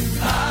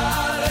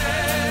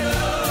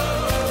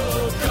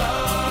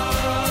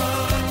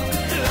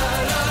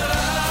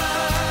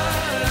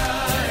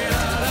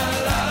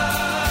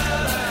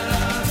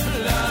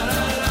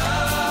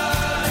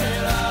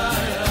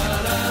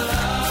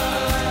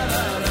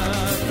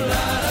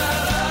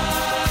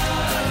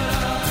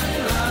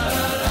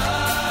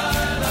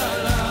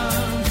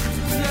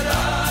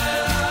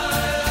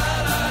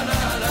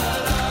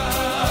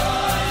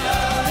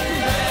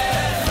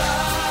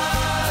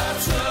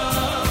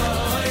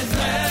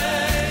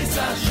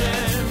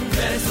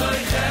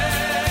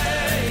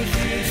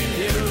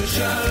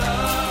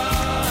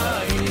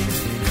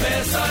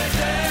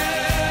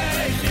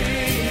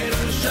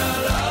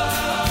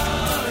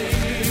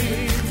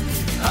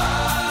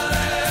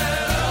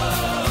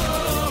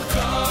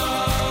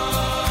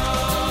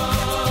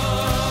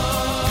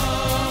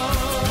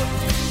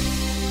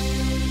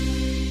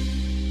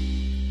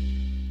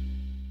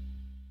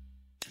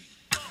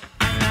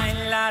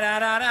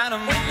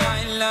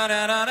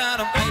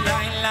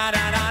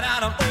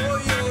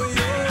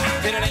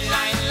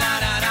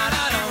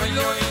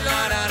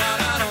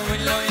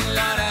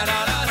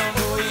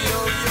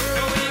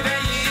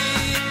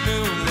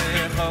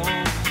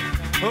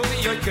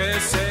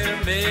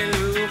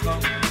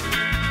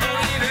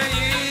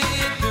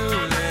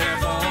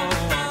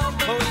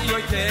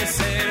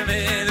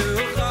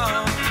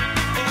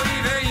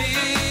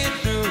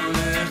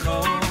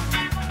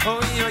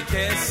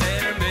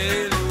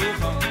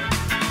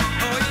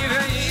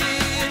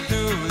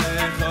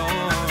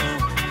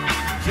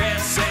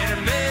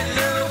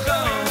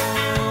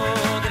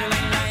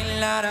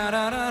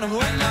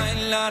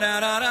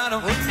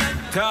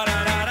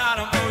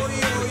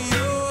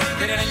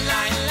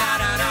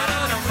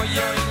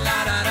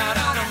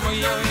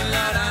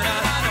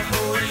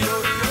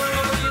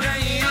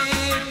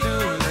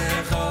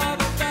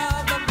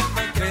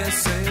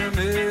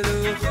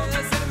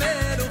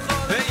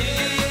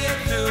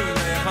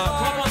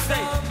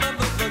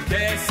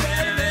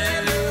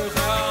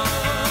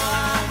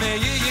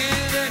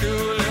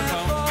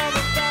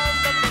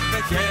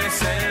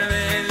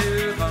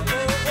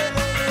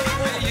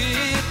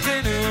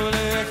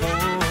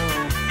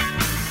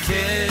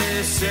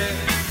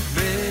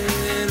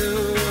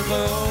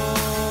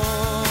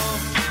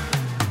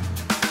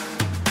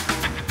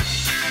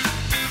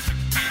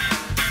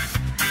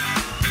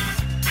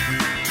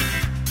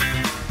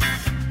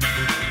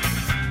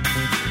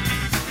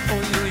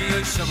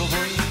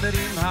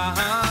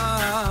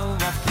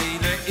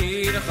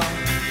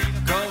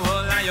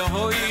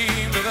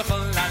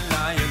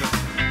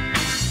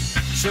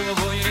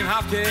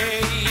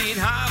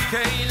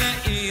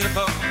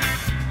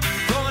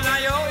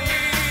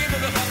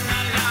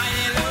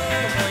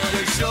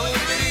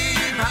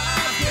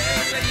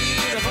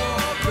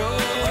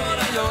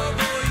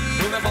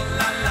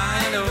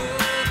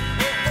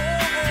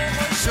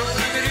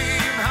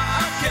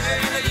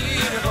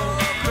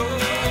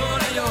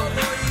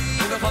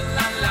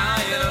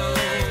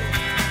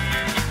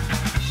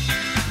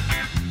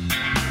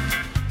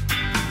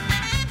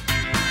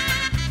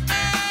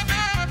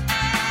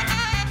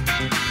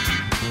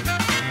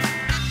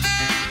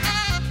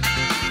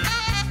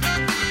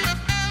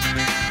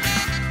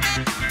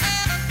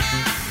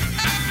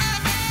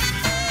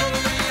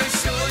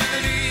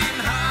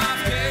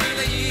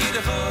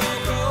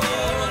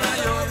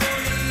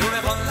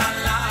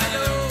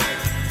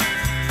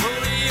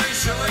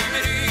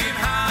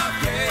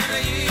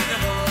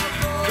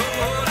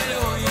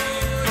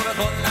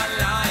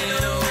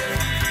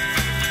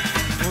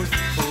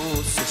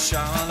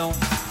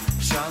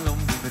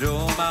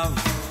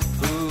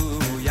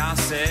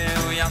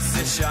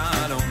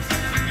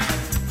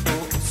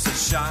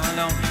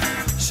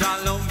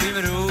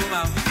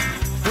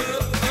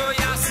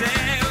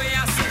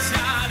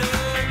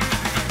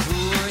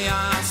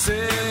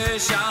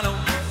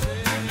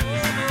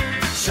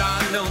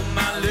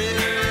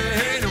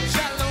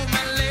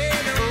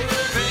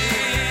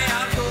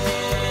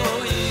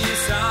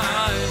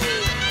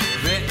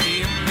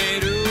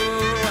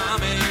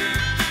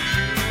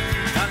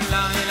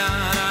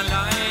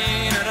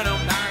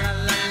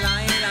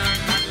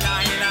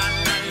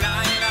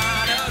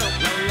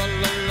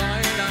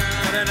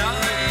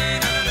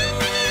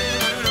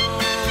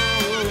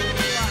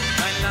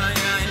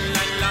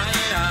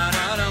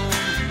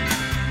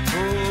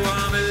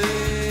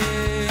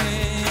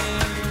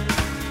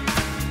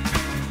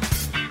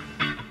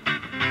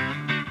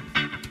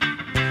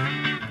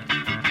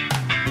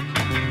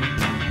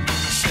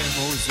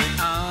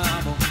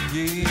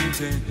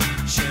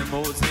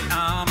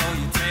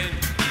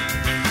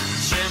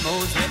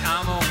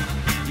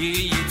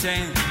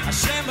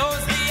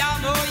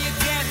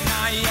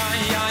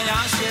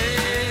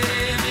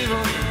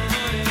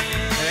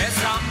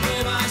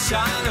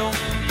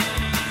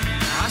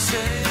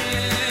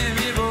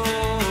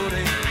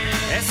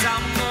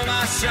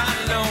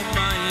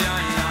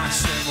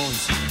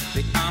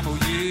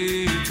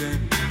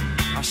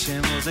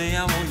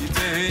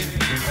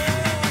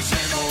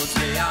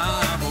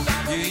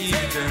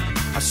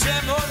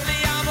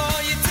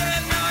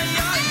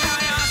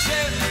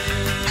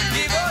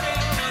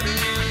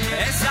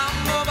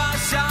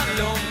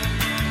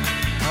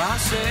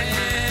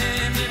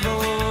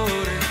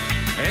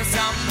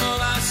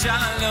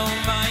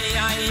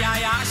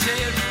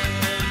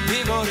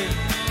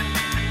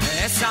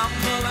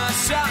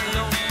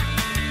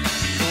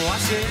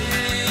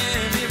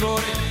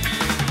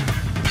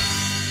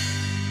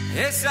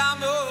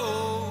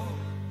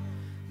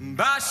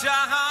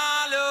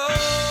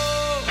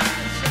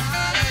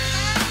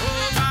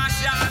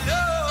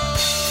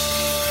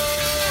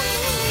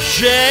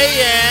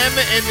JM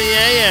in the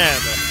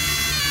AM.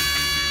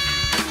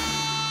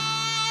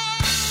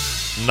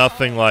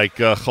 Nothing like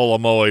Chol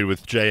Hamoed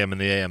with JM in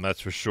the AM, that's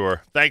for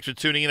sure. Thanks for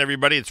tuning in,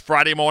 everybody. It's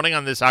Friday morning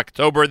on this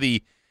October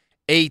the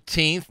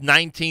 18th,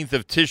 19th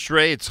of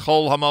Tishrei. It's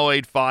Chol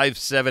Hamoed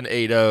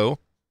 5780.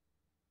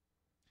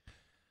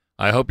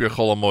 I hope your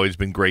Chol Hamoed's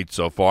been great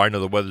so far. I know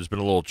the weather's been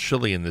a little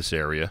chilly in this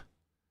area,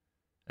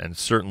 and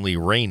certainly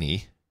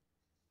rainy.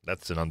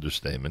 That's an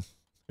understatement.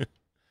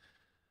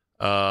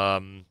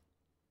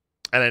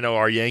 And I know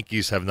our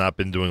Yankees have not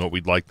been doing what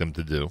we'd like them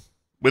to do.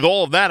 With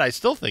all of that, I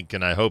still think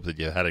and I hope that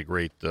you had a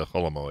great Chol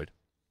Hamoed.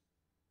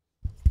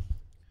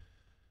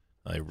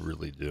 I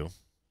really do.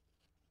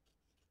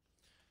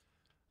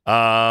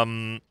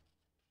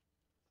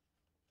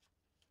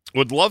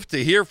 Would love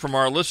to hear from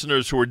our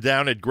listeners who were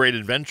down at Great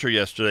Adventure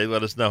yesterday.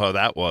 Let us know how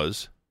that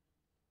was.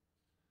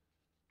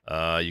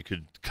 You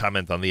could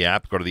comment on the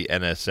app. Go to the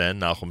NSN,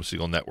 Nachum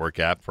Segal Network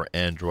app for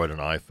Android and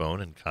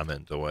iPhone and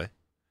comment away.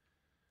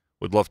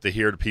 Would love to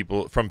hear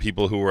from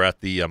people who were at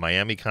the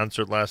Miami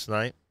concert last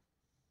night.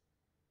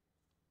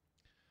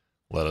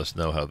 Let us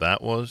know how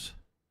that was.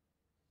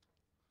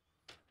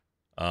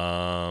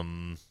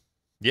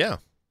 Yeah.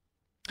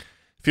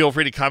 Feel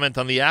free to comment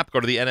on the app. Go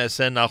to the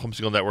NSN, Nachum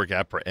Segal Network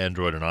app for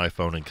Android and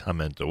iPhone and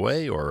comment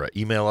away, or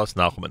email us,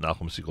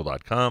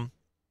 nachum@nachumsegal.com,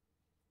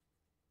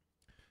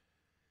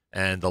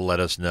 and let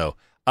us know.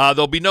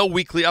 There'll be no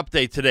weekly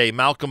update today.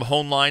 Malcolm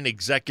Hoenlein,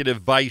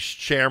 Executive Vice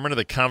Chairman of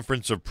the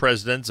Conference of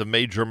Presidents of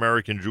Major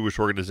American Jewish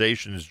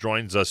Organizations,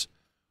 joins us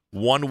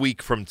 1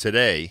 week from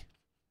today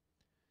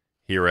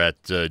here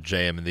at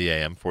JM in the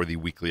AM for the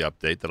weekly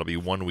update. That'll be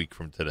 1 week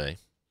from today.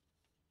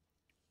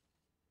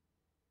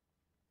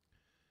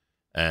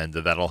 And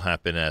that'll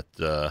happen at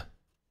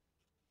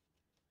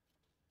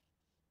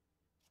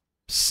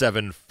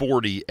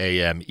 7:40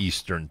 a.m.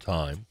 Eastern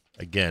Time.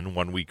 Again,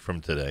 1 week from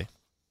today.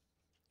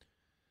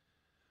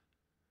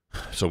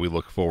 So we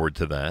look forward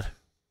to that.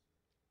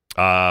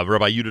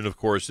 Rabbi Yudin, of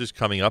course, is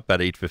coming up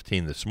at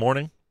 8:15 this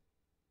morning,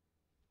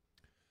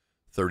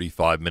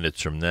 35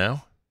 minutes from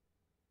now.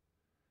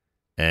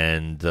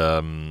 And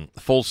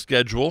full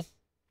schedule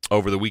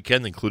over the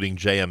weekend, including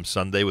JM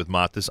Sunday with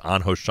Matis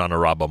on Hoshana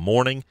Rabbah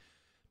morning.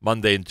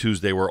 Monday and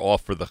Tuesday we're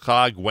off for the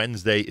Chag.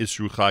 Wednesday,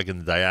 Isru Chag in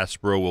the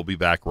Diaspora. We'll be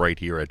back right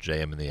here at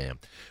JM in the AM.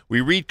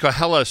 We read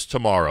Koheles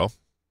tomorrow.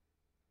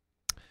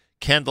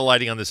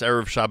 Candlelighting on this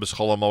Erev Shabbos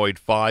Chol Hamoed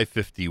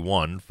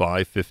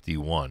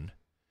 5:51.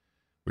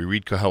 We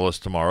read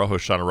Koheles tomorrow.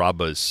 Hoshana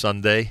Rabbah is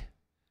Sunday.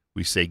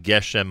 We say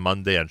Geshem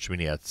Monday on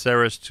Shmini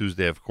Atzeres.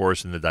 Tuesday, of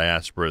course, in the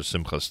Diaspora is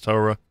Simchas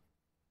Torah.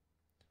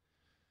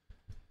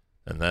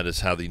 And that is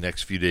how the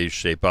next few days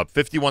shape up.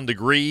 51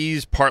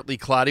 degrees, partly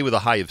cloudy with a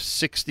high of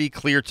 60.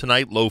 Clear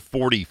tonight, low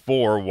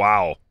 44.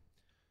 Wow.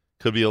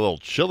 Could be a little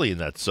chilly in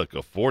that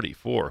sukkah,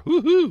 44.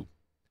 Woohoo.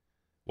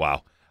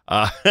 Wow.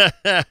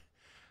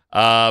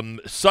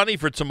 Sunny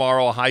for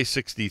tomorrow, high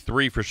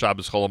 63 for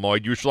Shabbos Chol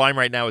Hamoed. Yerushalayim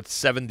right now it's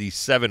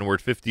 77. We're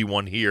at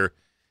 51 here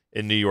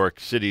in New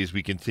York City as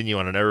we continue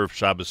on an Erev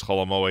Shabbos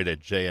Chol Hamoed at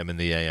JM in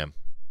the AM.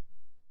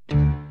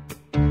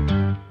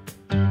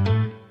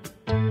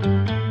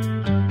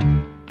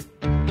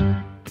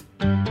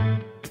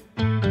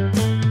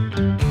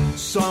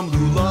 Some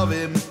who love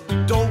him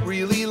don't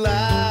really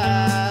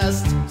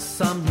last.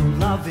 Some who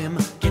love him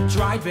get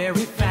dried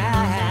very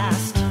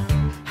fast.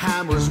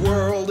 Hammer's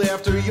world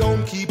after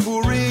Yom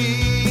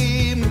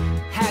Kippurim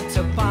had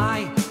to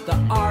buy the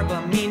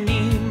Arba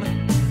Minim.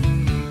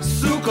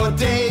 Sukkot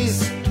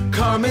days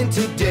coming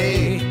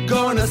today.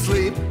 Gonna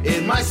sleep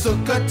in my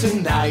sukkah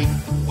tonight.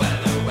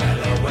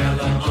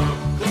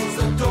 Close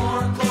the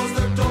door, close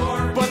the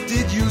door. But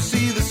did you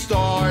see the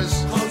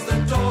stars? Close the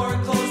door,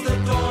 close the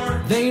door.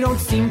 They don't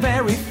seem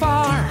very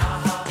far.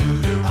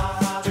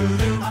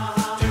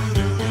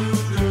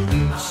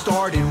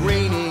 Started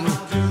raining,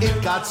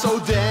 it got so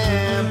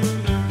damp.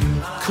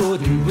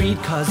 Couldn't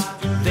read 'cause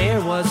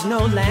there was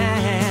no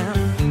lamp.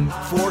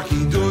 For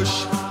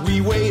Kiddush,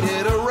 we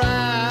waited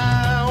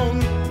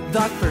around.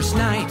 The first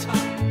night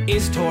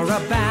is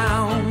Torah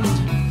bound.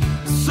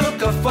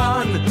 Sukkah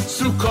fun,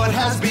 Sukkot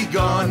has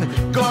begun.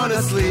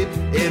 Gonna sleep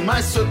in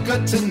my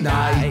sukkah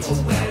tonight.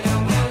 Close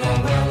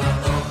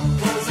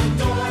the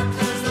door,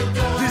 close the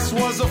door. This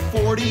was a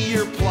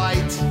 40-year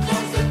plight.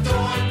 Close the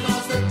door,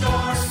 close the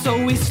door. So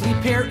we sleep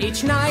here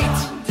each night.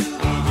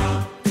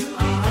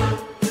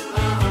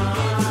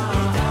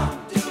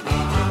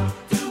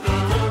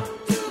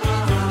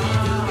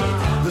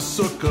 The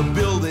sukkah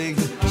building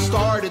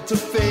started to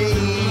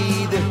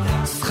fade.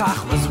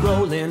 Schach was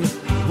rolling,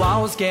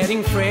 walls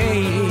getting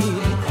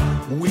frayed.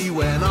 We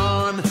went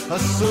on a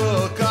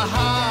sukkah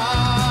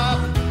hop.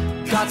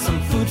 Got some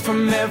food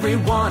from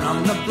everyone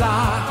on the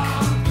block.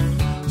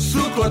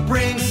 Sukkot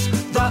brings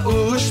the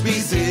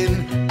ushbis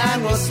in,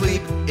 and we'll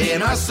sleep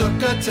in our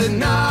sukkah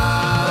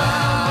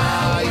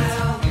tonight.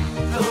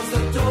 Close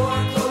the door,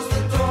 close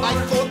the door. I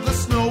thought the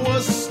snow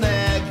was a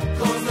snag.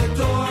 Close the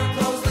door,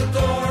 close the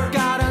door.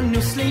 Got a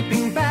new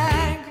sleeping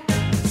bag.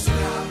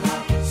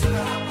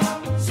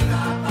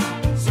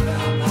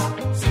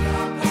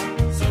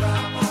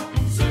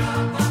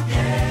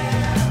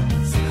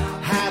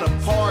 Had a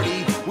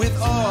party with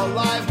a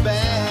live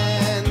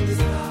band.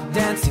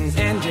 Dancing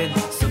ended,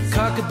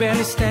 Sukkot could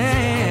barely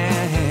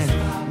stand.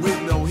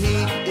 With no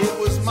heat, it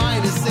was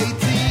minus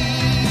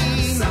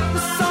 18.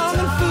 The song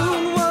and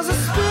food was a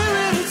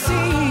spirited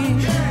scene.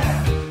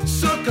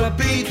 Sukkah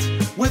beat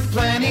with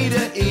plenty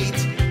to eat,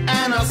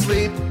 and I'll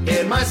sleep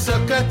in my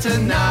sukkah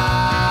tonight.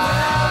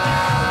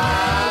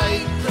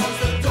 Close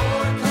the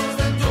door, close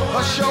the door.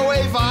 A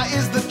shoeva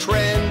is the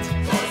trend.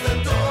 Close the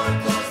door,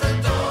 close the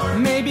door.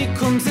 Maybe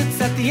kumsitz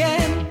at the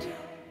end.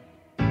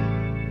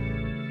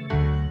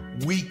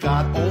 We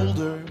got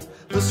older,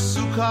 the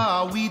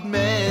sukkah we'd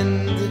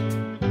mend.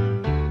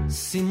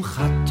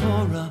 Simchat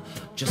Torah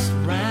just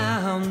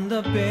round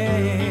the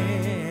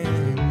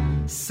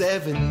bend.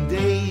 7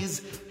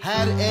 days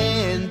had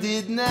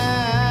ended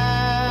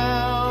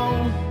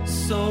now.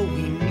 So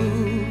we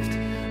moved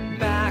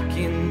back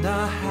in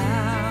the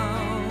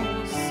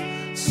house.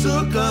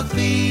 Sukkah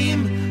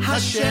theme,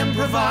 Hashem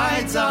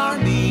provides our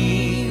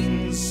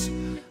means.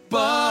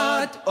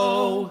 But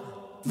oh,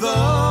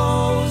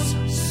 those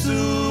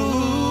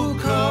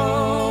Sukkot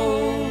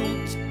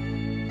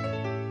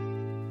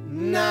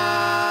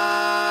nights.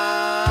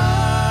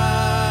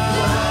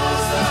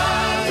 Close the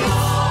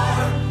door,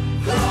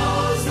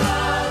 close the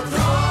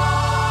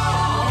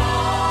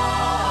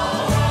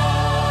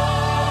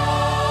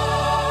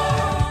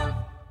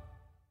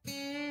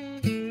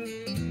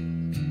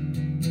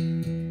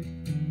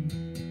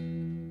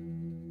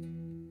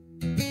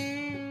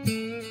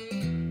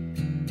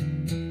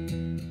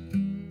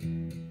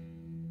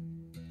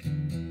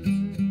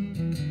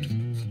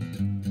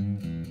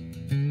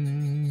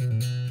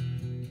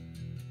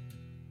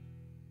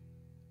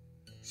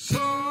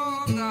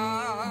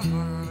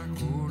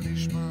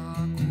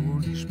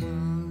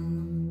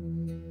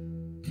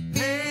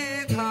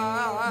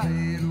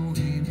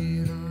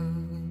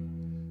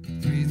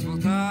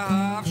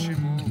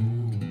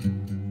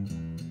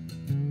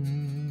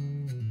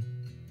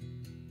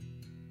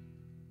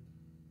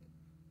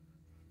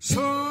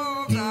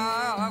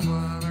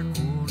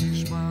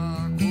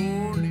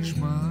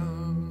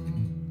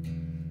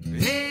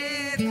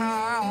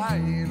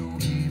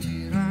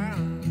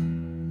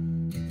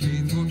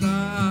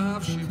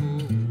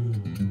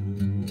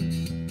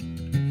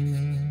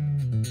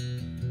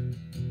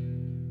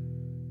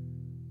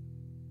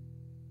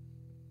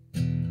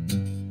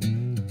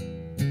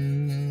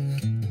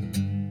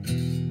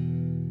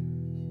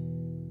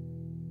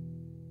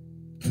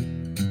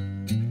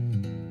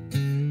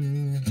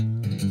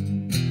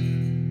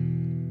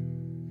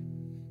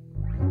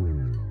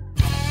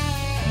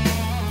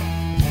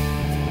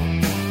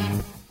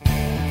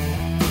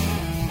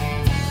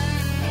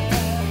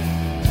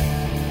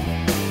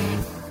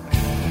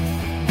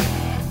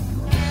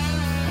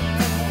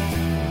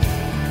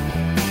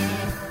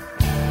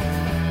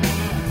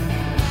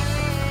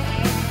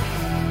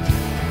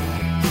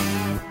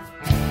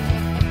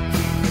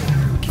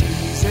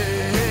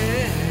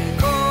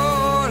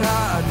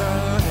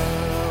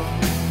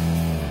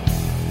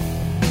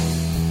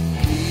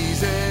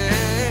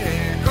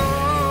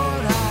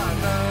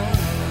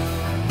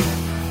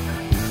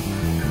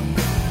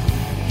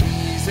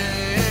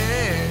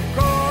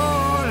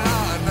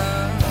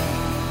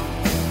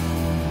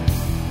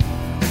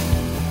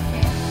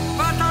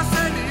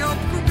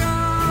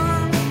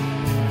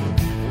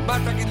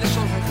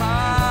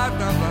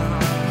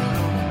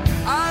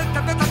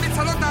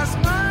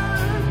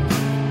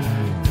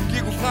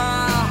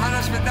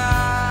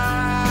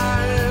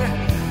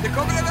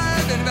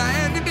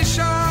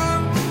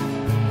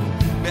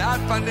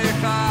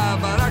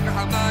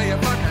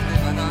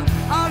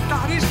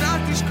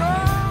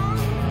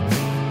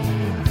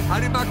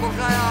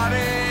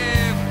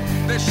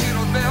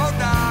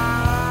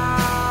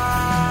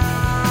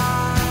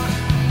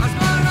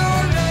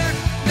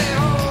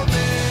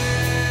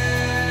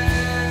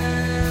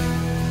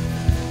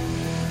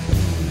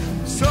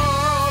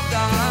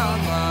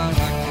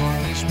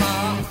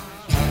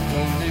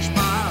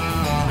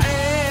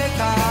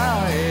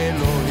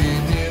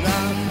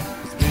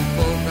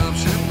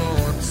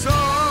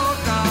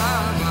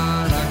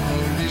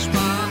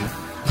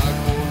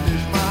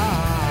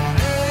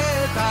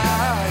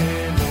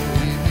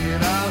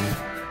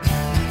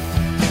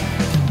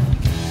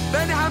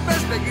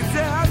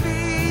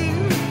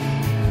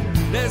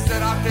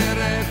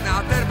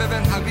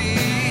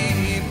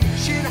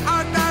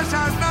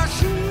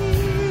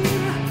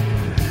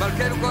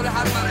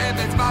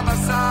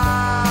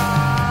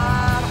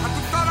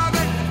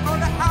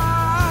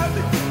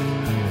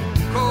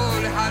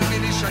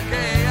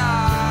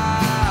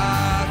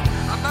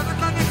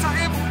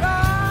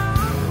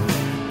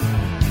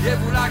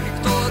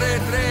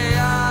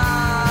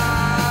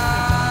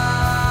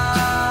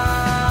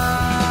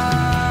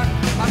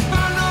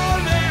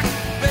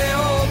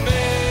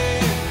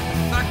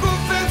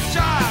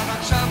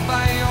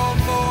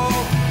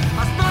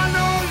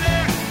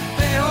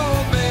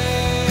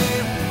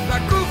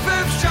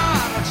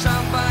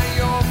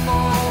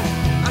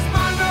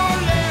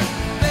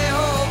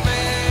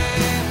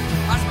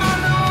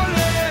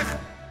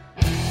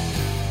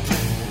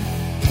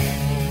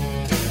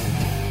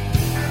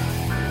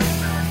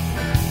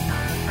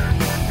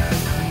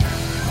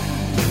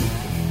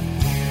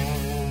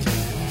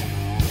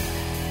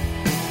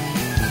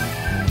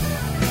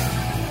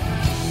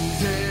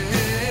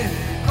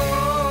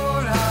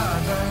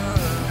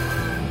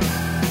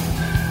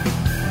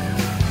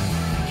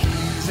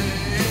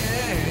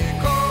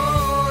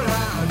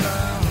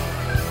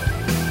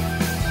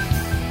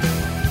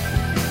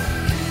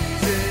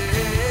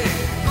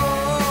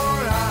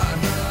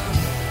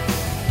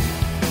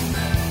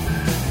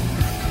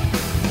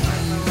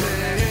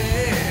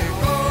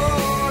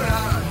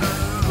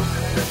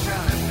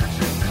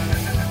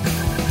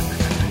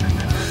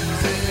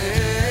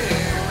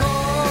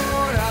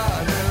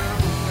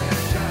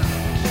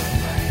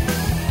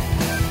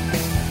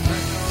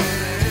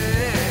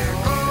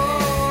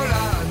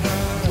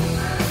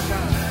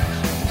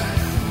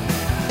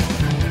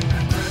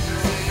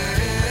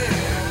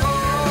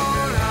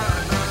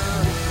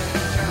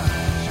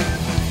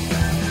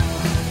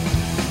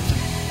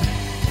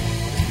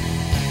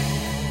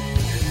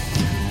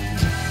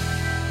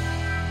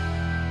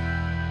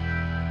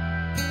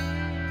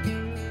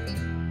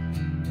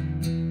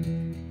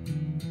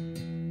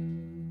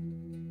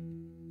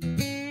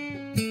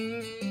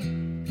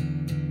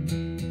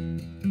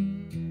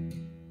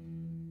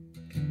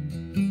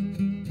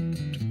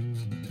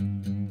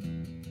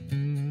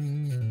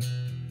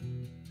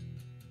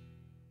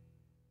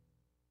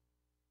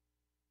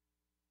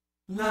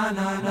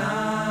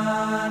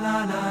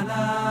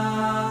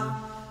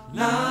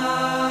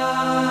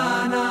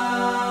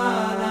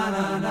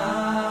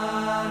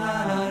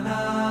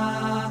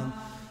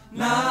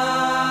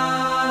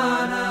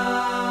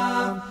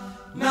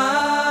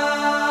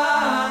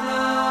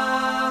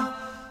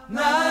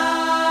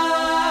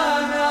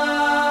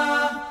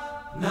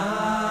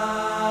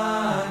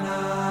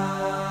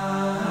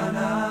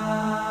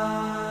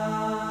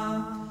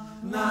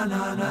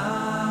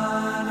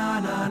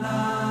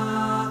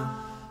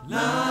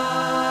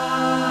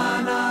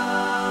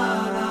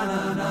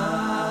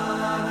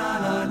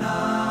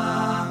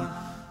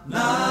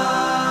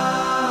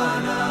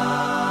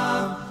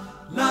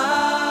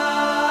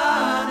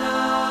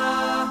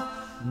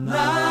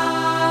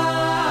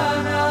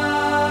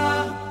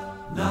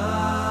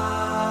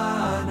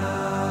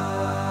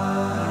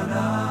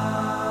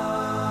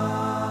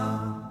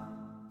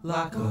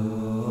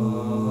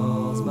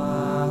Lakol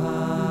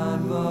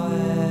zman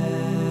vo'es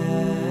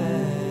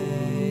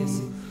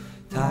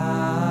tachas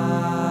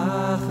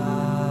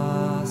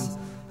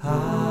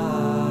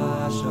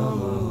hashamoyim.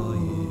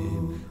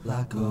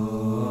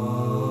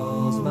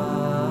 Lakol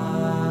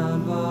zman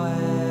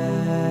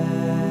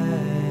vo'es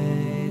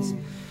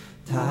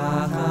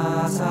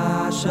tachas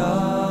hashamoyim.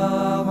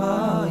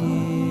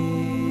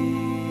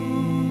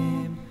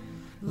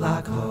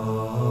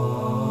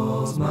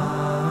 Lakol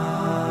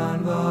zman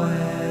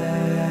vo'es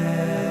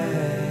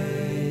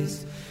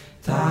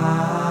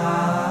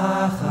tachas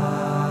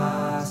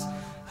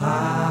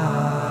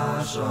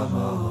hashamoyim.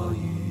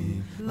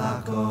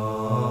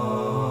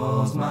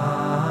 Lakol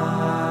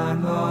zman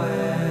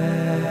vo'es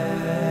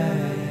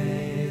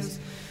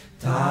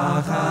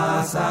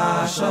tachas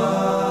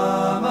hashamoyim.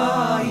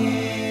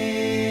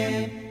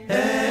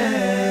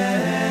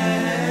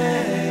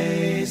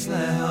 Eis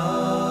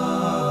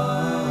lehoy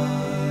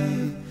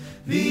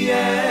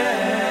v'eis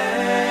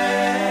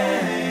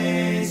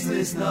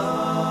lisna.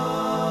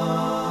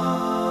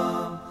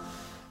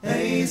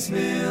 Eis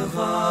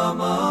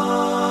milchama,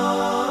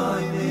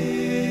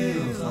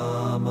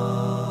 milchama,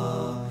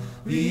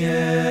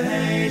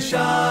 v'eis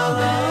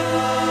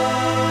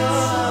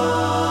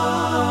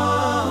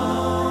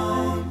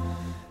shalom.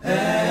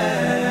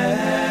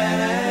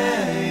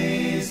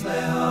 Eis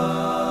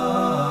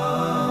lehoy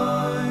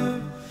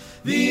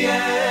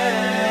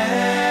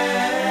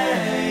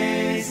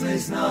v'eis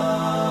lisna.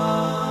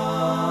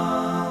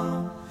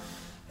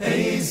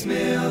 Eis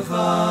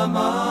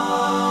milchama,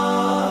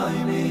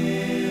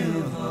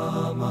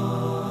 milchama,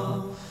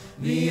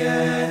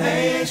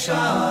 v'eis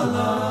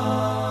shalom.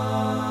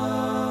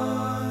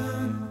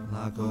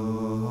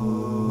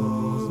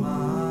 Lakol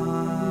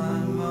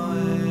zman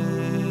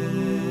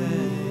vo'es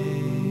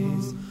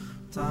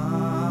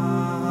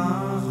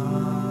tachas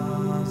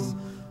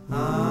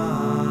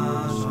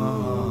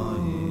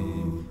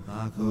hashamoyim.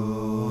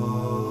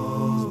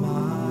 Lakol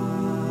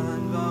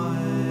zman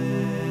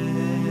vo'es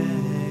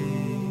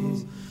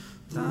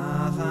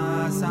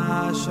tachas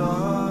hashamoyim.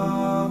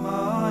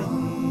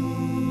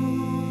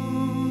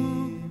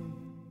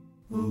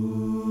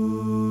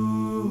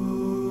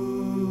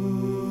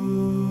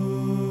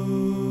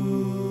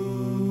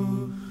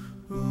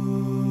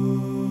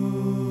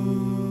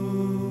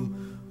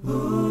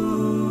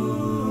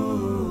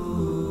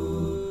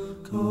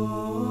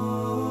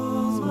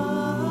 Kol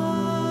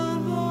zman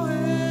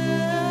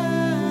vo'es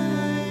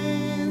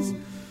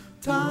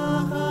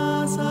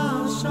tachas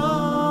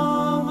hashamoyim.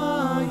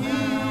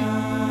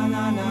 Na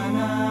na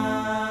na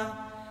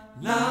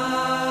na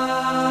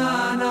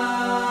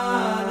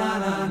na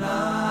na na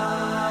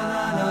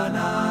na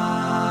na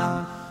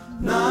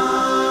na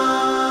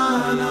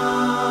na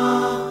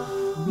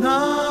na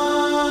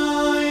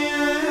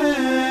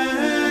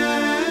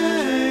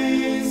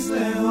yes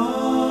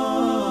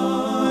lehoim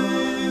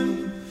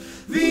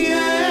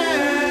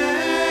v'eis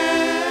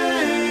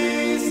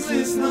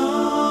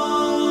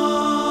lisnoim.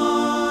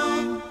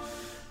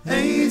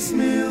 Eis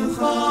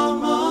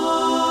milchama,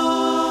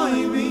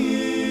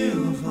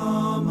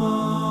 milchama,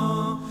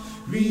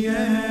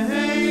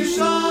 v'eis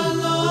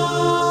shalom.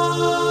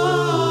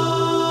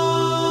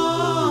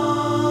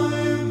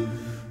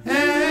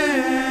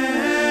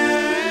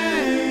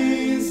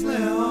 Eis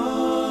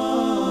lehoim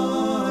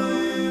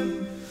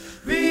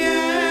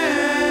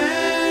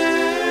v'eis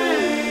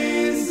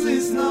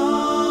lisna.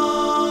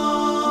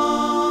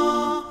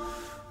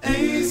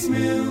 Eis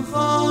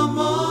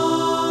milchama,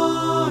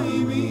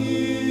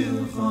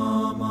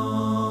 milchama,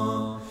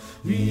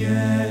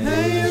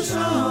 v'eis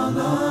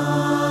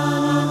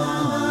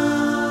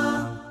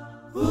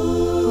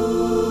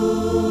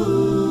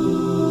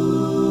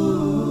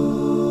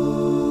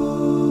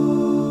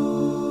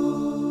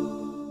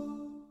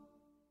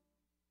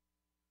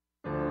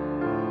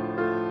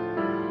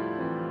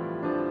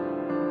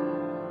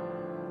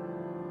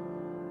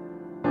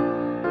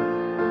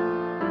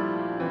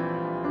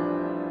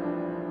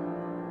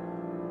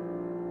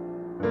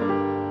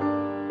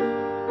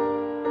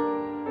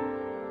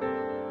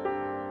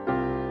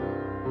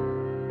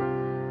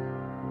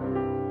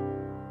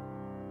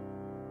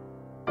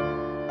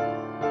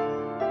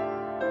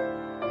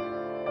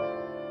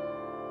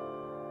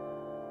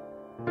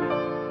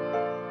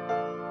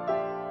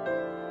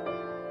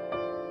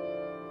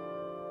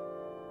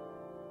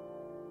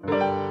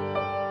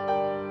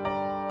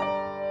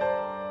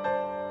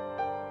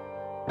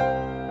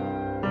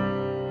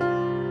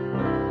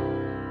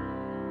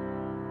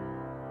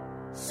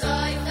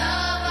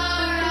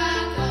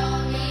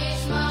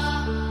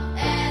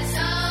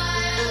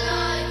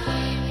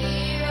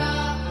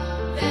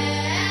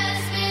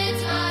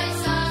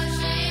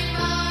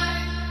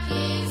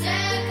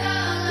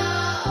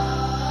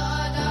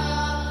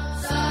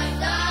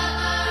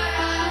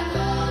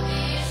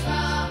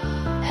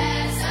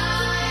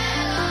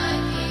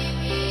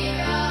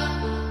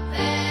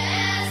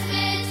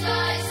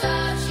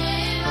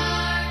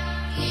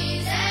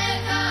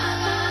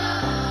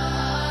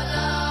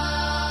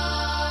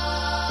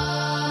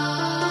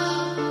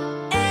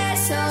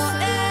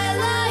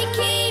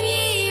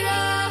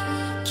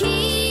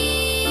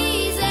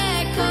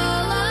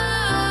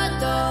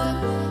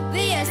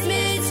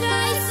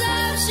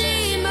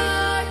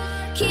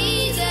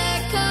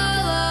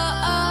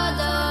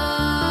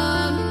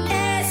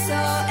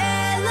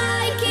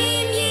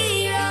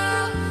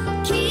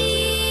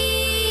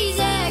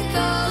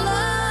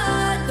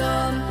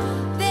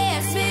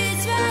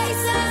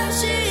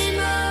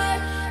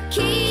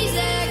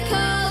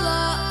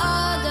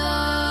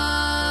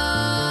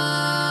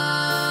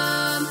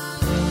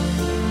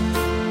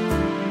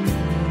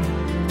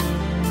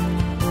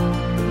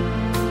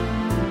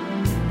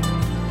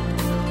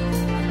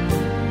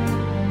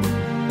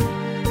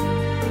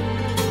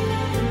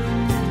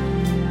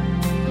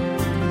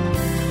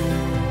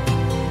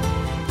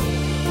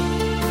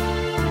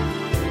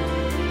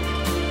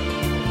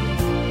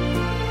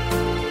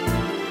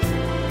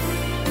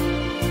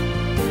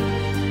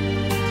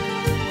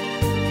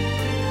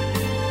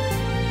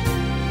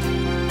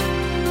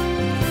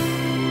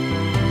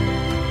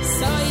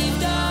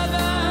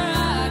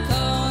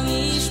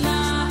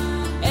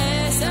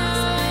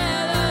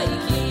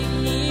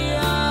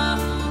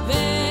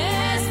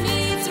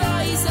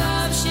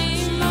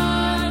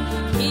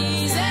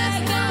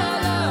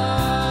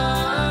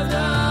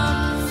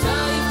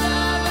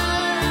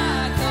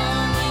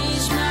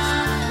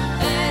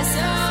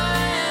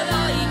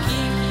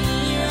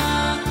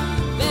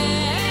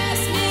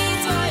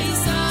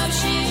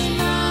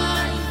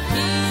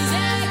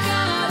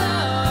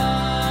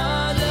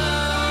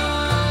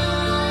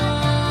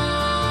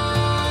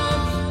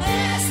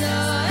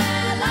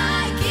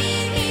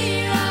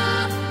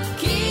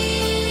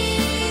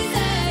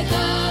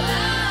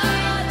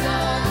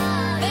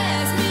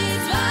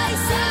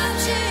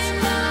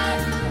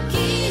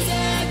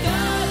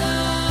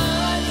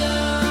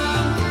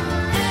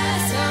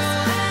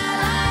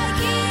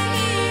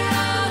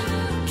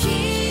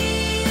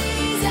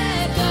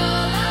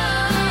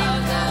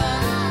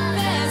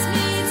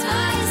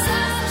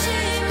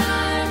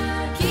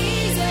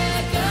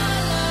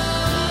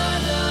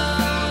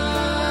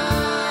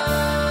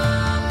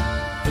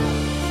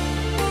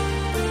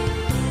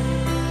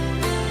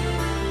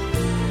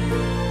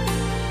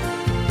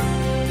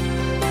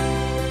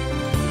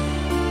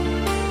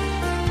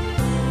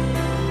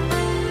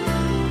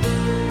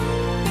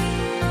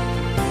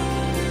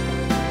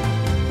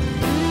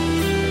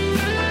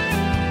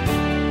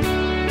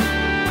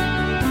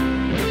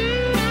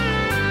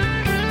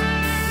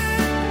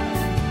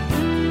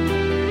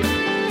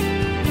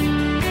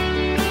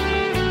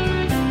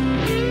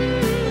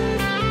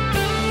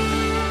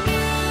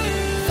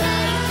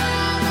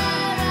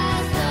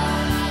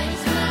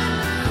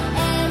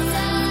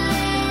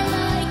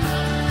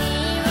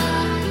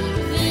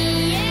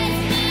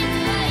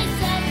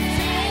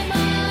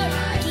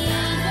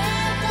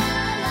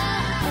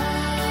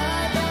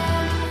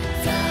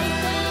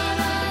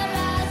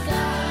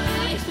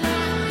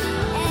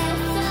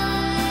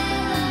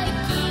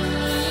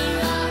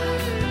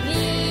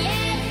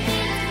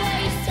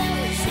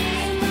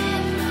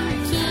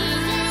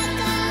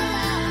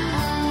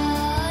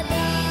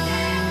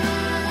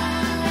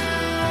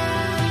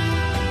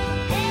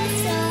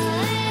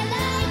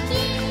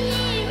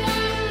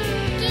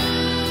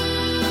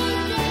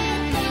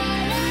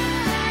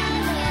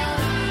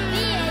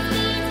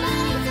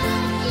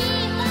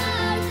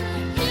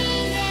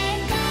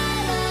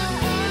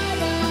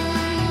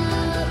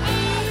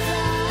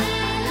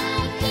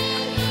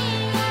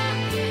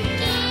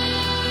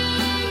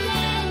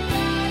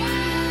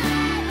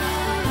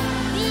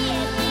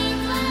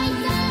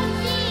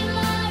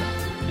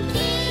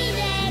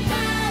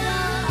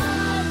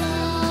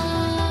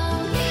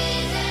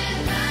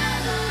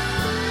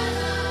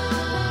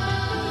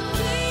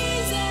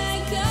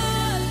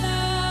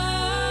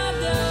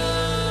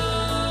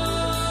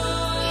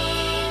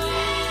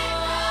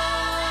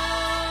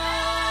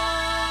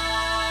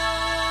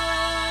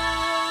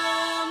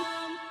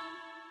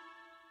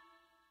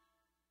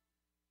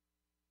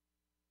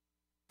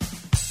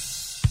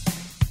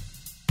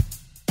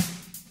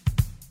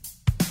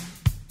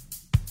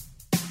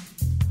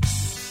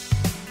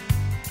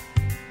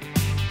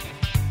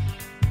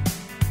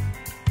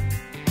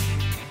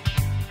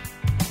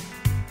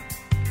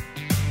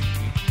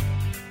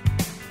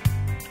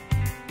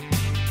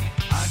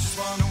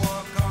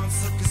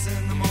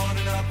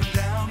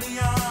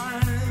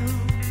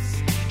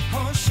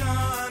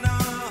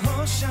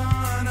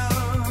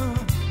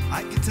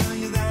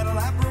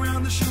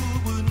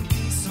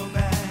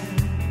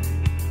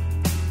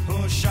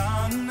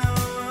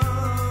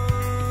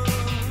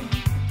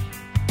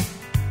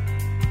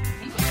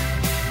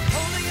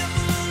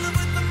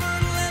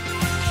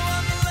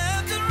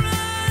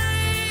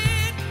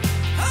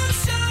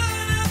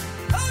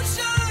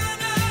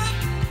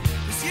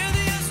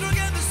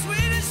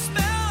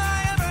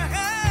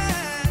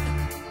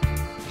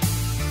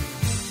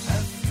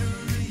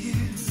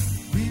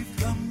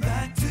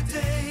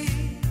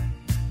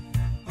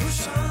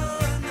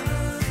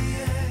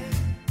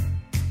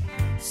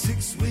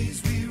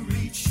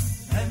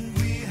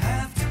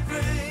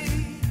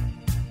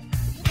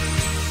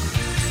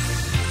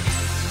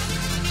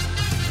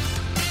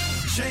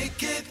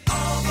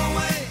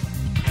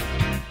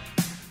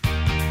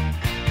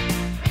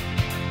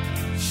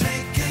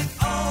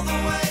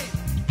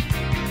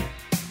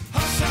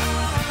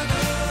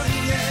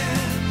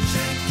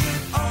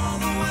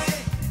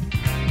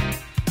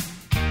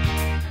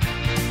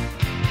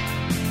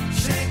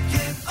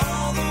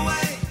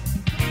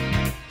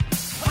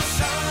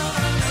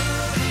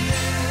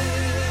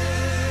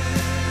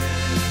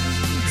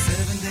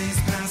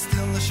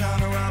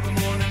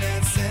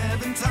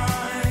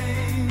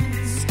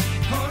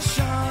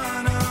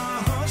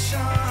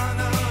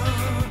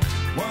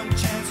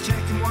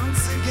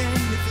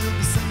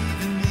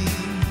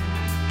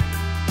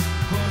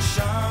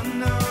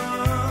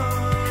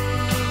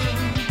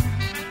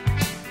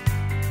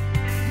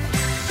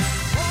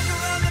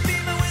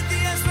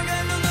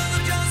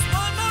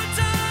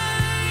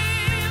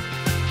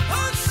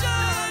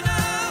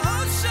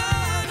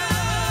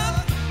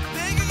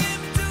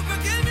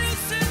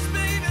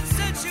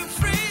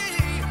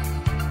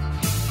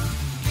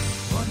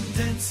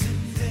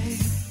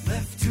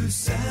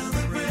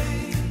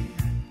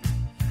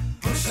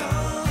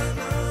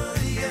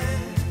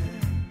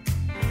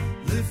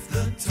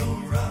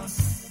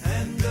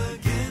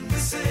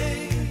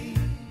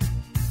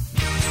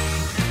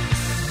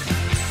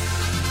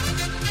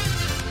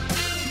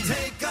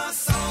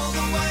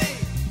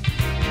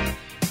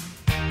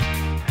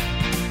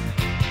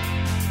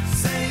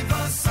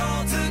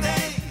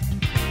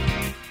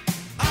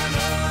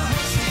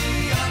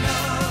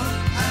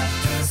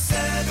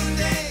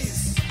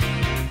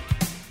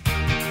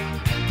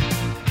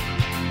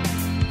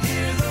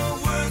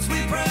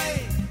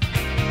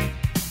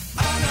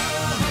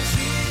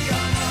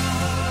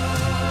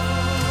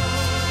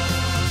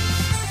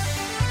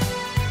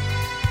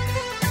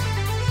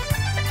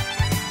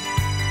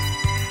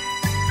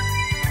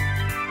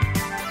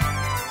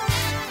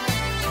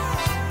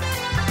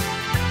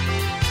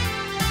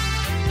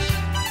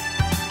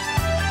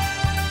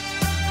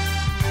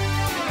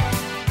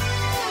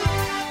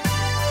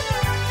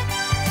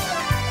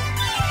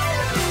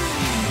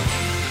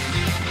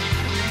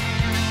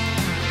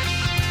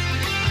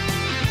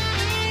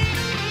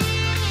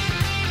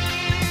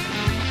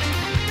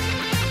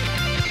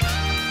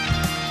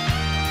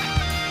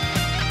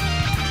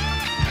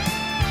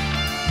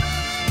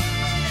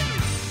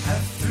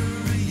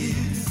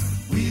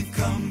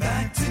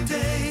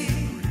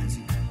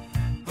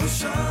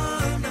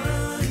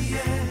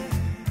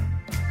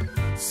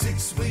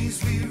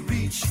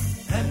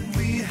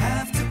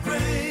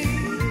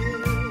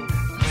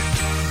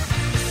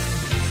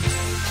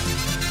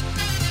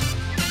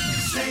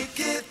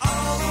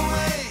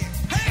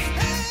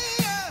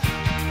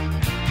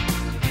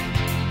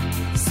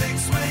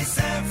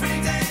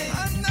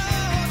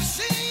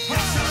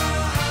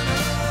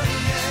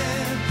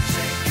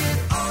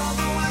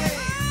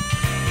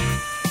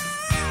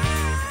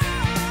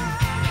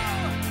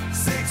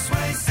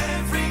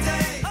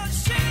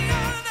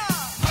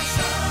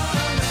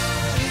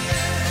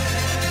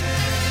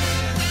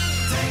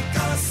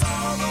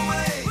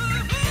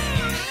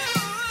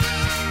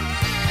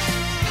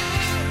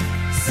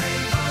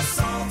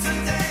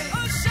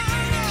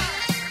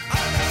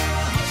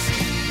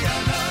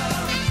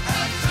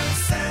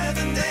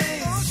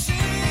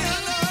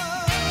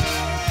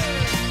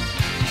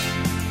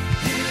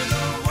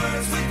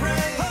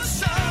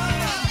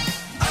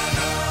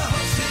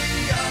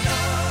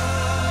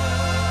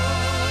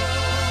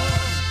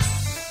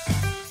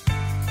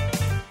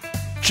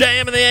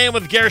JM in the AM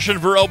with Gershon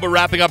Veroba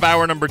wrapping up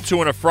hour number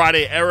 2 on a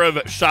Friday,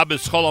 Erev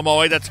Shabbos Chol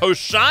Hamoed. That's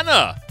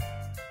Hoshana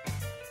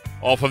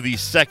off of the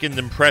Second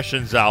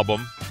Impressions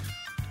album.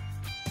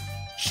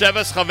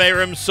 Sheves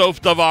Chaverim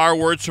Sof Davar,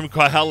 words from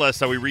Koheles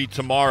that we read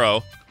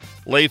tomorrow.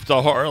 Leif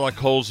Dahar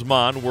Lakol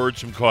Zman, words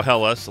from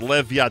Koheles.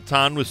 Lev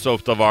Yatan with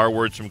Sof Davar,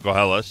 words from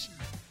Koheles.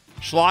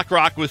 Shlock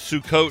Rock with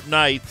Succot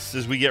nights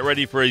as we get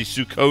ready for a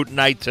Succot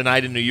night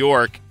tonight in New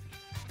York.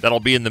 That'll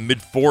be in the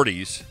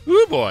mid-40s.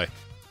 Ooh, boy.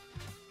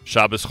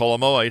 Shabbos Chol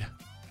Hamoed.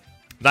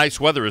 Nice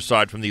weather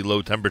aside from the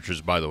low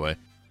temperatures, by the way.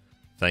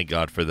 Thank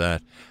God for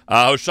that.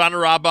 Hoshana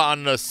Rabbah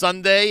on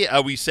Sunday.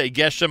 We say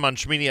Geshem on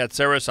Shmini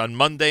Atzeres on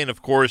Monday. And,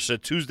 of course,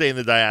 Tuesday in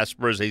the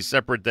diaspora is a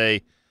separate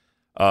day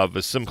of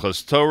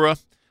Simchas Torah.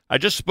 I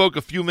just spoke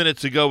a few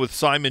minutes ago with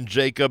Simon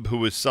Jacob,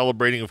 who is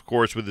celebrating, of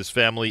course, with his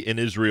family in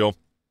Israel,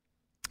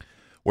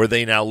 where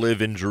they now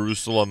live in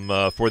Jerusalem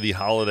for the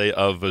holiday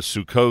of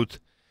Sukkot.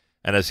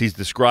 And as he's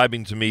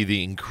describing to me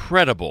the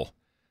incredible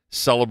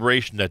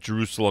celebration that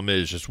Jerusalem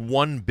is, just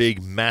one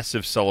big,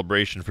 massive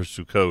celebration for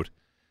Sukkot,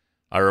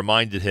 I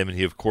reminded him, and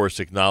he, of course,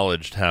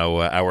 acknowledged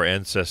how our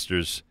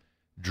ancestors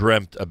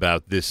dreamt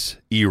about this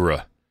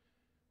era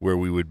where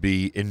we would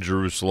be in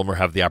Jerusalem or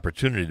have the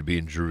opportunity to be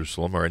in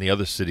Jerusalem or any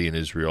other city in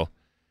Israel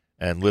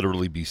and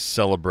literally be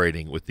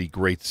celebrating with the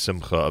great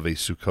simcha of a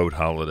Sukkot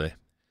holiday.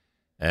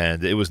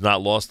 And it was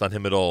not lost on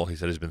him at all. He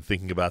said he's been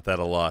thinking about that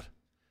a lot.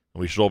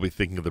 And we should all be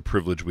thinking of the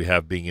privilege we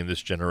have being in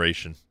this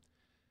generation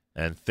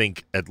and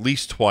think at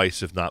least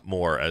twice, if not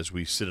more, as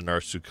we sit in our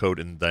Sukkot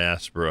in the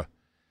diaspora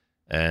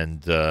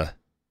and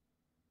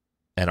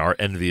are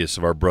envious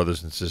of our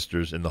brothers and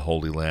sisters in the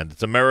Holy Land.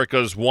 It's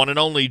America's one and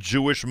only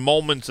Jewish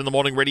Moments in the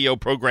Morning radio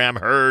program,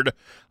 heard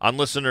on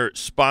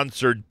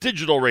listener-sponsored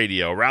digital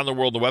radio around the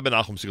world, the web at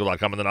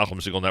NachumSegal.com and the Nachum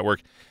Segal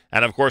Network,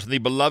 and, of course, in the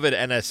beloved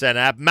NSN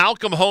app.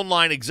 Malcolm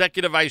Hoenlein,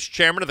 Executive Vice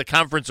Chairman of the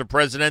Conference of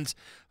Presidents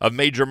of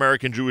Major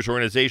American Jewish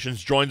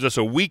Organizations, joins us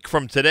a week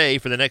from today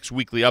for the next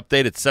weekly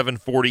update at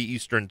 7:40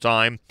 Eastern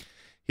Time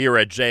here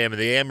at JM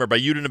and the AM. Rabbi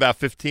Yudin about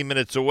 15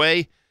 minutes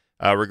away.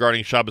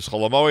 Regarding Shabbos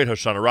Chol Hamoed,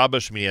 Hoshana Rabbah,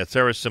 Shmini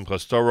Atzeres,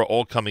 Simchas Torah,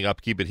 all coming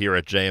up. Keep it here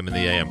at JM in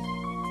the AM.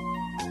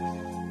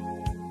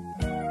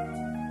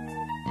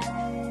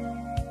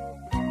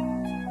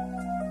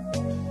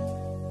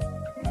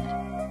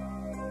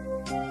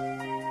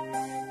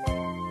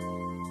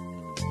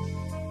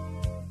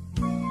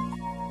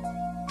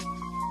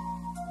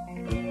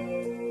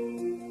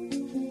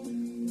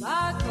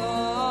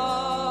 Tachas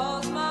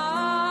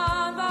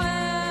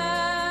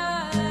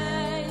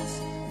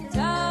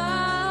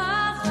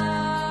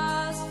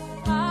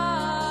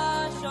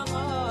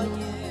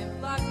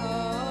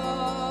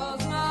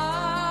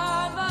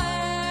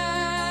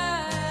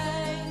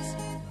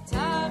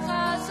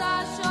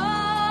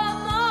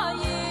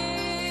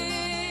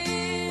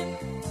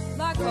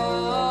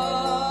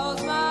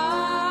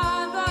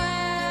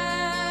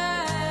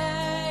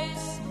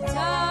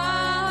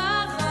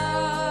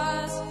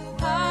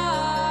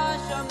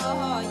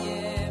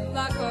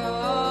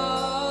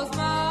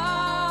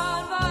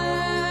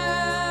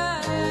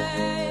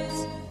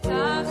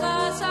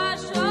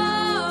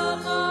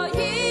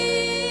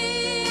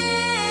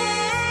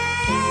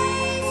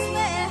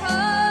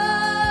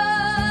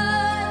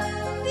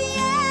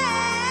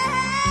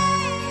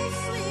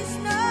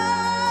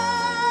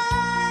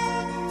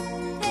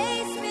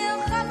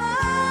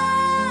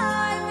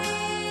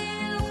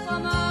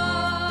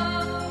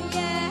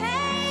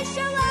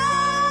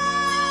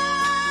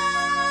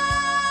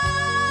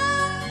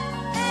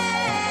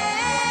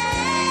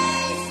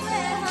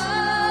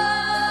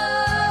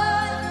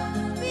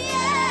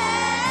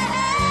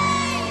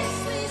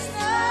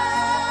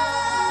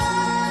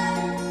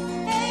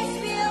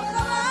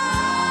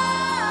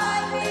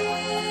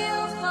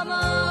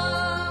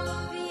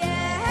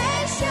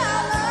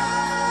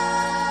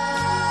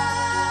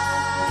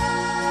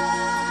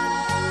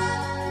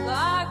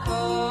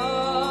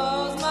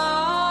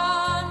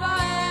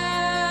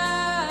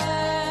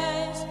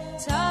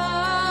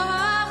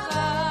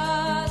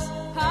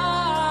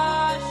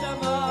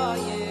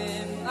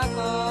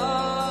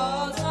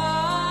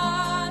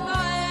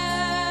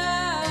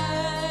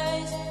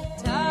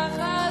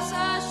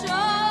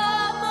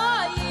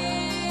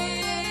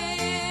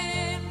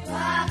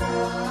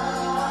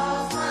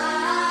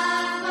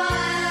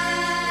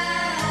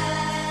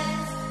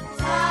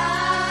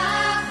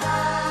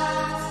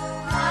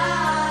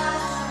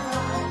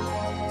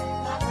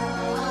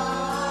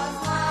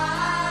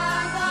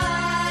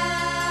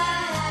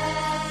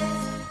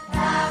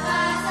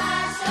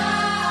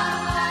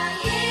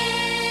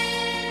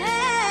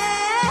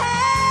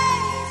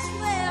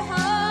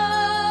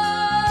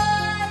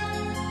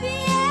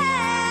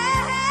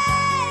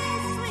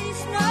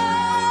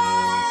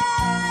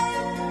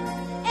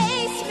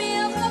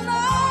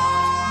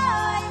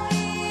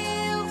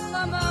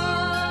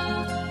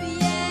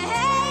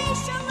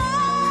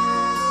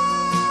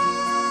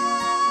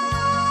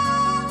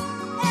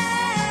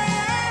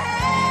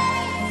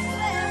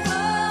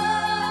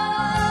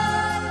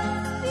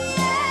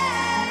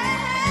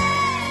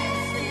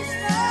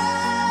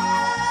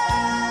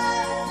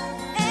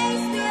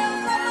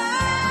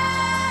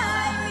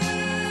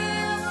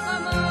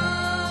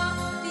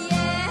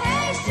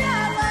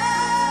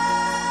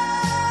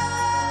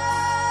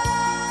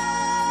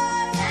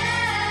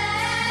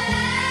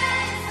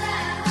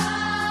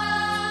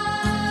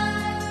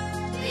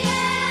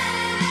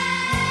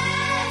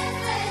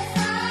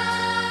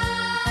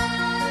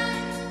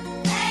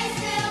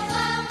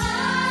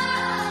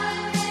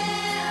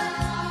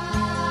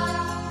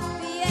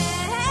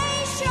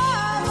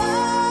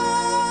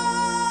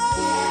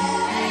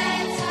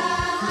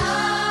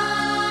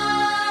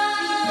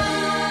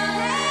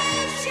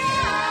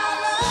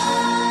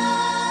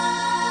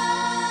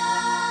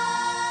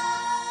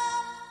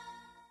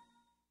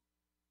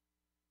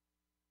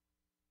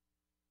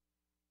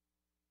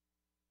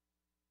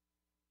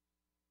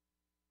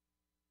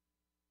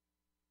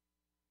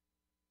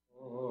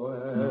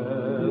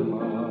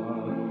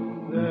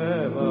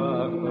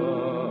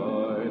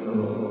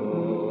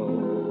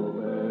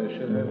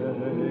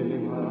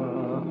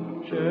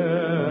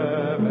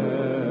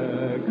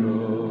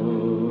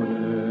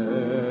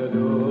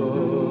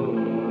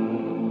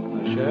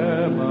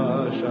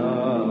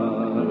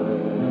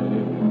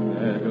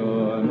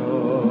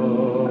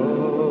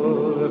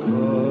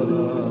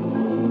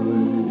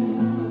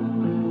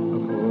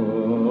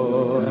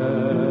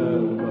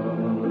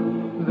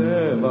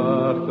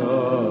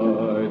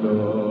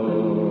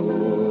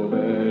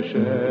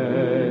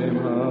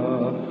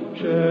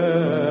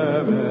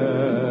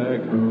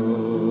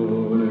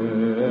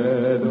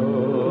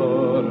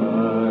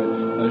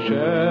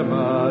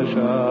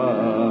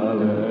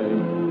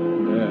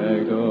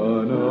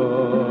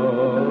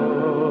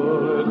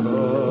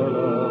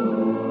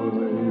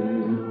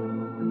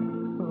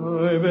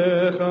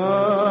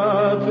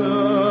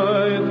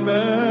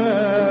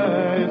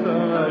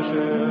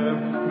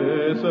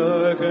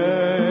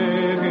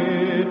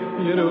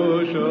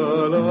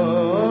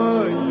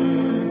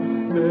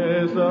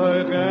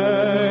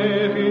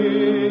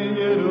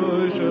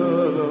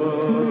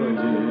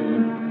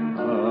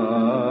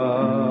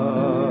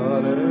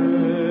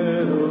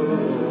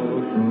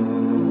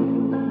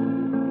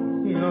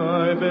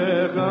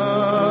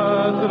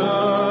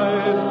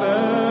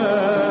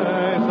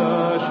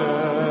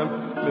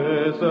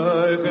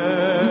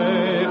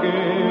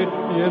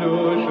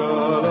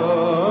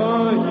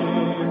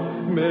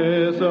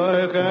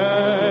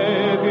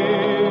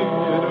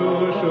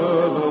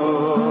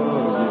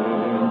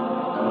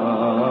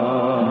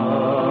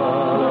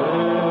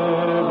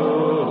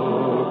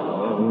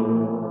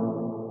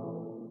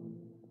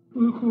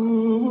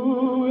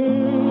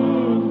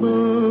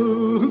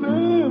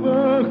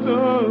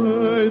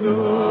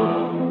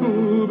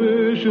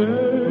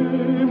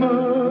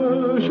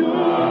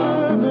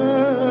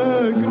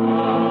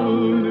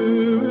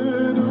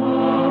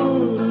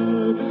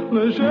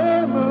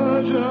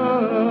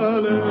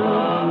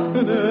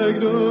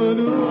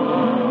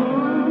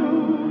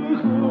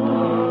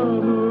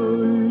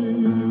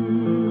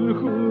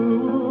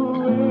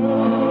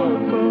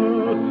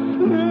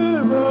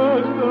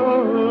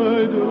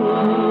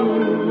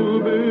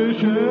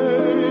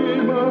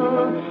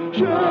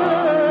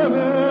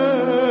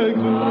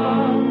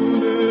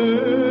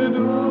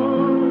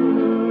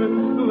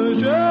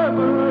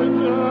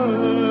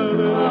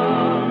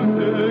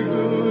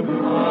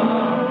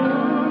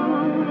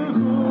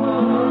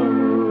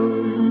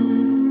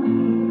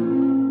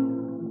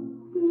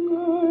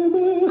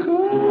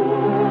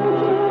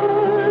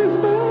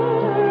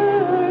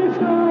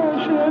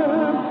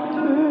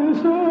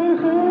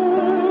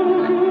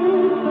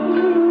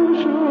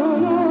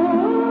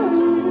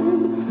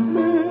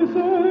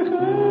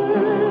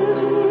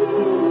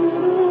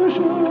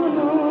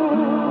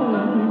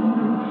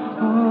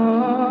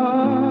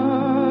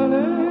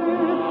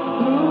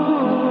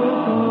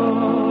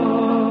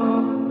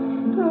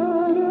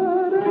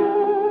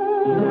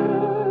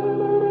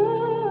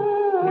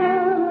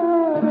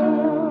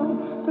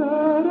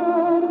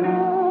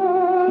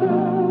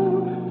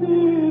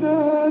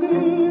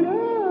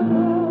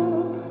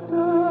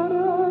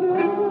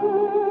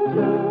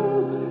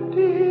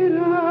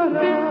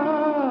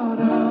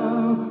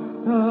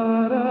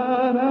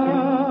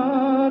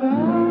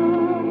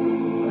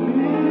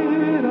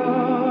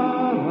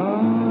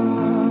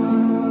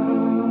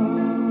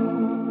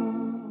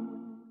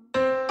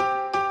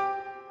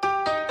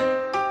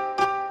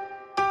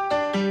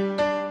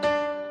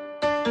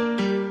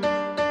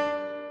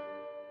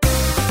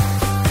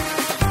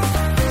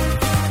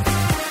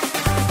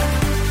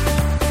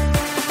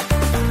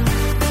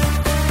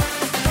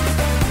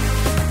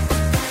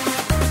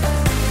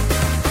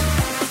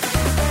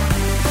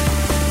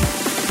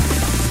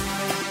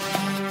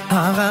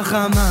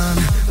הרחמן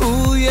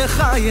הוא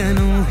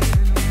יחיינו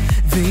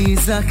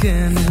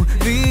ויזכנו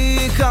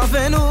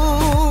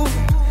ויקרבנו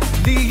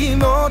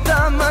בימות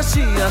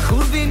המשיח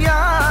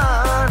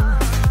ובניין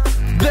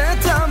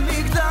בית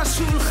המקדש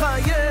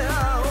ולחיי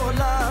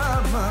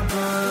העולם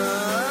הבא.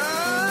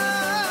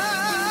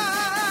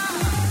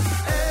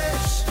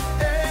 אש,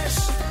 אש,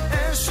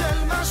 אש של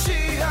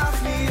משיח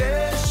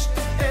ניש,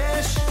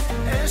 אש,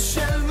 אש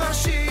של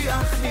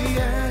משיח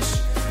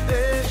ניש,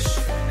 אש,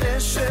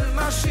 אש של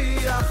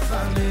משיח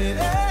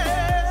פנה.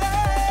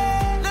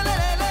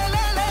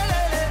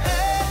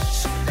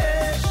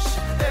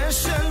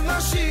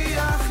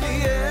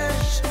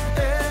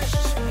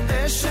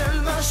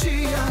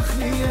 משיח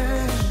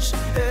ניש,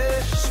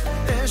 אש,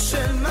 אש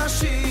של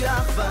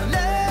משיח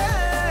בלב.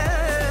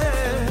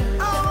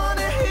 I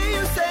wanna hear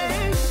you say,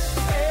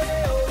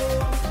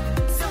 eh-oh.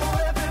 So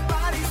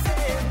everybody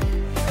say,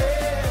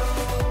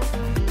 eh-oh.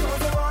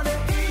 'Cause I wanna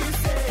hear you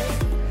say,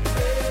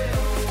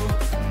 eh-oh.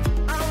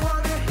 I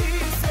wanna hear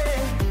you say,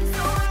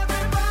 so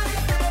everybody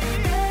say,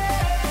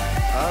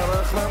 eh-oh.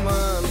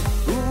 הרחמן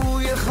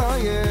הוא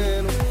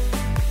יחיינו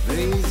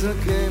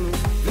ויזכנו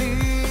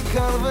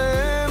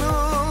ויקרבנו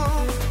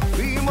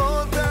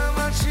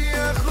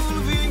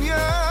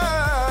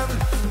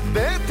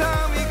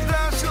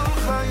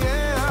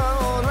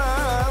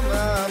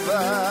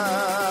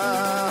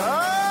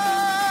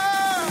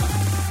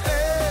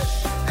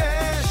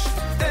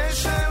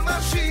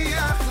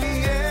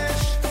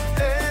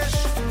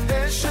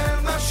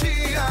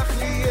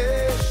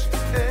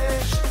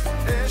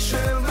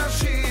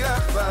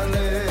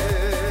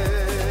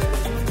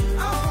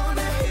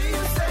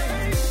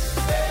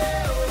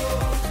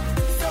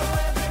So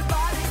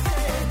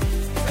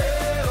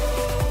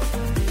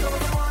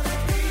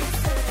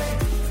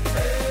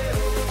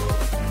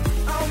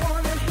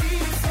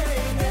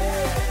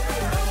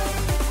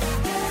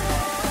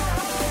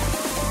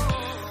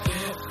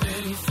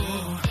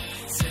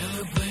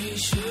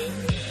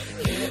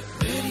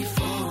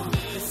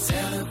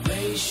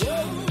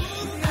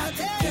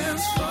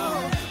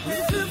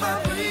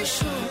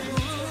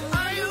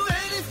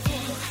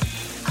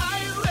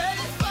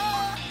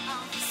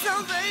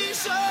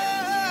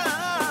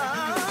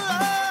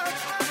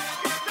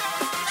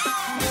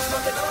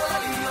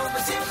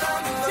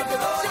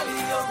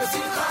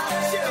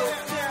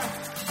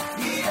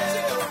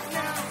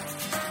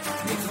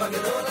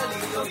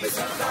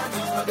בשמחה,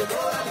 מצווה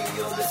גדולה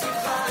להיות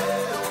בשמחה.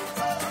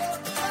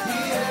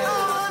 I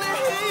wanna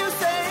hear you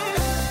say,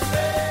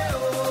 hey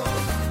oh,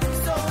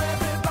 so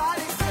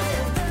everybody say,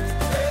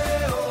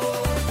 hey oh,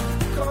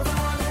 'cause I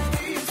wanna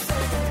hear you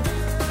say,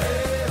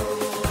 hey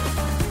oh,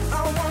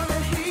 I wanna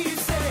hear you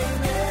say,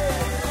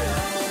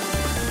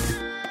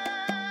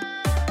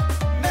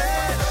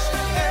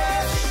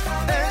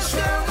 אש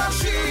של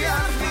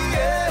משיח לי,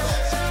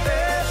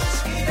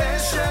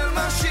 אש של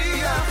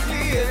משיח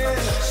לי,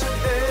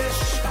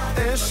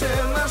 אש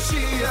של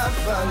משיח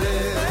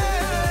בלב.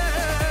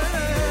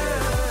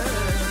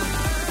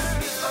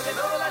 מצווה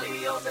גדולה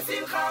להיות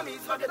בשמחה,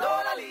 מצווה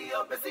גדולה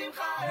להיות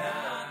בשמחה.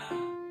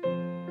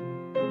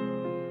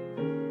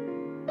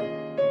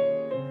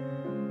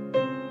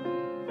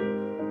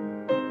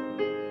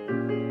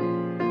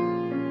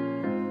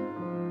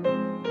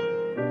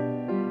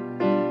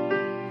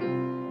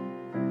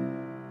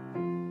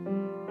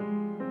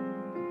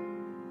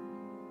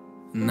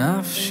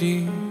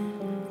 נפשי,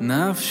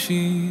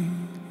 נפשי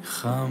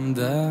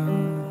חמדה,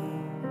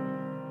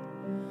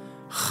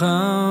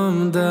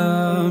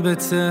 חמדה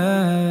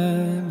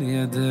בצל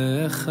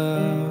ידיך.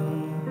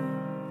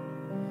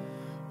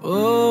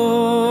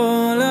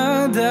 אוי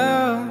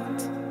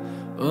לדעת,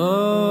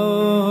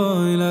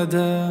 אוי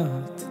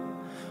לדעת,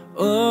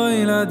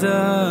 אוי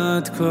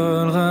לדעת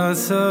כל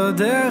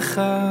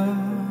רסודיך.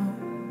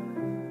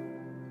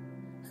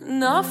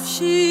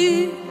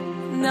 נפשי,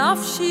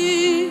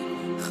 נפשי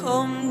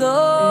חמדה,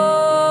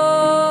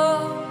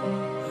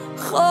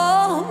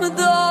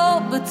 חמדה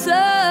בצל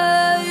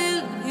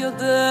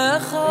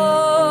ידיך.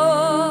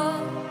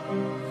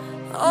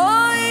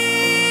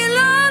 אוי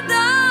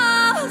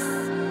לדעת,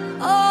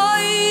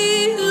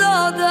 אוי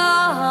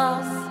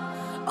לדעת,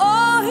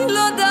 אוי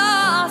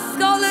לדעת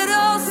כל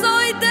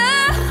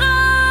רסוידיך.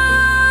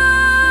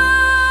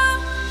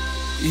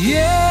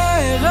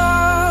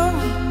 ירב,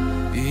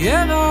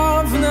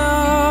 ירב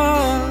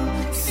נא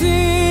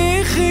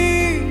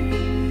שיחי,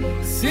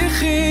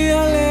 שיחי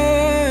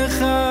עליך,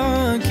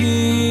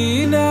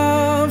 כי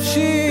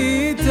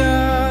נפשי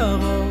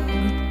תרוג,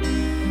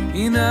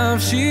 כי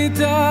נפשי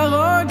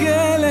תרוג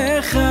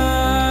אליך.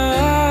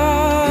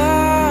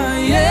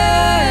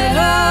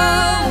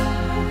 ירב,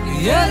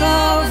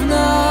 ירב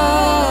נא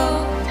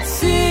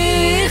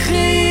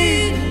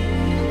שיחי,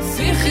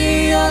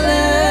 שיחי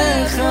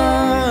עליך,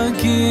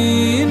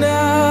 כי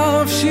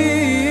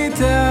נפשי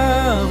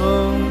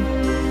תרוג,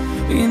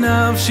 כי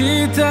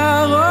נפשי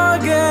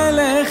תרוג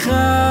אליך.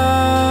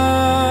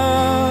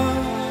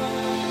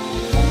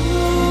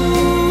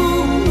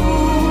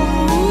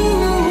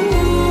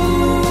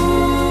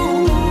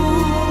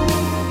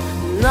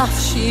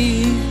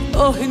 נפשי,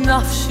 אוי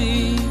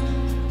נפשי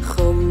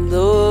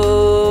חמדו,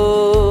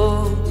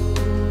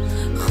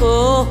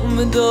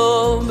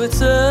 חמדו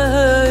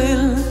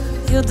בצל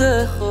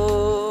ידיך.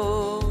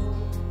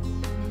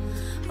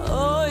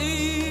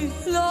 אוי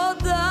לא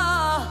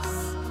דס,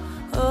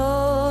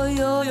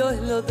 אוי אוי אוי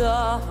לא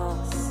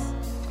דס,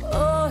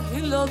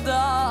 אוי לא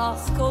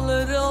דס כל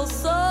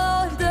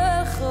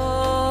רסוידיך.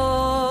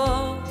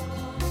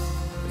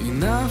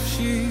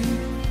 נפשי,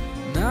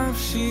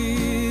 נפשי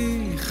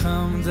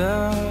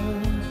חמדה,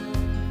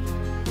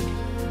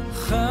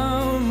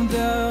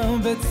 חמדה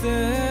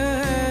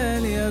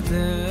בצל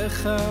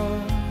ידיך.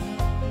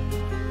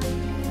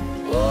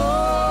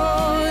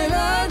 אוי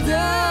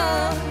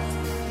לדעת,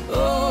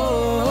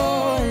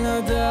 אוי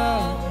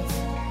לדעת,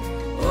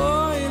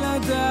 אוי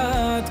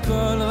לדעת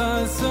כל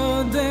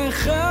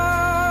רסודיך.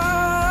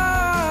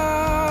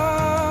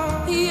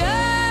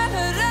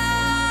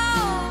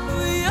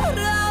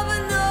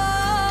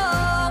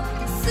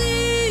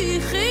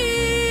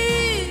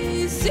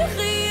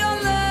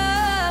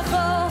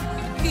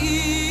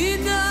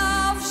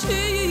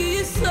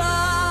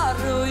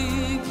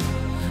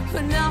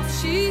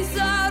 She's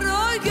a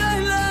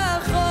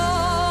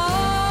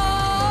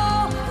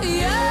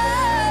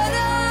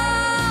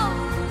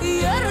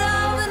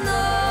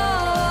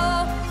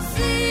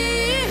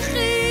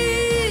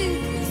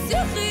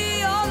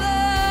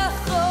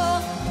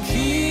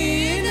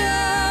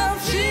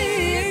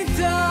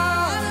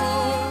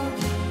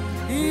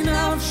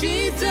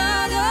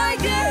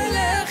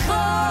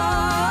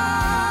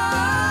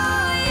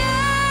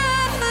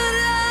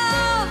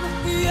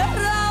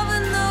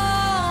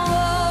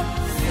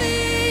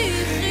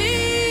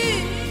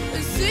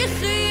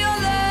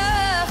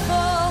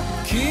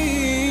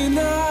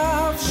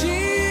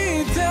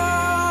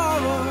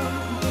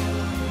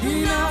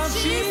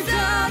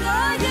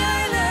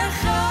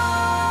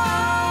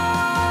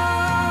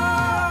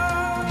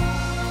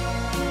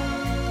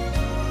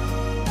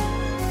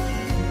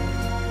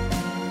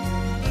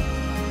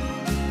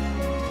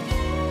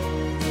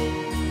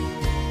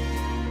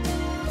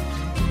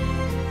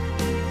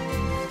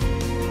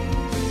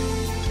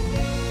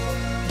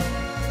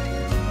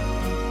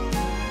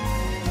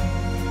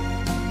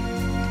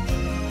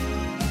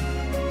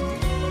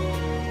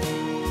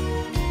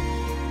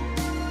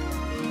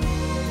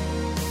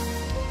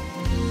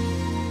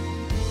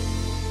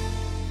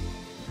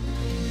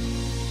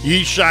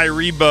Yishai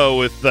Rebo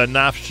with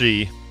Nafshi.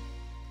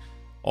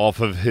 off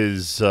of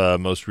his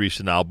most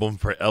recent album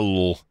for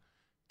Elul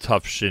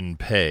Tufshin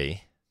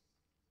Pei.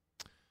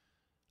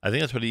 I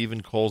think that's what he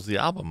even calls the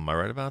album. Am I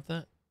right about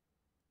that?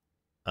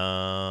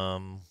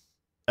 Elul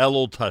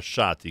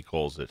Tashat, he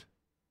calls it.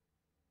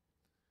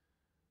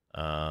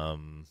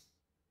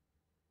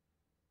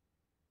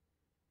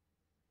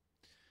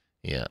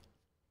 Yeah.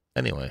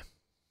 Anyway.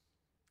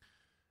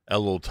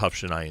 Elul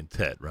Tufshin Ayin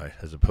Tet, right?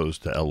 As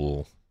opposed to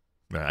Elul.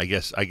 Right,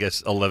 I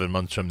guess 11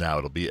 months from now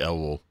it'll be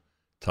Elul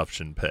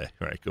Tufshin Pei.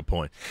 Right, good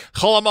point.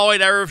 Chol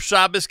Hamoed Erev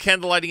Shabbos,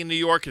 candlelighting in New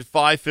York at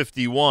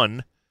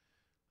 5:51.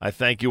 I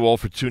thank you all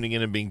for tuning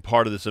in and being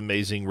part of this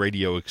amazing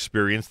radio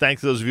experience. Thanks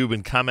to those of you who've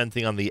been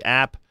commenting on the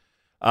app.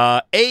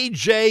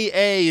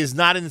 AJA is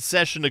not in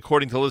session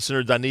according to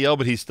listener Daniel,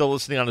 but he's still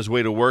listening on his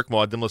way to work.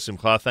 Moadim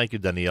l'simcha. Thank you,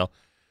 Daniel.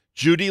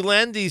 Judy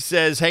Landy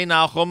says, hey,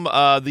 Nachum,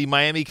 the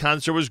Miami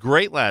concert was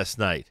great last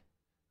night.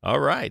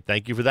 All right.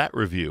 Thank you for that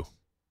review.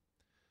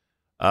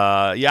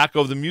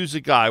 Yaakov, the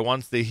music guy,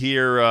 wants to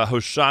hear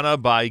Hoshana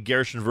by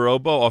Gershon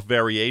Verobo off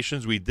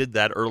Variations. We did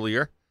that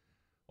earlier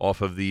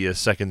off of the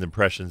Second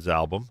Impressions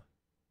album.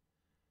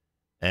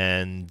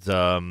 And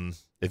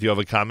if you have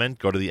a comment,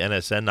 go to the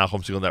NSN,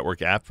 Nachum Segal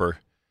Network app for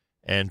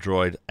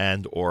Android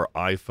and or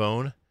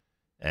iPhone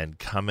and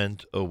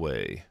comment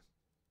away.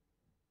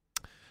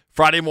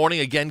 Friday morning,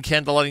 again,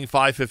 candlelighting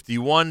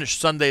 5:51.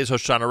 Sunday is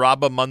Hoshana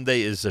Rabbah.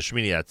 Monday is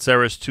Shmini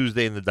Atzeres.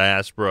 Tuesday in the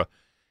diaspora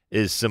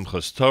is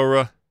Simchas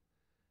Torah.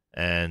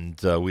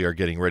 And we are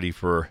getting ready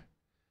for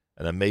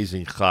an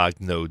amazing Chag,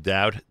 no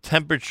doubt.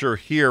 Temperature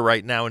here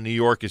right now in New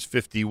York is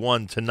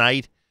 51.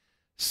 Tonight,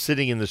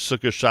 sitting in the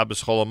Sukkot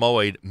Shabbos Chol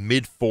Hamoed,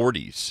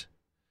 mid-40s.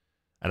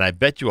 And I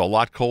bet you a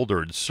lot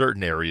colder in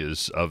certain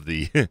areas of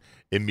the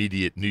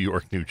immediate New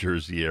York, New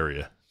Jersey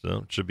area. So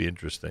it should be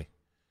interesting.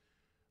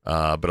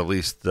 But at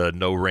least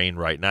no rain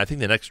right now. I think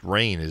the next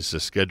rain is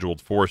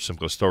scheduled for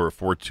Simchas Torah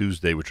for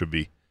Tuesday, which would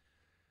be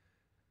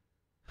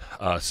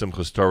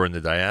Simchas Torah in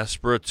the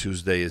diaspora.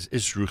 Tuesday is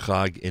Isru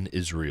Chag in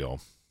Israel.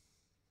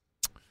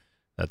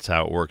 That's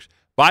how it works.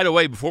 By the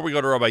way, before we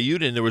go to Rabbi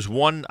Yudin, there was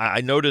one.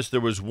 I noticed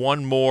there was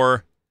one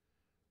more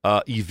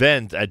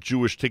event at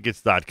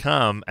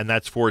JewishTickets.com, and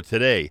that's for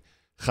today.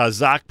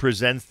 Chazak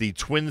presents the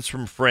Twins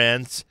from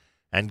France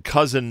and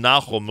Cousin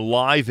Nachum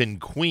live in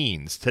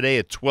Queens today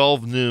at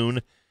 12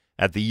 noon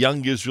at the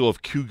Young Israel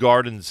of Kew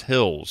Gardens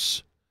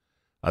Hills.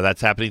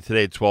 That's happening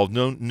today at 12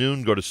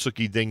 noon. Go to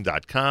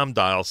SukkieDing.com,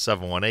 dial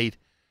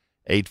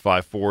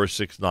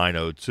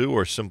 718-854-6902,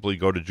 or simply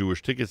go to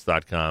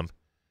JewishTickets.com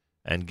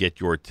and get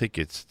your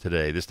tickets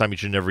today. This time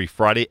each and every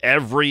Friday,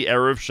 every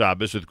Erev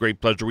Shabbos, with great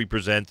pleasure, we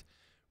present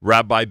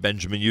Rabbi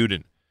Benjamin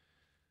Yudin.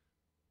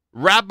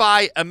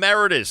 Rabbi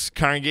Emeritus,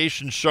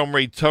 Congregation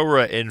Shomrei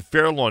Torah in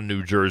Fair Lawn,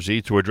 New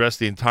Jersey, to address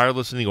the entire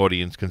listening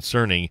audience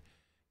concerning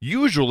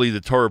usually the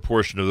Torah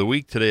portion of the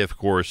week. Today, of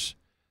course,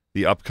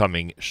 the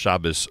upcoming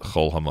Shabbos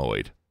Chol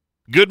Hamoed.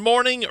 Good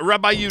morning,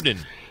 Rabbi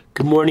Yudin.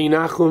 Good morning,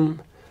 Nachum.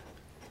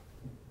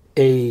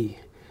 A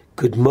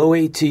good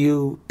moed to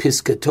you,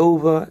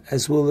 Piskatova,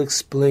 as we'll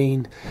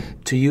explain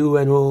to you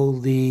and all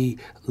the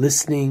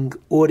listening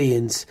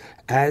audience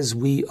as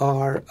we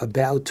are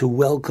about to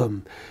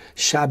welcome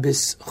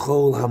Shabbos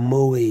Chol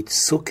Hamoed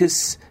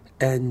Sukkos,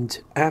 and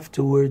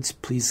afterwards,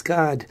 please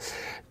God,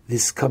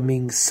 this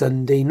coming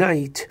Sunday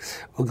night,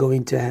 we're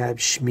going to have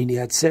Shmini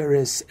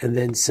Atzeres and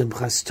then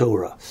Simchas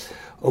Torah.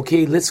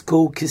 Okay, let's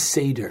go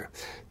Keseder.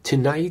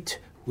 Tonight,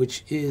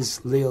 which is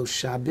Leil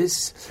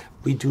Shabbos,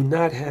 we do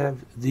not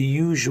have the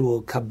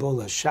usual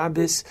Kabbalah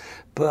Shabbos,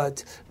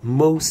 but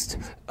most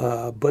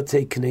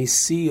Batei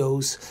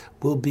Knesios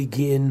will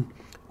begin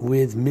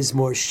with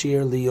Mizmor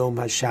Shir Liyom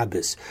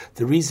HaShabbos.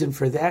 The reason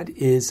for that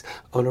is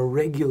on a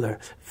regular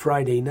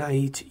Friday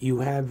night, you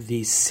have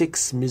the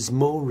 6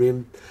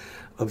 Mizmorim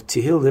of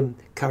Tehillim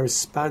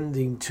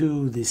corresponding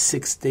to the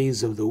 6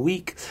 days of the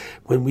week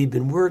when we've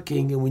been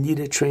working and we need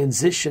a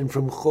transition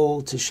from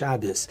Chol to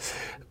Shabbos.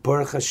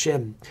 Baruch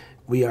Hashem,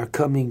 we are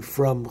coming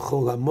from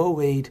Chol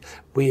HaMoed,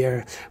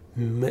 where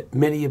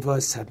many of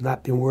us have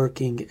not been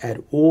working at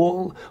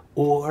all,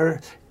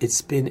 or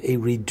it's been a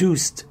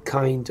reduced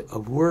kind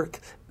of work.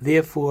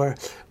 Therefore,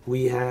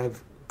 we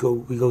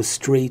go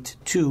straight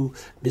to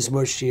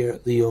Mizmor Shir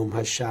Liyom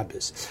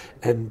HaShabbos.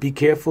 And be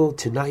careful,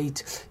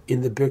 tonight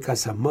in the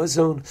Birkas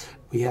HaMazon,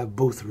 we have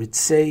both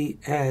Ritzei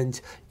and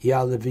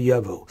Ya'aleh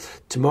V'Yavo.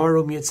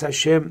 Tomorrow, Mirz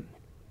Hashem,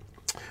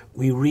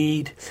 we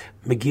read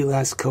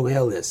Megillas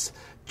Koheles.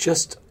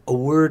 Just a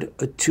word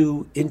or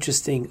two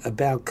interesting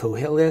about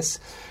Koheles.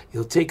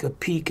 You'll take a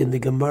peek in the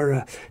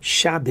Gemara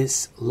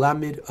Shabbos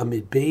Lamed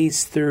Amid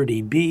Beis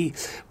 30b,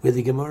 where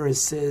the Gemara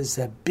says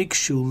that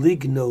Bikshu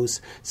Lignos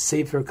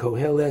Sefer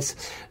Koheles,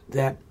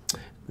 that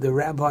the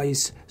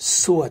rabbis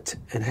sought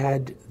and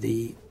had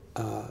the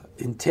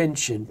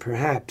intention,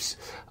 perhaps,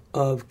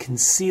 of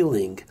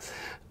concealing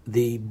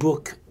the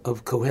book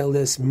of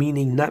Koheles,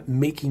 meaning not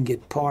making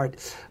it part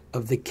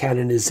of the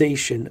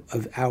canonization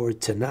of our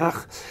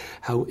Tanakh.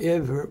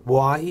 However,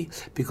 why?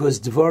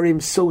 Because Dvarim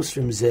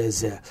Sosrim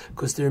Zezeh,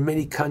 because there are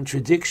many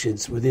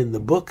contradictions within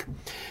the book,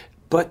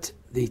 but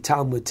the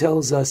Talmud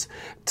tells us,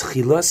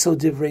 Tchilaso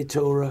Divrei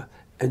Torah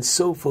and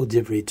Sofo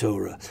Divrei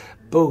Torah.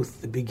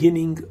 Both the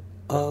beginning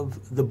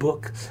of the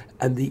book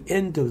and the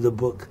end of the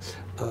book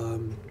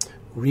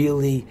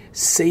really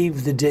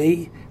save the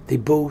day. They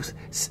both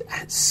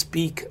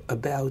speak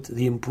about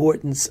the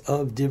importance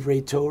of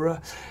Divrei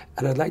Torah.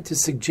 And I'd like to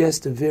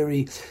suggest a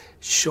very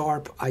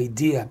sharp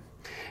idea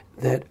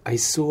that I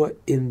saw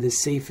in the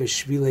Sefer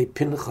Shvilei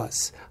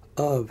Pinchas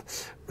of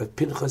Rav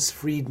Pinchas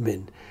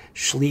Friedman,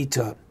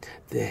 Shlita,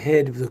 the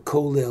head of the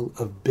Kollel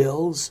of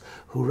Belz,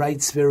 who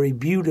writes very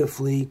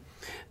beautifully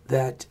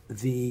that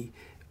the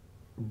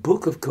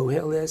book of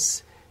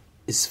Koheles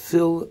is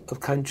full of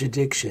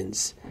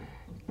contradictions,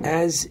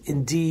 as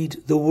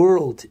indeed the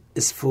world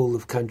is full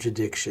of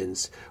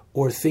contradictions,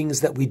 or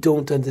things that we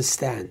don't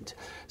understand,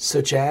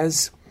 such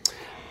as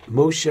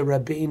Moshe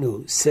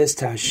Rabbeinu says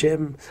to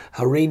Hashem,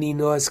 Hareini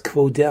noas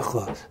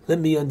kvodecha, let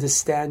me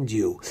understand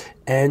you.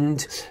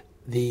 And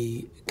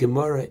the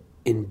Gemara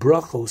in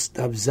Brachos,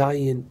 Dav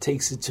Zayin,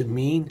 takes it to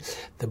mean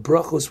the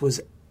Brachos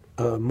was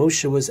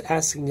Moshe was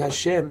asking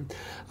Hashem,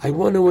 I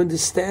want to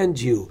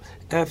understand you.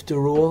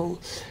 After all,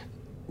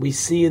 we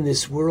see in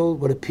this world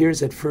what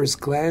appears at first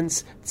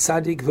glance,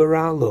 tzaddik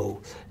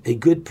v'ralo, a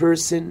good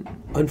person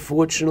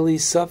unfortunately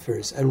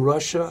suffers, and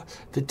Russia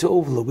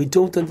v'tovla, we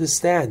don't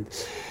understand.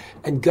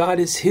 And God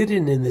is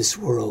hidden in this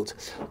world.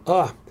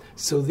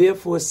 So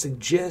therefore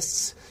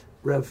suggests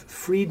Rav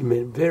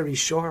Friedman very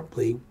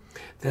sharply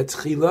that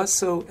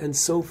Chilaso and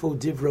Sofo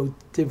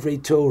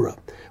Divrei Torah.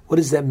 What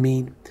does that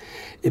mean?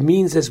 It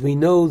means, as we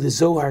know, the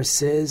Zohar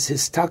says,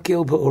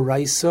 Histakel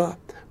ba'oraisa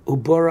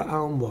ubara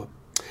alma,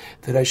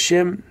 that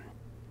Hashem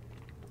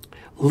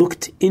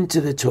looked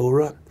into the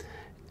Torah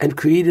and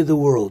created the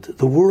world.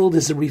 The world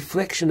is a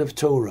reflection of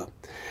Torah.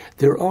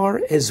 There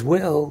are as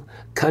well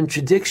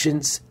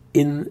contradictions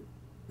in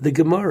the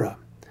Gemara.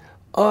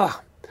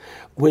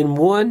 When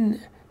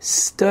one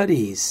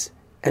studies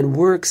and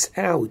works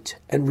out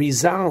and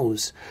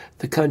resolves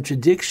the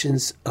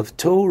contradictions of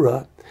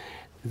Torah,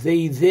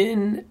 they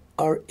then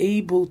are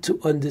able to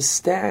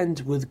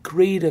understand with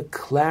greater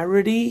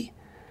clarity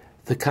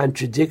the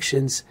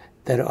contradictions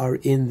that are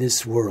in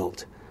this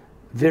world.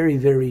 Very,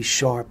 very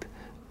sharp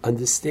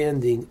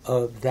understanding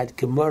of that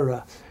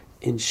Gemara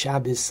in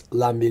Shabbos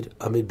Lamed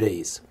Amid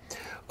Beis.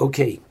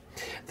 Okay,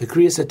 the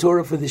Kriyas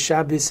HaTorah for the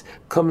Shabbos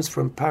comes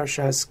from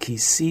Parshas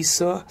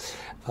Kisisa.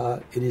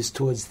 It is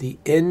towards the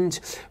end.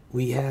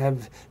 We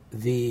have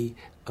the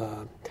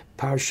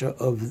Parsha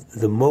of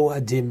the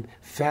Moadim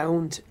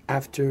found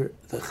after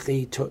the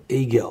Chet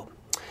Egel.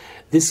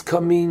 This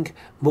coming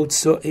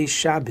Motzei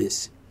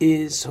Shabbos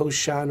is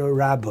Hoshana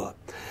Rabbah.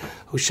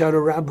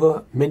 Hoshana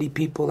Rabbah, many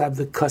people have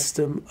the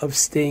custom of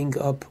staying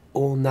up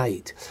all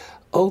night.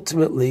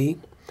 Ultimately,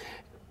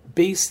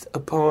 based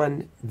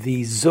upon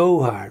the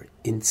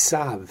in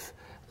Tzav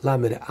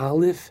Lamed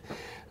Aleph,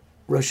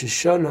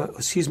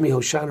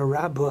 Hoshana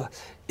Rabbah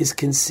is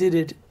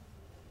considered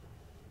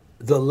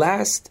the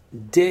last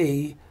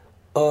day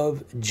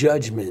of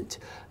judgment.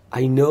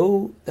 I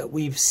know that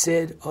we've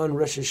said on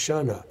Rosh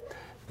Hashanah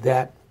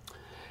that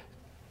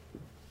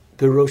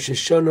the Rosh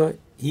Hashanah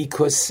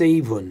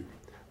Yikosevun,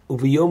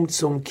 Uviyom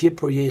Tzom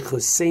Kippur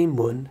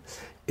Yechosemun,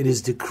 it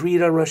is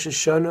decreed on Rosh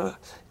Hashanah,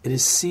 it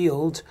is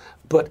sealed,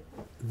 but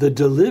the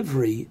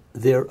delivery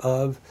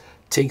thereof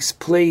takes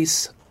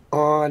place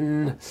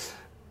on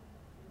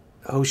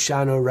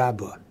Hoshana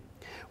Rabbah.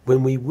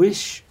 When we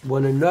wish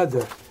one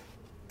another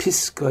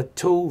Piska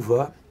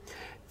Tova,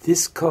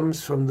 this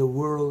comes from the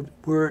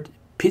word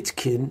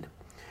pitkin,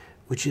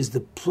 which is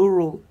the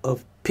plural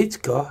of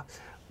pitka,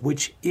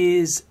 which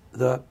is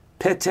the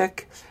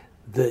petek,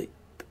 the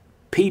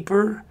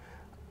paper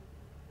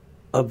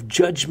of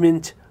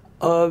judgment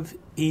of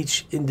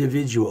each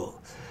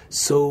individual.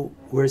 So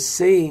we're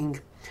saying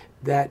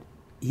that,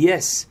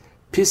 yes,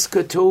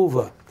 Piska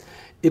Tova,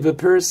 if a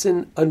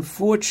person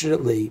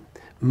unfortunately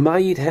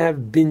might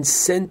have been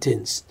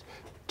sentenced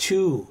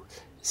to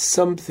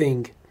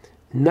something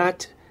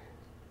not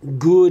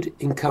good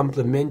and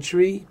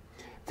complimentary,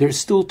 there's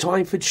still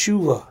time for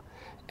tshuva,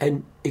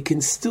 and it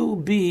can still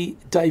be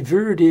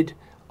diverted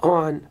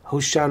on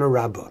Hoshana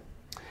Rabbah.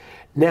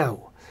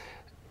 Now,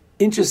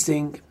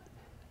 interesting,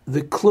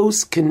 the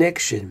close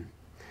connection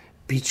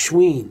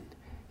between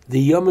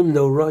the Yomim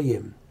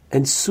Noraim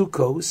and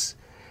Sukkos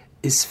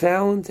is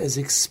found as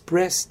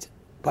expressed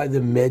by the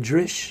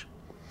Medrash,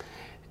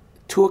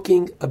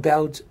 talking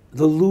about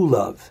the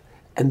lulav,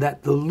 and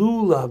that the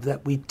lulav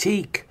that we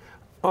take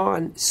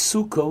on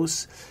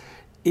Sukkos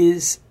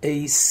is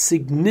a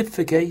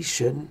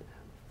signification.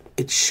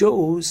 It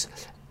shows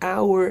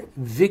our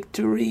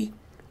victory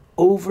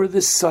over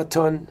the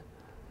Satan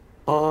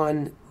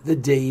on the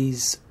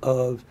days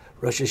of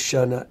Rosh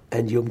Hashanah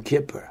and Yom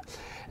Kippur.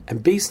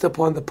 And based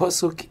upon the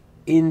pasuk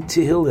in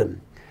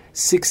Tehillim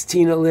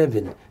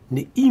 16:11,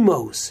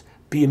 Ne'imos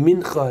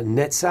b'yamincha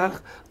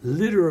netzach,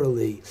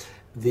 literally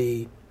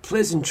the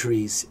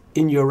pleasantries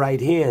in your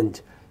right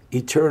hand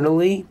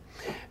eternally,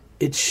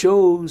 it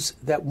shows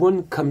that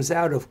one comes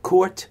out of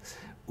court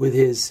with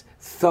his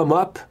thumb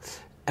up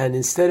and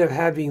instead of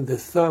having the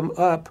thumb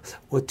up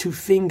or two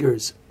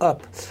fingers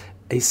up,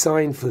 a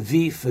sign for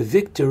V for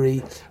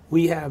victory,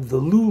 we have the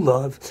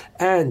lulav,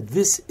 and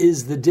this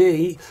is the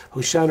day,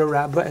 Hoshana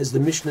Rabbah, as the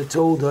Mishnah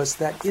told us,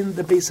 that in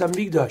the Beis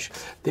HaMikdash,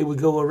 they would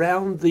go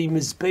around the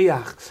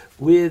Mizbeach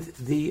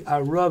with the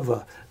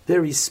arava,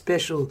 very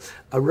special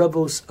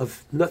aravos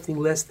of nothing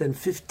less than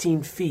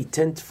 15 feet,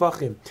 10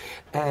 tefachim,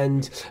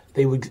 and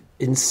they would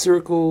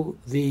encircle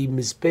the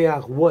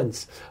Mizbeach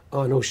once.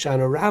 On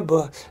Hoshana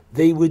Rabbah,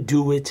 they would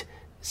do it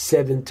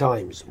 7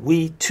 times.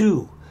 We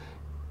too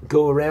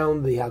go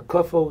around the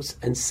Hakafos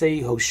and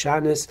say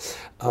Hoshanas,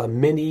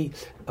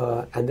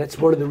 and that's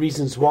one of the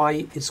reasons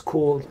why it's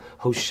called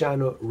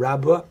Hoshana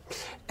Rabbah.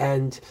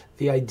 And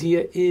the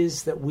idea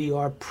is that we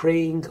are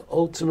praying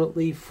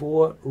ultimately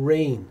for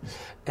rain,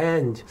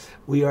 and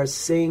we are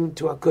saying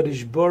to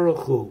HaKadosh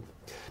Baruch Hu,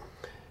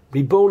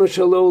 Ribono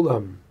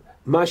Shalolam,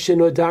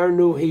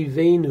 Mashenodarnu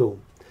Heivenu,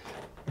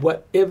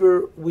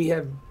 whatever we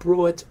have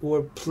brought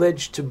or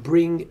pledged to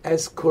bring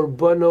as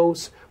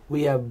korbanos,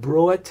 we have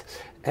brought.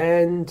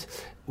 And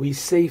we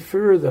say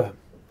further,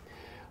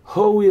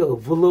 Hoil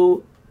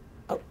v'lo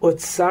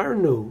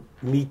otzarnu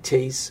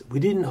mites, we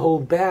didn't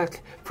hold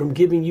back from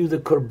giving you the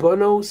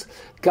korbanos,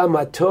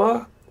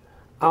 gamator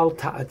al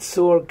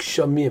ta'atzor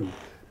kshamim.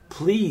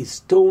 Please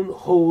don't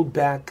hold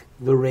back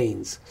the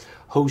rains.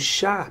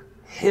 Hosha,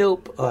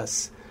 help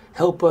us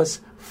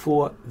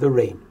for the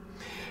rain.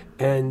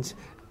 And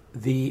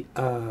the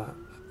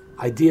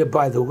idea,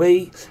 by the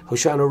way,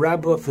 Hoshana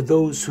Rabbah, for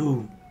those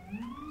who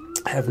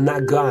have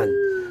not gone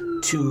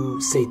to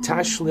say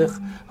Tashlich,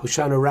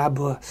 Hoshana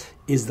Rabbah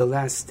is the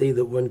last day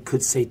that one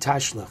could say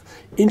Tashlich.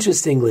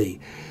 Interestingly,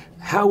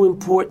 how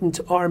important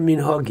are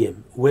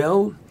minhagim?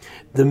 Well,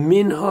 the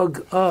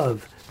minhag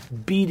of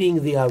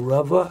beating the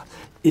arava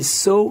is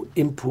so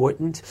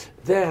important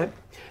that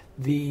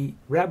the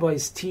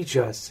rabbis teach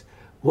us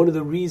one of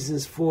the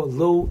reasons for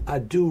Lo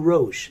Adu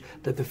Rosh,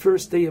 that the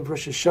first day of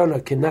Rosh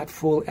Hashanah cannot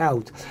fall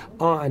out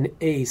on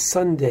a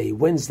Sunday,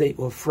 Wednesday,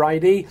 or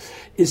Friday,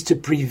 is to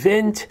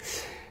prevent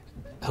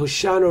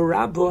Hoshana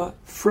Rabbah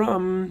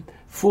from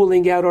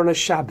falling out on a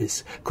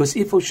Shabbos. Because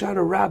if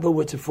Hoshana Rabbah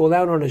were to fall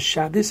out on a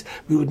Shabbos,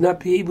 we would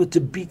not be able to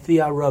beat the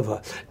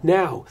Arava.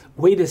 Now,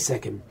 wait a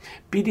second.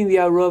 Beating the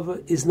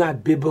Arava is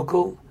not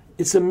biblical.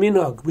 It's a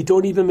minhag. We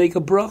don't even make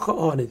a bracha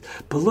on it.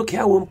 But look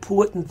how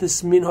important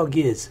this minhag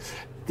is.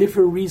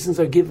 Different reasons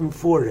are given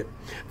for it.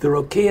 The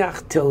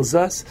Rokeach tells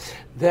us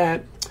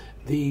that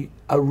the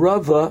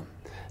Arava,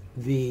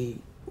 the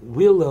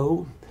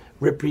willow,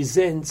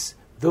 represents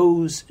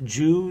those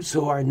Jews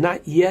who are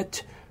not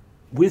yet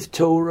with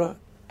Torah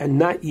and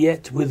not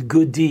yet with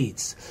good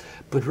deeds.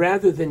 But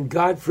rather than,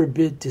 God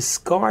forbid,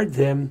 discard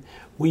them,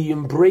 we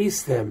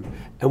embrace them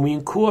and we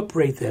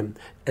incorporate them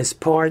as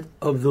part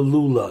of the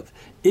lulav.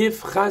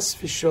 If chas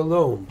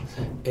v'shalom,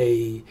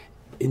 a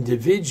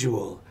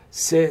individual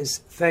says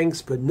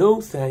thanks but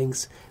no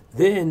thanks,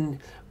 then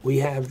we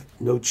have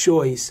no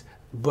choice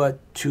but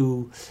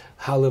to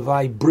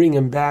halavai, bring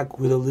him back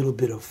with a little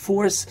bit of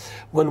force,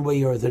 one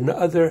way or the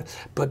other,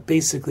 but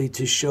basically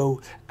to show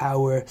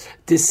our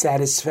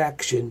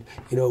dissatisfaction,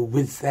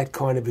 with that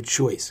kind of a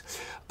choice.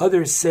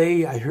 Others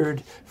say, I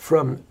heard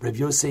from Rav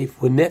Yosef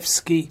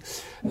Winevsky,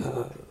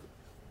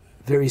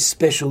 very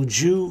special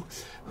Jew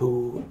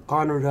who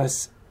honored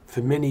us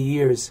for many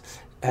years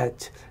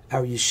at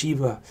our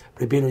yeshiva,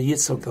 Rabbeinu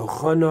Yitzchak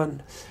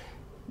Elchanan,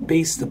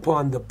 based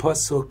upon the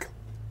pasuk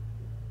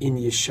in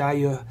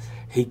Yeshaya,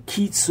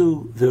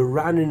 Hekitzu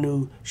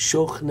v'ranenu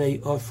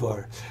shochnei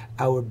ofar.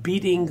 Our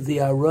beating the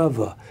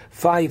arava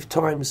 5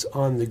 times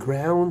on the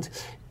ground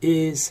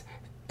is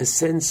a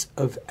sense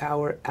of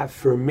our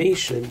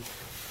affirmation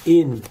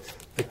in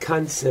the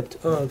concept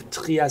of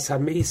Tchias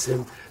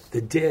HaMesim,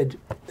 the dead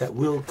that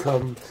will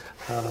come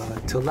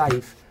to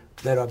life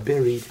that are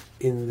buried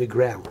in the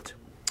ground.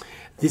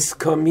 This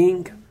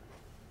coming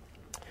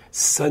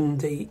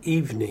Sunday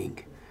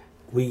evening,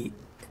 we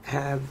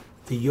have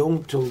the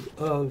Yom Tov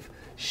of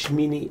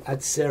Shmini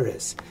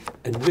Atzeres,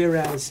 and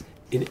whereas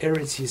in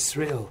Eretz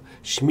Yisrael,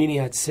 Shmini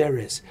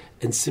Atzeres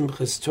and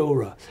Simchas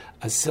Torah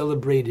are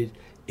celebrated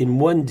in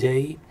one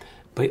day,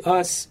 by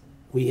us,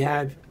 we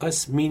have,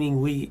 us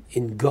meaning we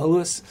in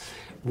Golus,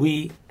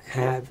 we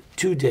have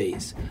 2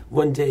 days.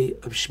 1 day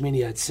of Shmini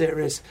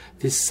Atzeres,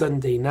 this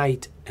Sunday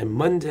night and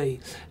Monday,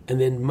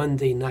 and then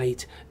Monday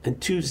night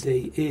and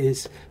Tuesday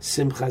is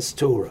Simchas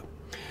Torah.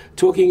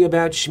 Talking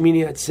about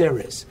Shmini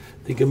Atzeres,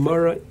 the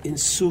Gemara in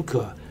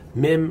Sukkot,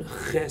 Mem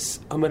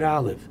Ches Amar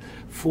Aleph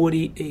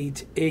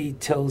 48a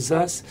tells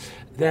us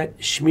that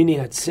Shmini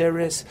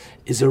Atzeres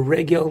is a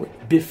regel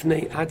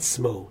bifnei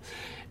atzmo.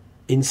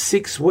 In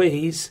 6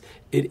 ways,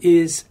 It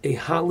is a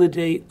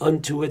holiday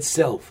unto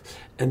itself.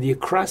 And the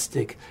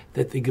acrostic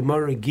that the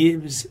Gemara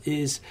gives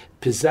is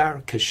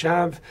Pizar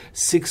Kashav,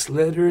 6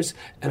 letters,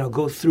 and I'll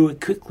go through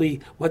it quickly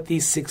what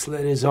these 6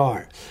 letters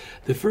are.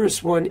 The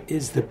first one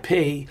is the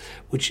Pei,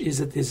 which is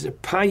that there's a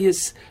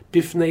pious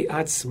bifnei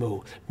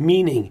atzmo,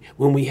 meaning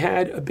when we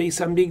had a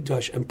Beis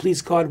Hamikdash, and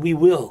please God we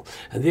will,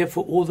 and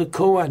therefore all the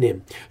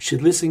Kohanim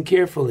should listen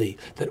carefully,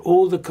 that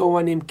all the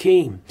Kohanim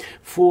came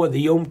for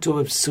the Yom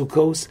Tov of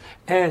Sukkot,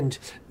 and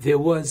there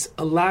was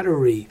a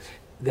lottery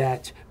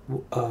that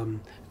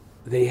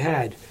they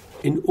had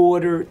in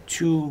order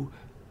to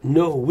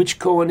know which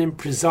Kohanim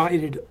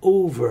presided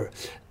over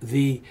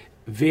the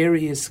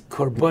various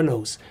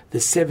korbanos, the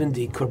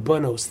 70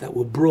 korbanos that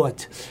were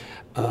brought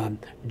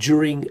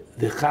during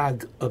the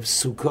Chag of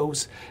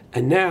Sukkot.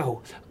 And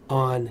now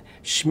on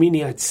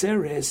Shmini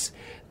Atzeres,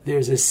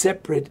 there's a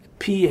separate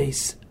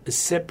piece, a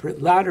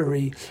separate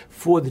lottery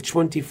for the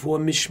 24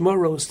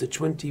 mishmaros, the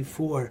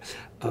 24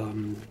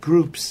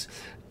 groups,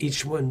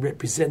 each one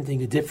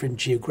representing a different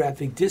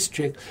geographic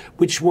district,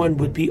 which one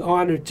would be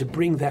honored to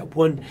bring that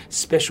one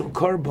special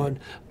korban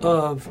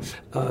of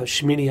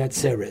Shmini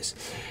Atzeres.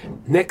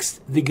 Next,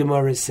 the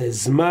Gemara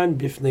says, Zman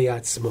bifnei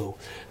atzmo.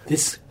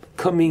 This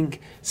coming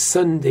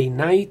Sunday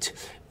night,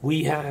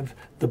 we have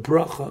the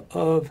bracha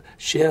of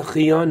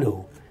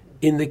Shechianu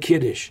in the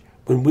Kiddush.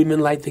 When women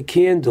light the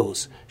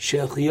candles,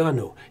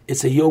 Shechianu,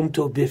 it's a Yom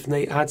Tov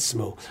bifnei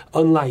atzmo,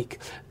 unlike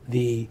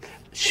the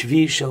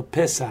Shvi Shel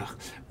Pesach,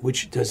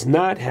 which does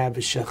not have a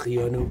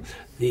Shechianu.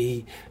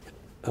 The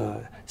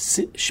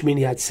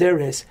Shmini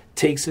Atzeres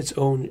takes its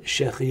own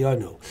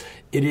Shechianu.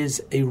 It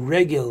is a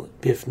regel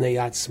bifnei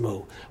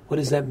atzmo. What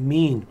does that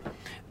mean?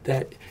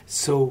 Now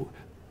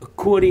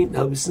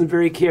listen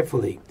very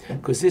carefully,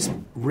 because this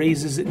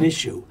raises an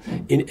issue.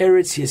 In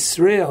Eretz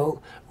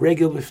Yisrael,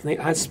 regel bifnei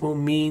atzmo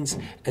means,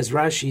 as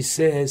Rashi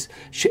says,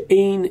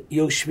 she'ein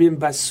yoshvim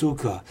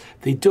basukah.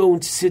 They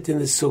don't sit in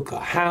the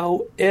sukkah.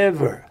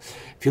 However,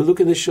 if you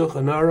look at the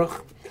Shulchan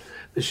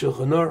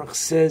Aruch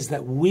says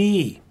that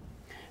we,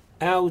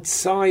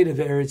 outside of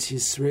Eretz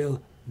Yisrael,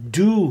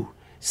 do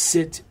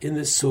sit in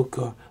the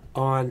sukkah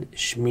on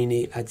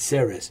Shmini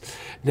Atzeres.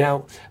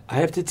 Now, I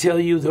have to tell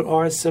you, there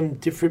are some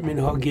different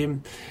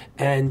minhagim,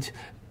 and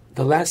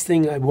the last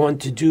thing I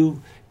want to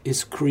do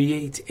is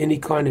create any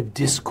kind of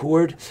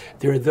discord.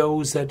 There are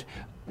those that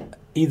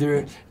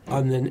either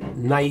on the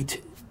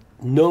night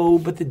no,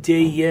 but the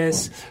day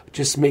yes,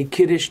 just make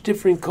Kiddush,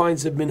 different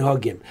kinds of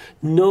minhagim.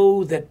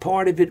 Know that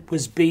part of it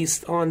was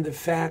based on the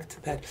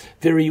fact that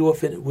very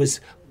often it was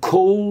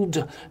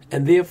cold,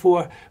 and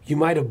therefore you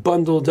might have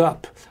bundled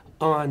up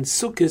on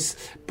Sukkot,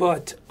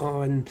 but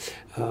on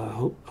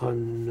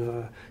Shmini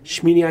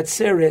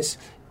Atzeres,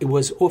 it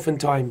was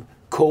oftentimes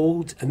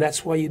cold, and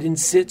that's why you didn't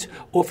sit.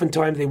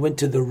 Oftentimes they went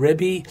to the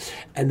Rabbi,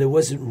 and there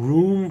wasn't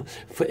room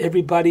for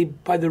everybody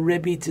by the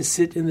Rabbi to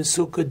sit in the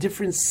sukkah.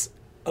 Different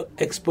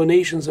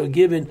explanations are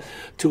given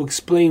to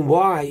explain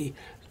why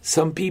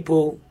some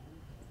people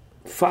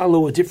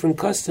follow a different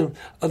custom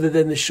other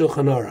than the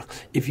Shulchan Aruch.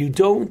 If you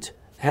don't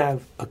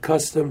have a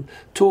custom,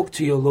 talk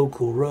to your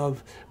local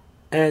Rav,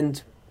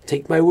 and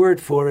take my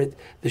word for it,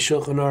 the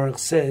Shulchan Aruch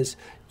says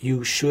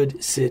you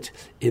should sit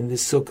in the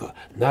sukkah.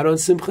 Not on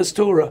Simchas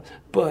Torah,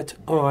 but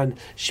on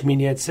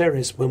Shmini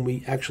Atzeres, when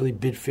we actually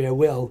bid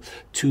farewell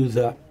to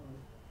the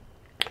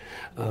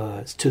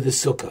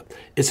sukkah.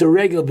 It's a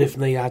regel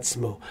bifnei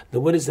atzmo. Now,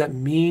 what does that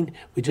mean?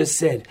 We just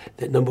said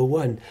that, number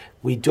one,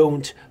 we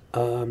don't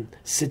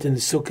sit in the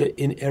sukkah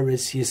in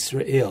Eretz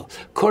Yisrael.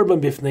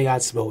 Korban bifnei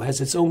atzmo has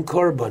its own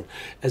korban,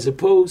 as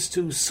opposed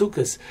to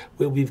sukkahs,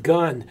 where we've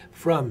gone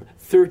from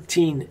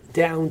 13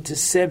 down to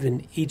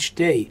 7 each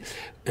day,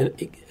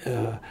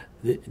 the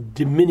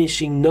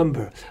diminishing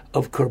number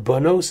of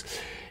korbanos.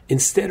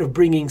 Instead of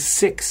bringing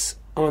 6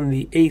 on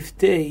the 8th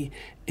day,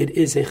 it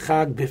is a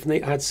chag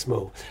bifnei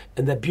atzmo.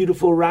 And that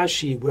beautiful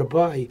Rashi,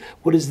 whereby,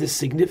 what is the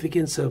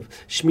significance of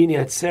Shmini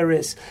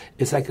Atzeres?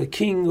 It's like a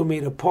king who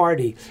made a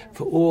party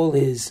for all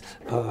his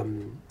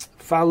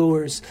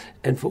followers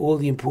and for all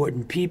the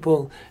important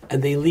people,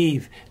 and they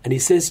leave. And he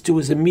says to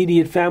his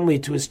immediate family,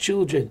 to his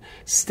children,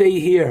 stay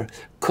here.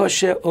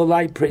 Koshe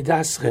olai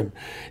predaschem.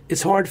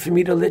 It's hard for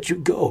me to let you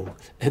go.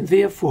 And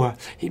therefore,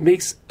 he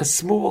makes a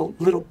small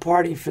little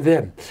party for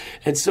them.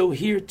 And so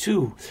here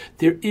too,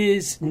 there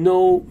is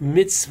no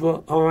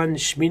mitzvah on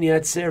Shmini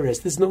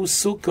Atzeres. There's no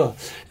sukkah,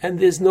 and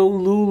there's no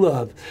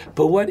lulav.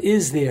 But what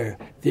is there?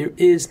 There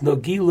is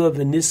nogila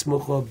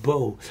v'nismucha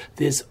bo.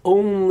 There's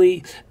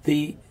only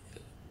the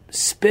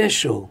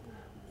special,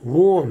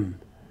 warm,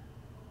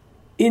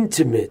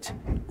 intimate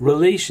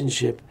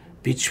relationship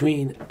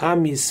between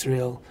Am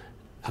Yisrael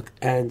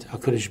and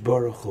HaKadosh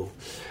Baruch Hu.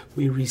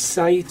 We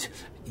recite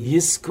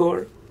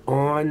Yizkor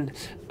on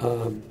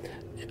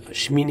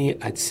Shmini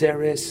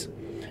Atzeres,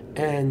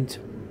 and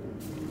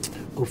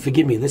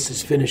forgive me, let's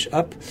just finish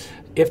up.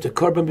 After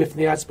Korban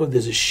Bifnei Atzma,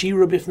 there's a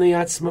Shira Bifnei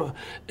Atzma,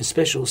 a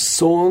special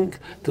song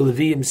the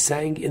Leviim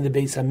sang in the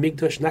Beis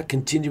Hamikdash, not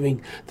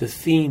continuing the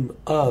theme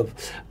of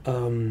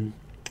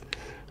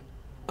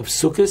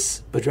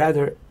Sukkos, but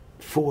rather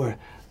for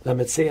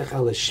Lametzeach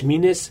ala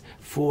Shminis,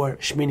 for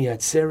Shmini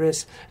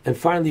Atzeres, and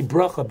finally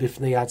Bracha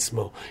Bifnei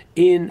Atzmo.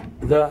 In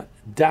the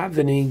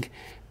davening,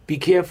 be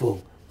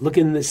careful. Look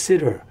in the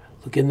Siddur,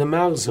 look in the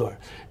Marzor,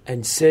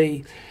 and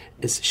say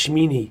it's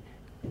Shmini,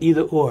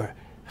 either or,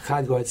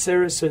 Chag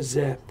Atzeres or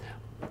Zeh.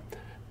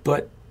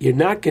 But you're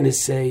not going to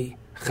say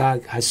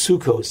Chag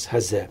Hasukos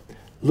Hazeh.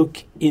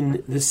 Look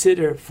in the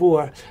Siddur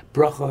for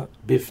Bracha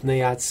Bifnei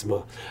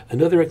Atzma.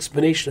 Another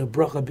explanation of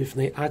Bracha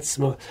Bifnei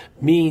Atzma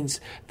means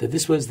that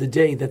this was the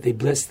day that they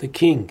blessed the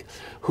king,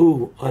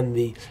 who on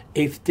the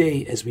 8th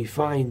day, as we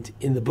find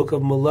in the book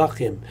of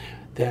Malachim,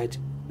 that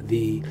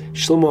the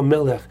Shlomo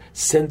Melech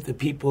sent the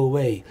people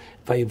away,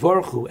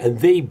 Vayivarchu, and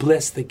they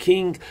blessed the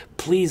king.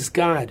 Please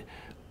God,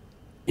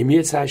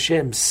 Emir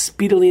Hashem,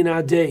 speedily in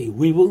our day,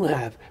 we will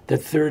have the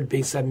third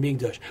Beis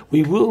HaMikdash.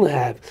 We will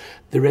have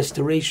the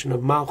restoration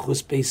of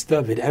Malchus Beis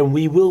David, and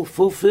we will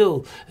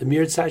fulfill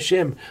Emir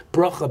Hashem,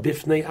 Bracha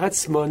Bifnei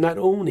Atzma, not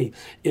only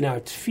in our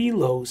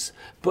tefillos,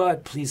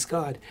 but, please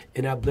God,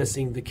 in our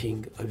blessing the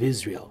King of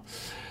Israel.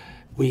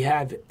 We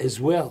have as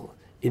well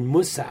in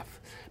Musaf,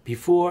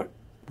 before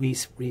we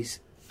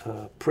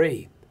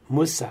pray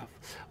Musaf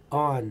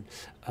on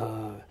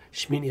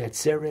Shmini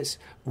Atzeres,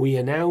 we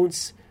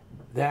announce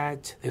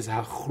that there's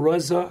a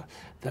hachroza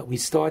that we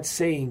start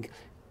saying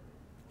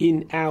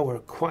in our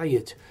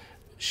quiet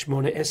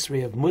Shmona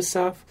Esrei of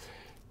Musaf,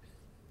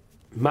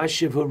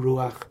 Mashiv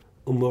Ruach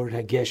Umor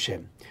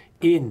HaGeshem.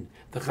 In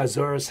the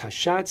Chazoras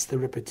Hashatz, the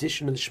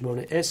repetition of the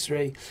Shmona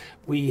Esrei,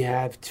 we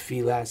have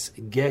Tfilas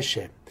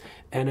Geshem.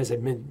 And as I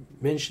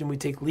mentioned, we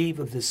take leave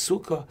of the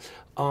Sukkah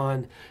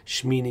on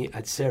Shmini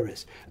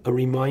Atzeres. A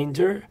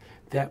reminder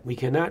that we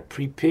cannot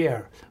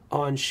prepare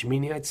on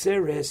Shmini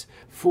Atzeres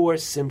for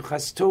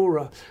Simchas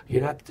Torah.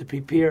 You're not to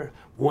prepare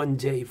one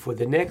day for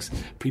the next.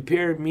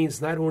 Prepare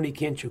means not only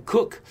can't you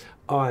cook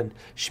on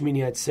Shmini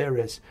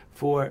Atzeres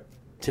for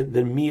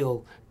the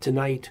meal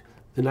tonight,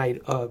 the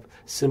night of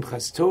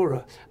Simchas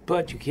Torah,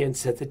 but you can't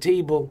set the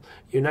table.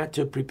 You're not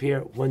to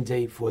prepare one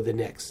day for the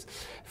next.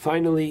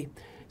 Finally,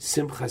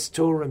 Simchas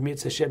Torah,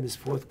 Mirz Hashem, is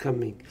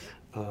forthcoming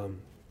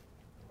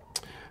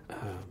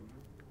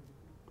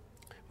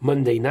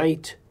Monday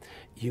night.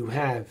 You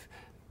have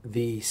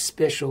the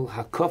special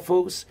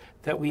hakafos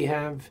that we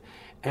have,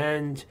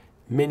 and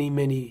many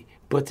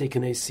Batei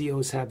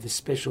Knesios have the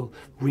special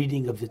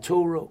reading of the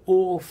Torah,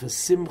 all for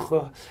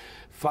Simcha.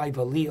 5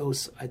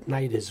 aliyos at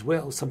night as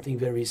well, something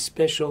very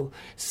special.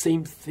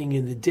 Same thing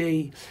in the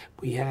day.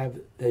 We have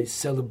the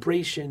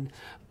celebration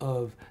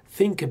of,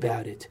 think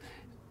about it,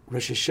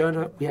 Rosh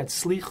Hashanah, we had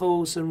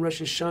Slichos and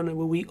Rosh Hashanah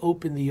where we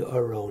open the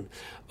Aron.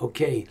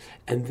 Okay,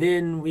 and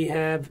then we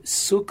have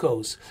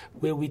Sukkos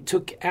where we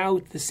took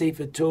out the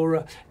Sefer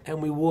Torah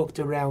and we walked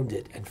around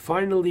it. And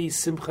finally,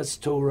 Simchas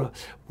Torah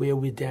where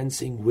we're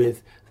dancing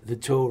with the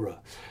Torah.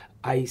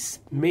 I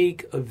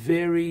make a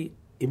very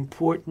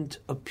important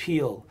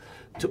appeal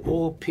to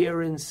all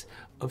parents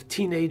of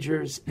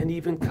teenagers and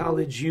even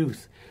college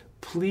youth.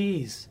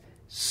 Please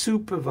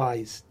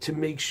supervise to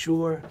make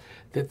sure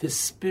that the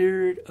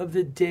spirit of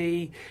the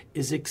day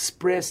is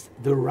expressed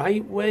the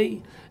right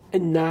way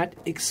and not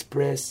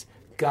expressed,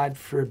 God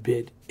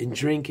forbid, in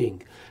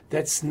drinking.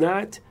 That's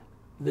not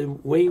the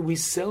way we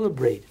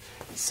celebrate.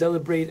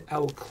 Celebrate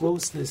our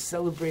closeness,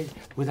 celebrate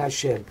with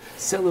Hashem,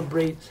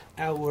 celebrate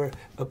our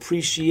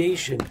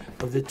appreciation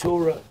of the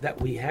Torah that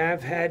we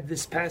have had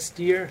this past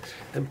year,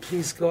 and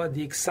please God,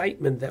 the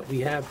excitement that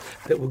we have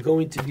that we're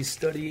going to be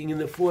studying in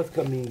the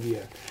forthcoming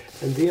year.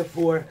 And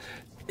therefore,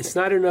 it's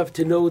not enough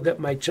to know that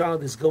my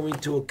child is going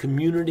to a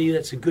community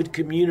that's a good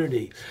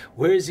community.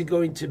 Where is he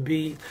going to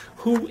be?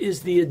 Who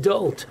is the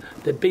adult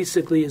that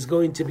basically is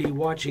going to be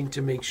watching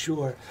to make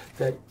sure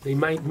that they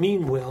might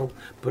mean well,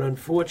 but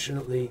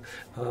unfortunately,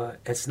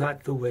 it's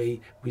not the way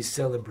we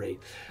celebrate.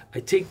 I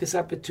take this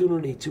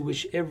opportunity to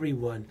wish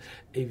everyone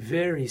a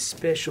very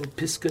special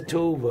Piska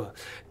Tova,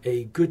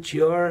 a good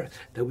year,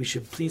 that we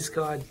should please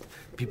God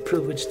be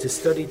privileged to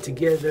study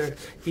together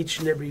each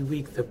and every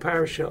week the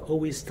parasha,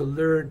 always to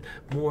learn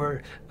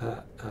more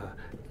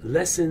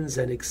lessons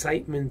and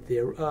excitement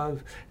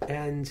thereof.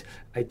 And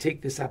I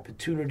take this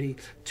opportunity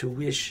to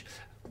wish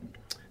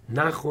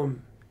Nachum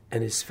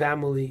and his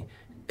family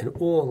and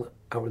all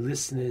our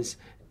listeners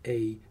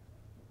a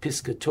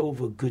Piska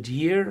Tova good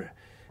year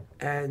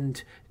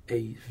and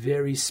a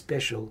very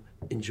special,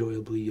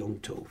 enjoyable Yom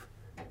Tov.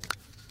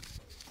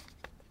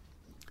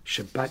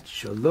 Shabbat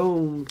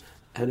Shalom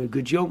and a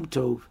good Yom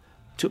Tov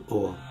to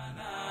all.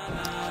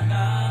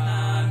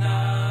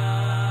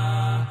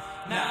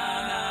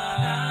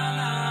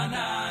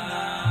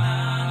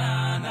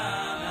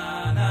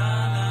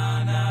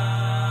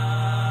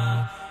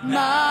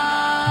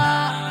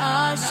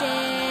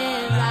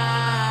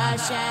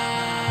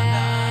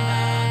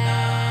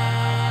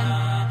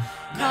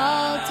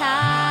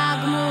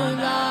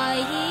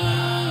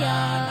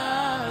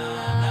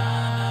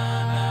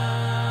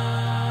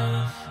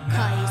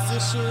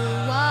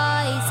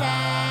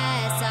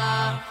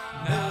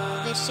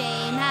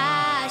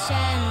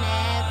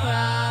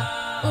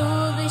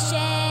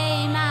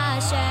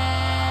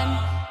 Hashem,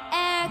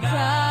 Ekra,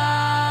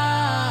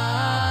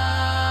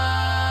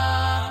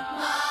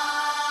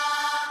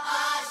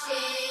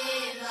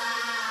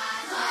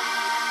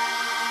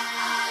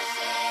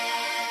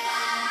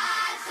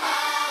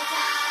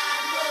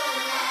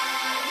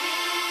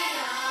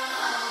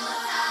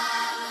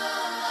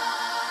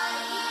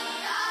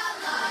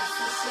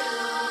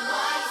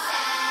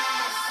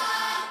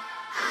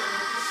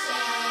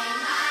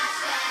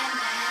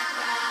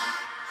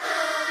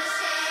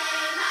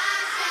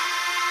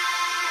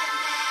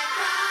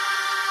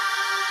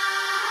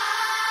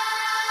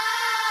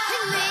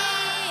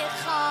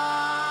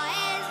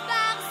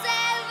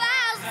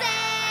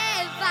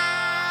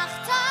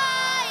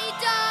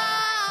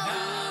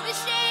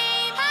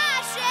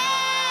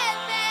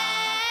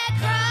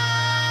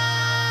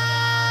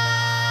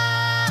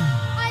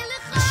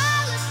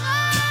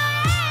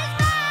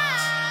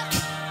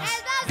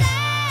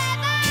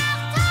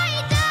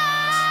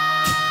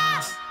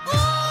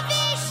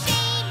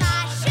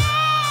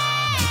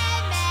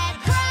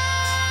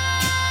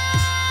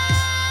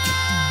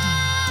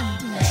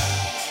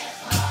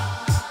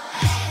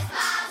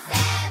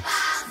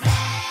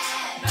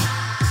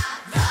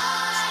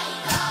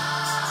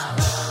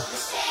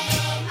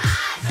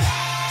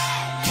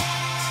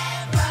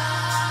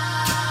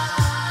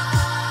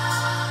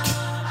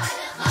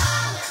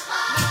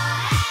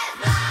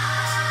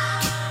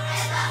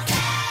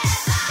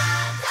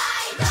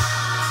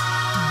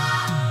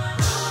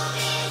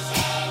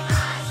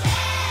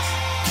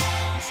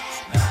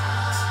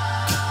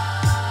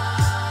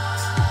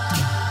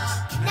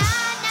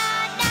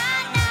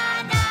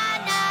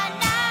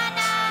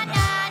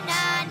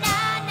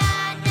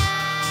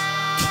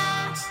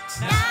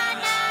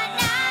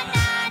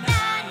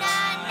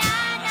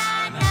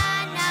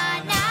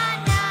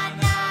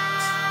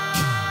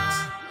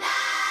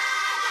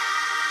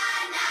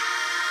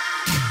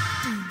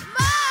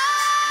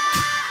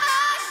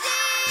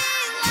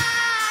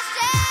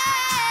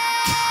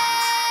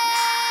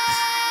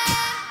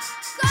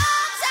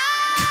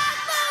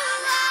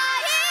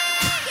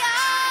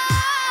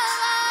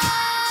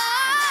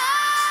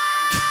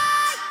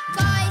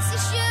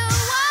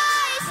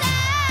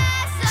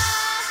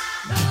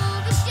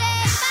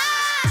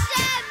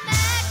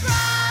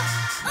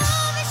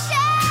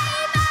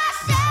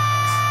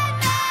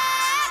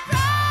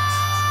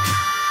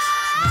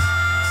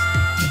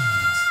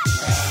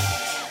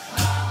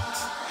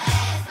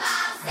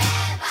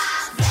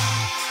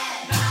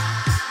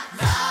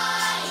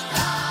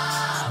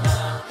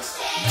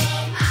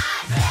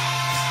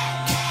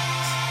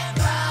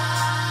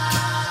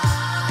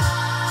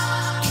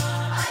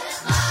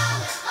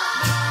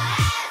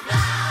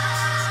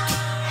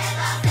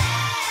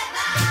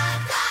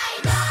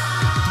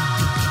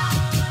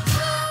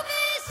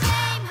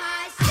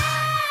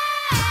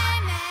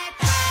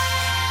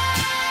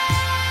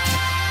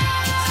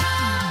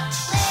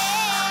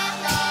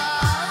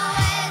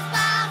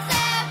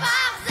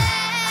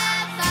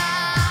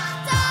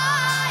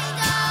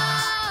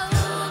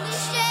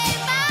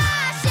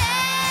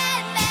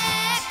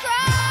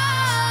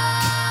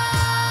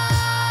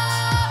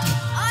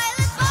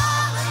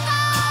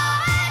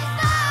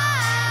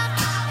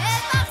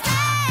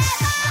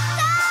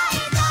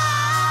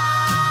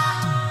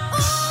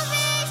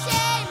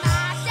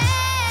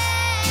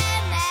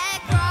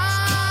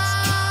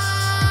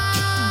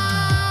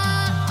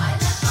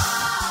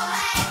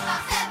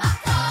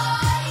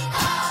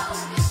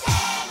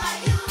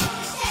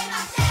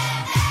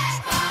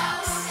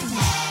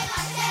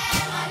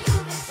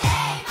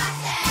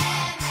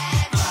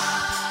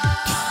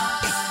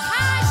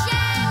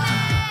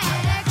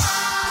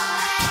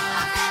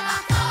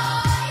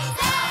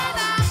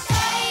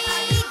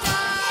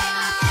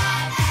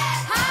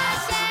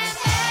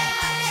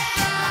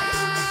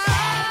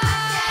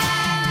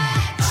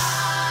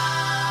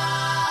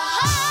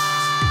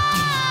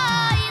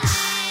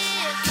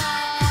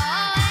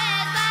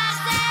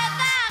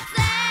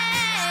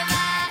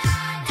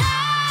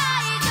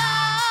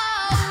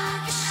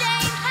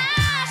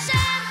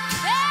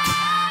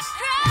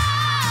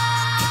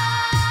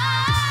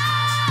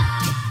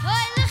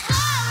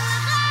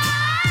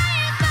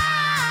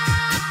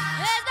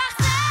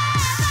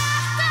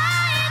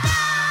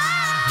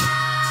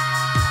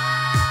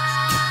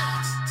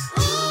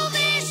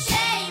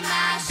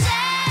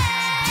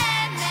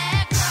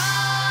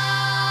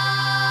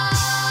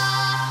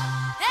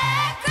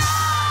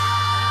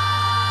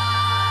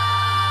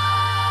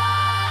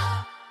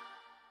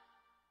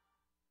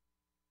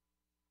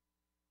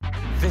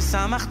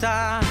 ושמחת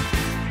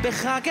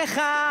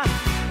בחגך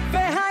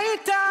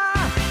והיית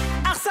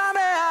אך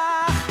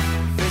שמח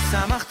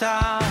ושמחת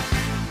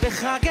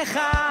בחגך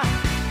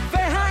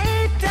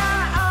והיית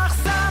אך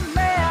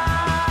שמח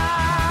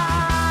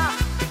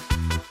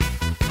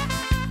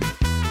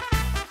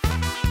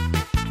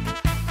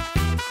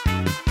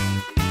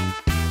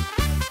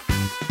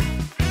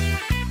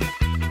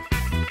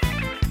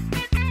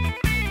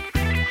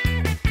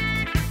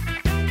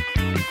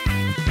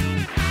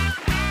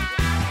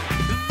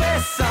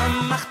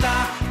ושמחת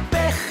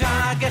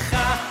בחגך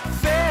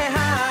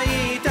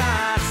והיית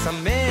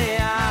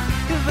שמח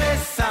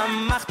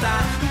ושמחת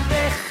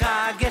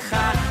בחגך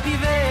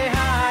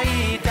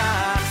והיית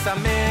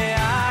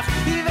שמח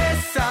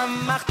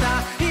ושמחת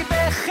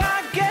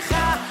בחגך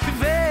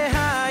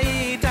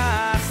והיית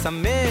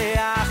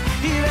שמח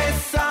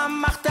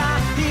ושמחת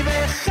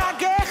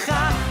בחגך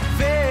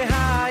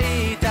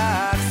והיית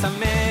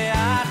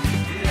שמח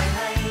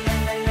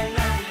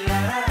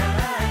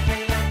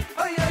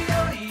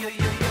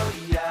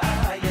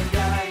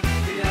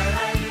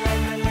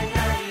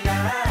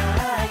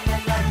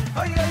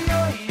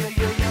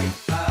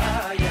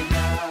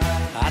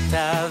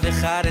אתה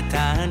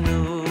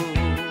וחרתנו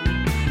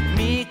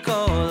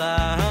מכל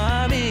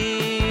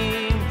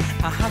העמים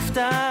אהבת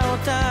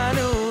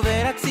אותנו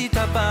ורצית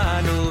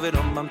בנו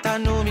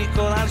ורוממתנו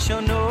מכל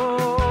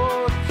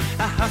הלשונות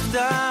אהבת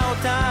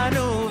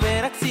אותנו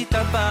ורצית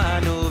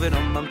בנו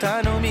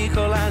ורוממתנו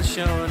מכל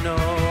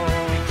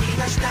הלשונות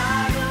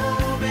קידשתנו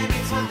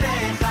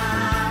במצוותיך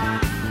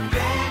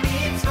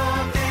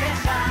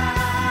במצוותיך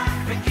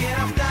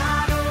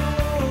וקירבתנו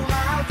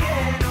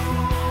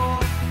מלכנו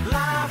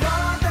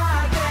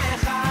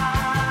לעבודתך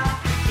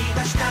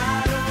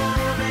קידשתנו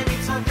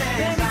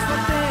במצוותיך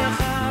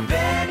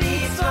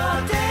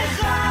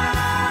במצוותיך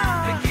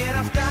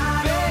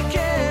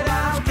וקירבתנו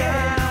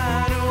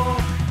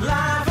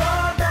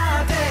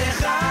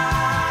לעבודתך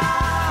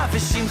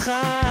ושמך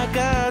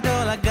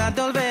הגדול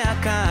הגדול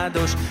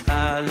והקדוש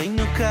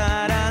עלינו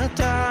קראת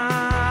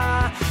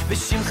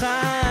ושמך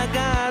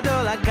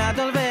הגדול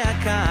הגדול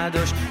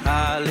והקדוש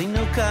עלינו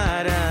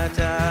קראת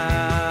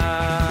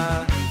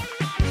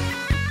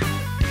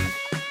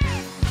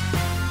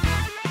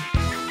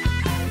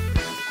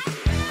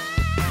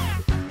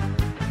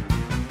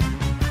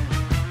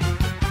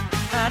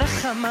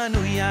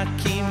הרחמנו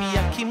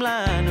יקים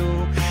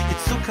לנו את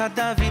סוכת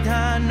דוד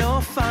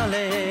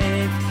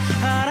הנופלת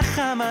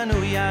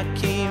הרחמנו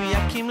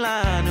יקים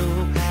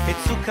לנו את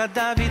סוכת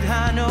דוד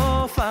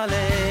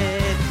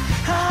הנופלת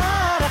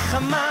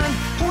הרחמן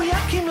הוא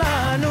יקים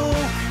לנו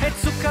את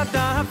סוכת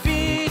דוד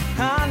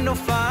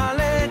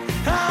הנופלת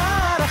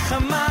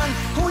הרחמן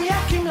הוא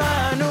יקים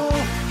לנו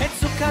את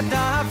סוכת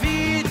דוד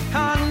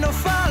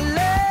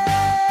הנופלת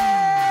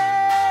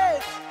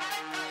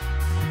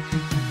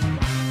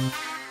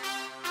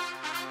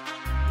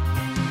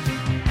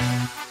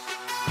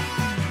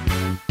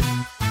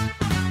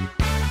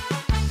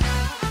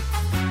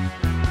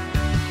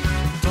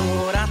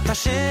תורת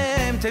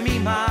השם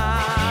תמימה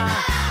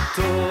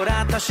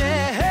תורת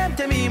השם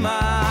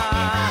תמימה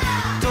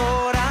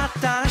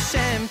תורת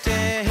השם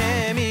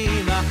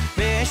תמימה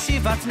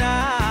ושיבת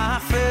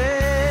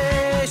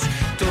נפש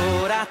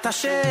תורת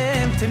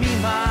השם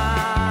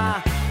תמימה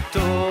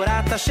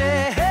תורת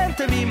השם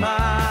תמימה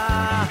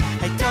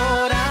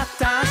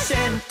תורת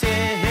השם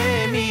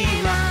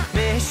תמימה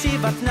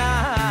ושיבת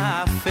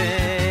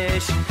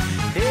נפש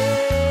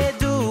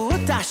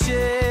עדות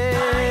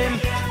השם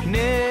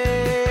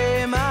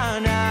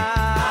נאמנה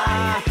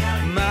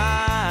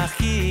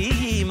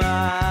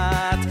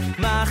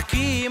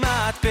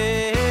מחכימת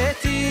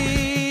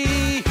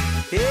פתי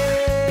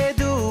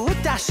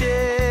עדות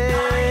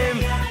השם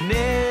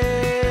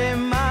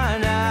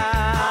נאמנה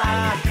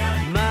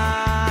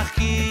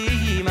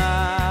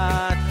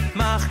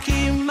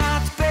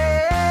מחכימת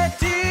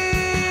פתי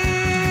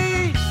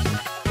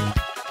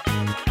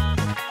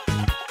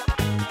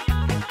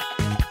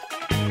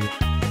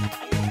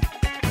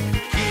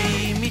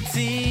כי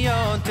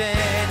מציון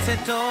תצא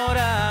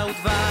תורה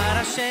ודבר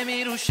השם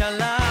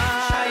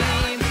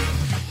ירושלים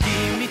כי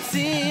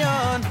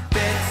מציון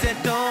תצא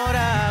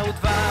תורה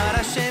ודבר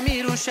השם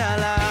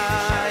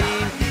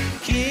ירושלים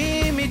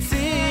כי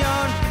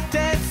מציון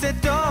תצא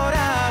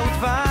תורה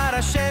ודבר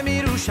השם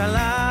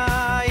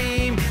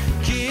ירושלים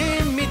כי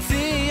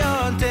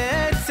מציון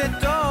תצא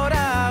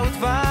תורה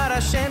ודבר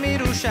השם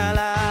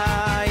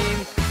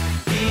ירושלים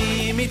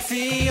כי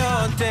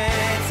מציון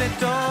תצא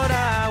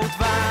תורה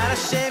ודבר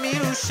השם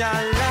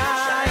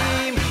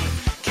ירושלים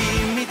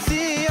כי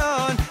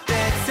מציון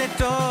תצא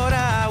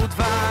תורה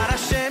ודבר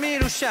השם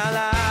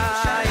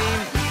ירושלים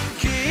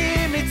כי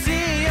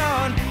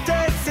מציון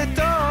תצא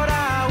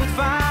תורה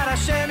ודבר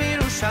השם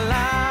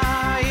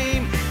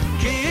ירושלים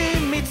כי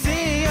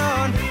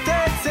מציון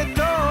תצא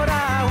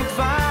תורה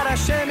ודבר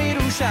השם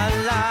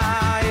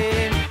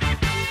ירושלים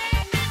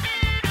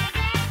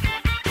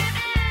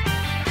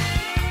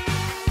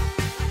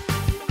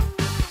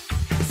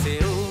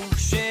שאו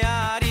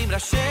שערים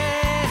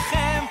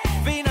ראשיכם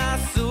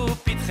וינשאו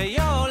פתחי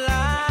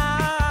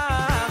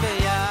עולם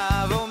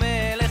ויבוא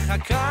מלך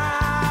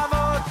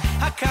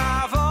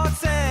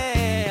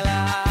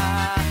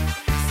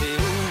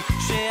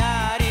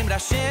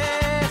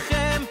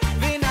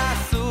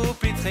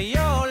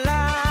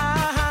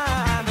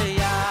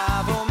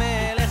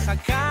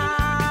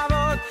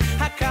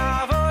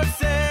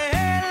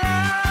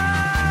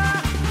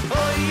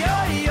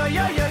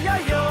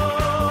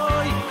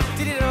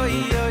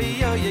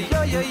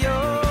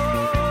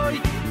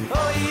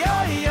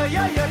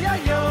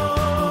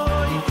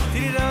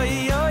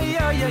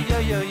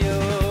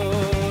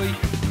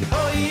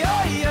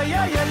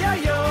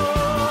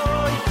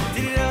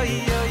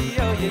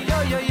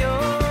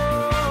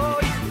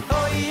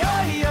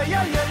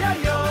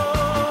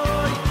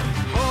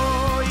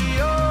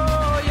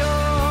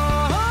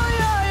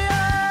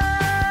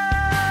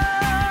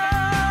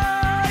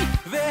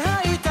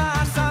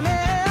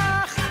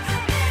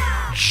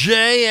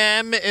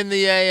JM in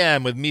the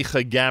AM with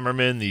Micha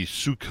Gamerman, the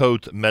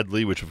Succot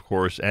medley, which of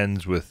course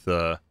ends with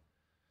a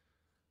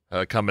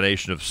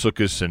combination of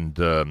Sukkot and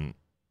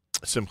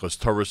Simchas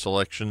Torah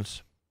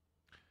selections.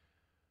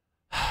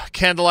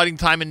 Candlelighting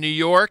time in New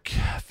York,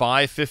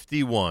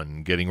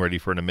 5:51. Getting ready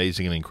for an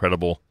amazing and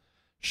incredible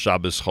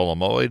Shabbos Chol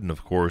Hamoed, and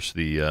of course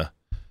the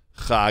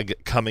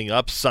Chag coming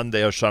up,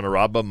 Sunday Hoshana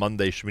Rabbah,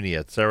 Monday Shmini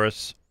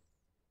Atzeres,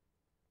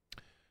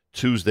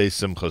 Tuesday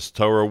Simchas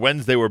Torah.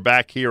 Wednesday we're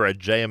back here at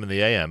JM in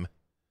the AM.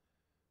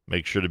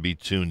 Make sure to be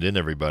tuned in,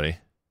 everybody.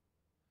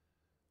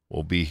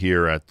 We'll be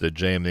here at the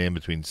JM in the AM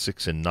between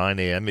 6 and 9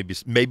 a.m.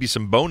 Maybe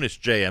some bonus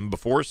JM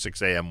before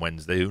 6 a.m.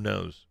 Wednesday. Who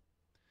knows?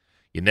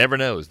 You never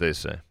know, as they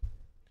say.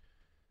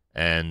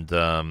 And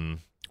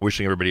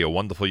wishing everybody a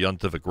wonderful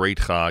Yontif, a great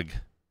Chag.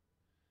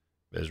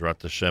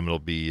 Bezrat Hashem, it'll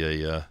be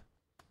a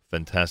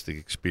fantastic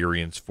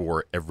experience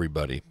for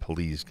everybody.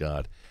 Please,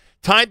 God.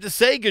 Time to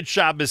say good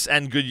Shabbos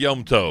and good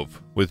Yom Tov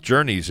with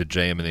Journeys at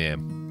JM in the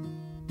AM.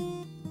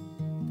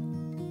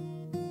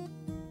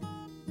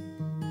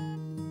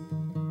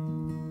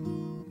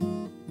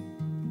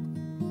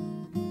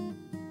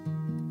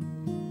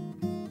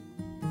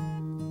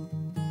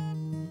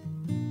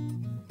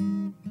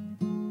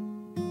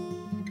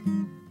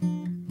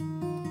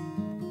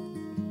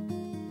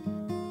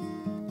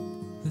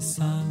 The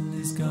sun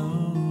is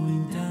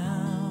going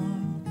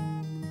down,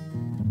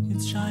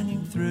 it's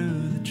shining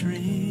through the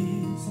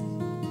trees.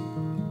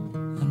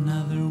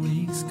 Another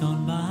week's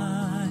gone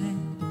by,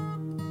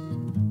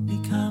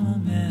 become a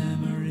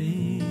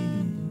memory.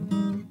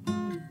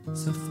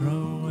 So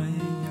throw away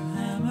your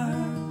hammer,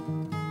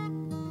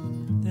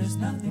 there's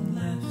nothing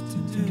left to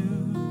do.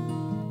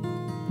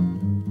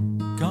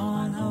 Go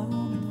on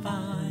home and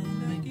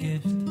find a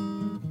gift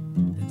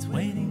that's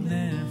waiting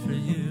there for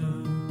you.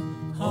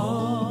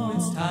 Oh,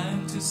 it's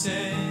time to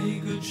say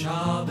good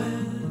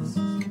Shabbos,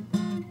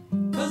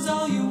 'cause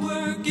all your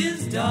work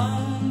is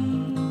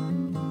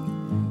done.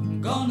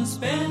 Gonna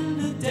spend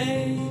a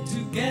day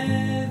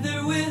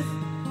together with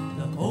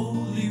the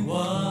Holy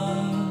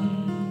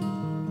One.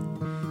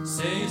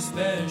 Say a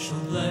special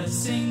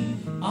blessing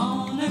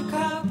on a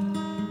cup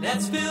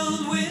that's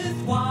filled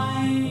with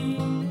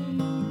wine.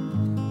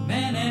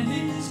 Man and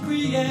his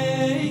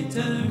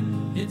Creator,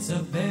 it's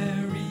a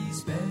very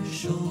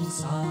special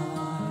sign.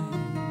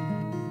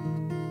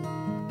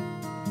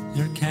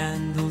 Your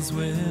candles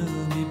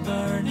will be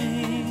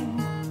burning,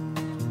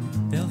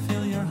 they'll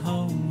fill your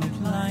home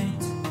with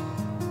light,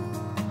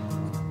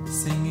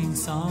 singing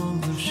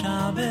songs of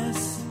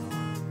Shabbos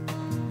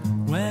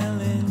well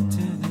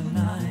into the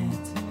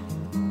night.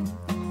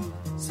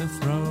 So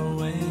throw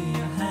away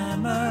your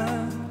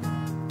hammer,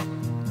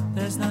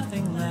 there's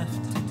nothing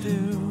left to do.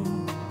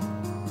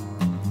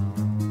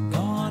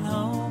 Go on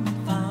home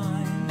and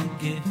find a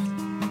gift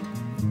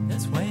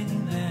that's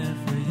waiting there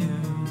for you.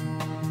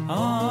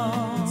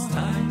 Oh, it's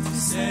time to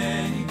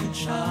say good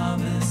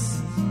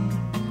Shabbos,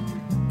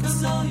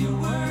 'cause all your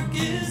work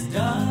is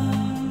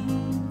done.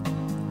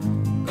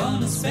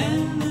 Gonna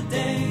spend the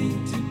day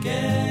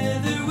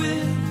together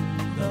with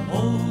the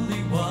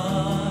Holy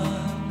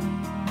One.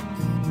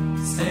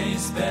 Say a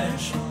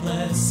special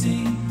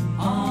blessing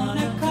on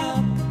a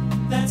cup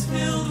that's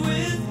filled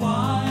with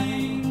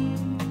wine.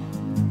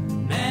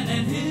 Man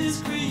and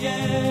his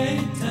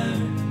Creator,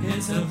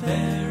 it's a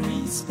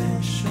very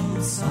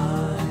special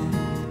sign.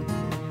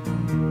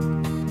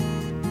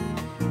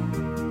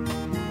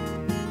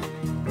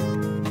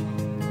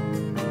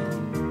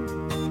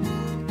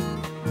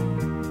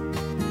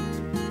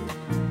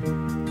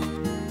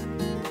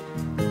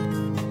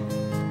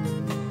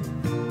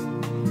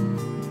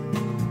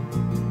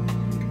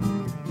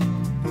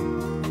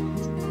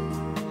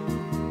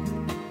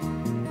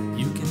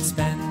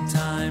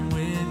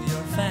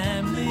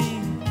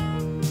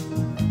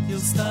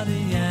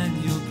 Study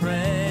and you'll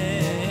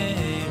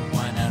pray.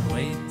 Why not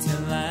wait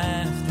till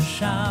after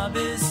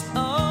Shabbos?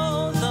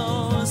 Oh,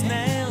 those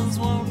nails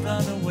won't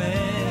run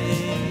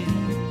away.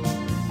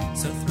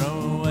 So throw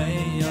away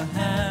your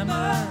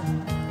hammer,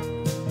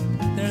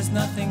 there's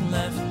nothing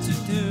left to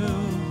do.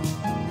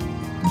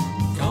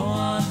 Go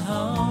on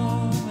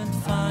home and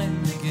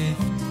find the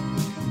gift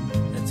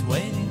that's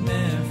waiting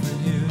there for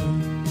you.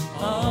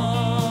 Oh,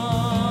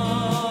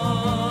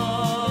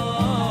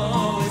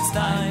 it's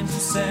time to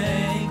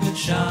say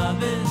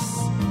Shabbos,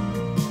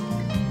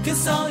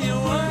 'cause all your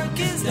work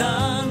is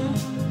done.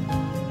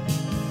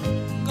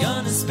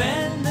 Gonna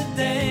spend the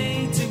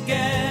day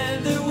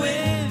together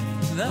with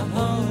the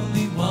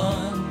Holy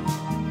One.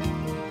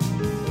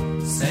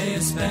 Say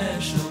a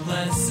special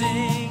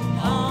blessing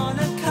on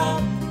a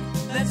cup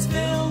that's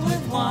filled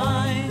with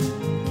wine.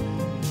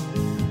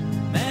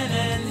 Man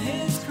and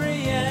his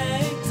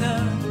Creator,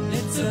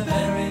 it's a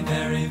very,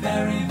 very,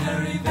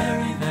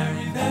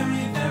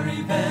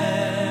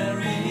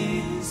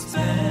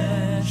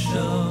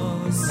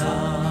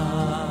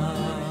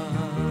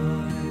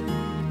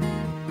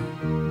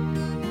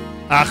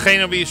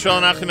 Achenu b'Yisrael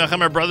and Achim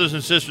Achem, our brothers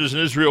and sisters in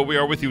Israel, we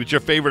are with you. It's your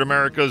favorite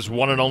America's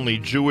one and only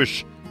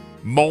Jewish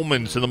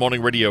Moments in the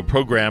Morning radio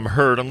program,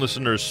 heard on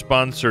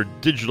listeners-sponsored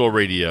digital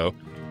radio.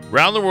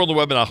 Around the world, the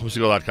web at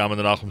NachumSegal.com and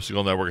the Nachum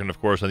Segal Network, and of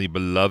course on the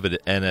beloved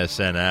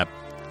NSN app.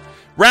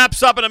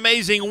 Wraps up an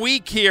amazing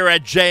week here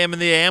at JM in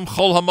the AM,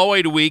 Chol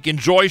Hamoed week.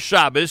 Enjoy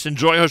Shabbos,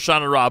 enjoy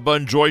Hoshana Rabbah,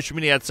 enjoy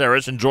Shmini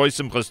Atzeres, enjoy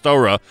Simchas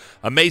Torah.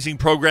 Amazing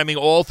programming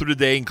all through the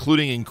day,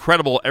 including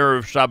incredible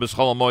Erev Shabbos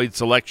Chol Hamoed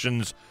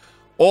selections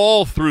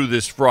all through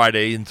this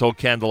Friday until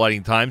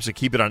candlelighting time, so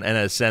keep it on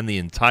NSN the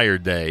entire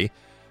day.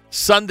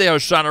 Sunday,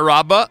 Hoshana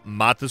Rabbah,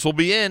 Matis will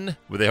be in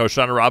with a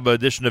Hoshana Rabbah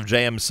edition of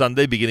JM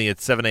Sunday beginning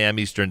at 7 a.m.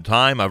 Eastern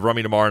Time.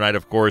 Avrami tomorrow night,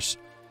 of course,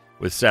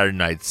 with Saturday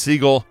Night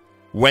Segal.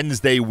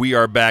 Wednesday, we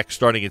are back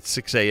starting at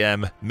 6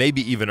 a.m.,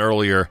 maybe even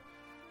earlier,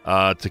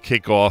 to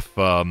kick off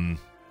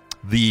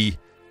the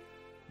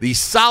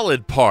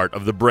solid part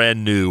of the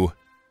brand new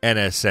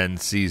NSN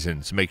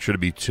season. So make sure to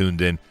be tuned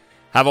in.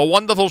 Have a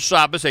wonderful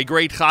Shabbos, a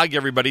great Chag,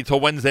 everybody. Till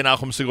Wednesday,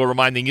 Nachum Segal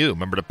reminding you,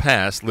 remember the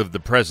past, live the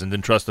present,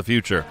 and trust the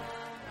future.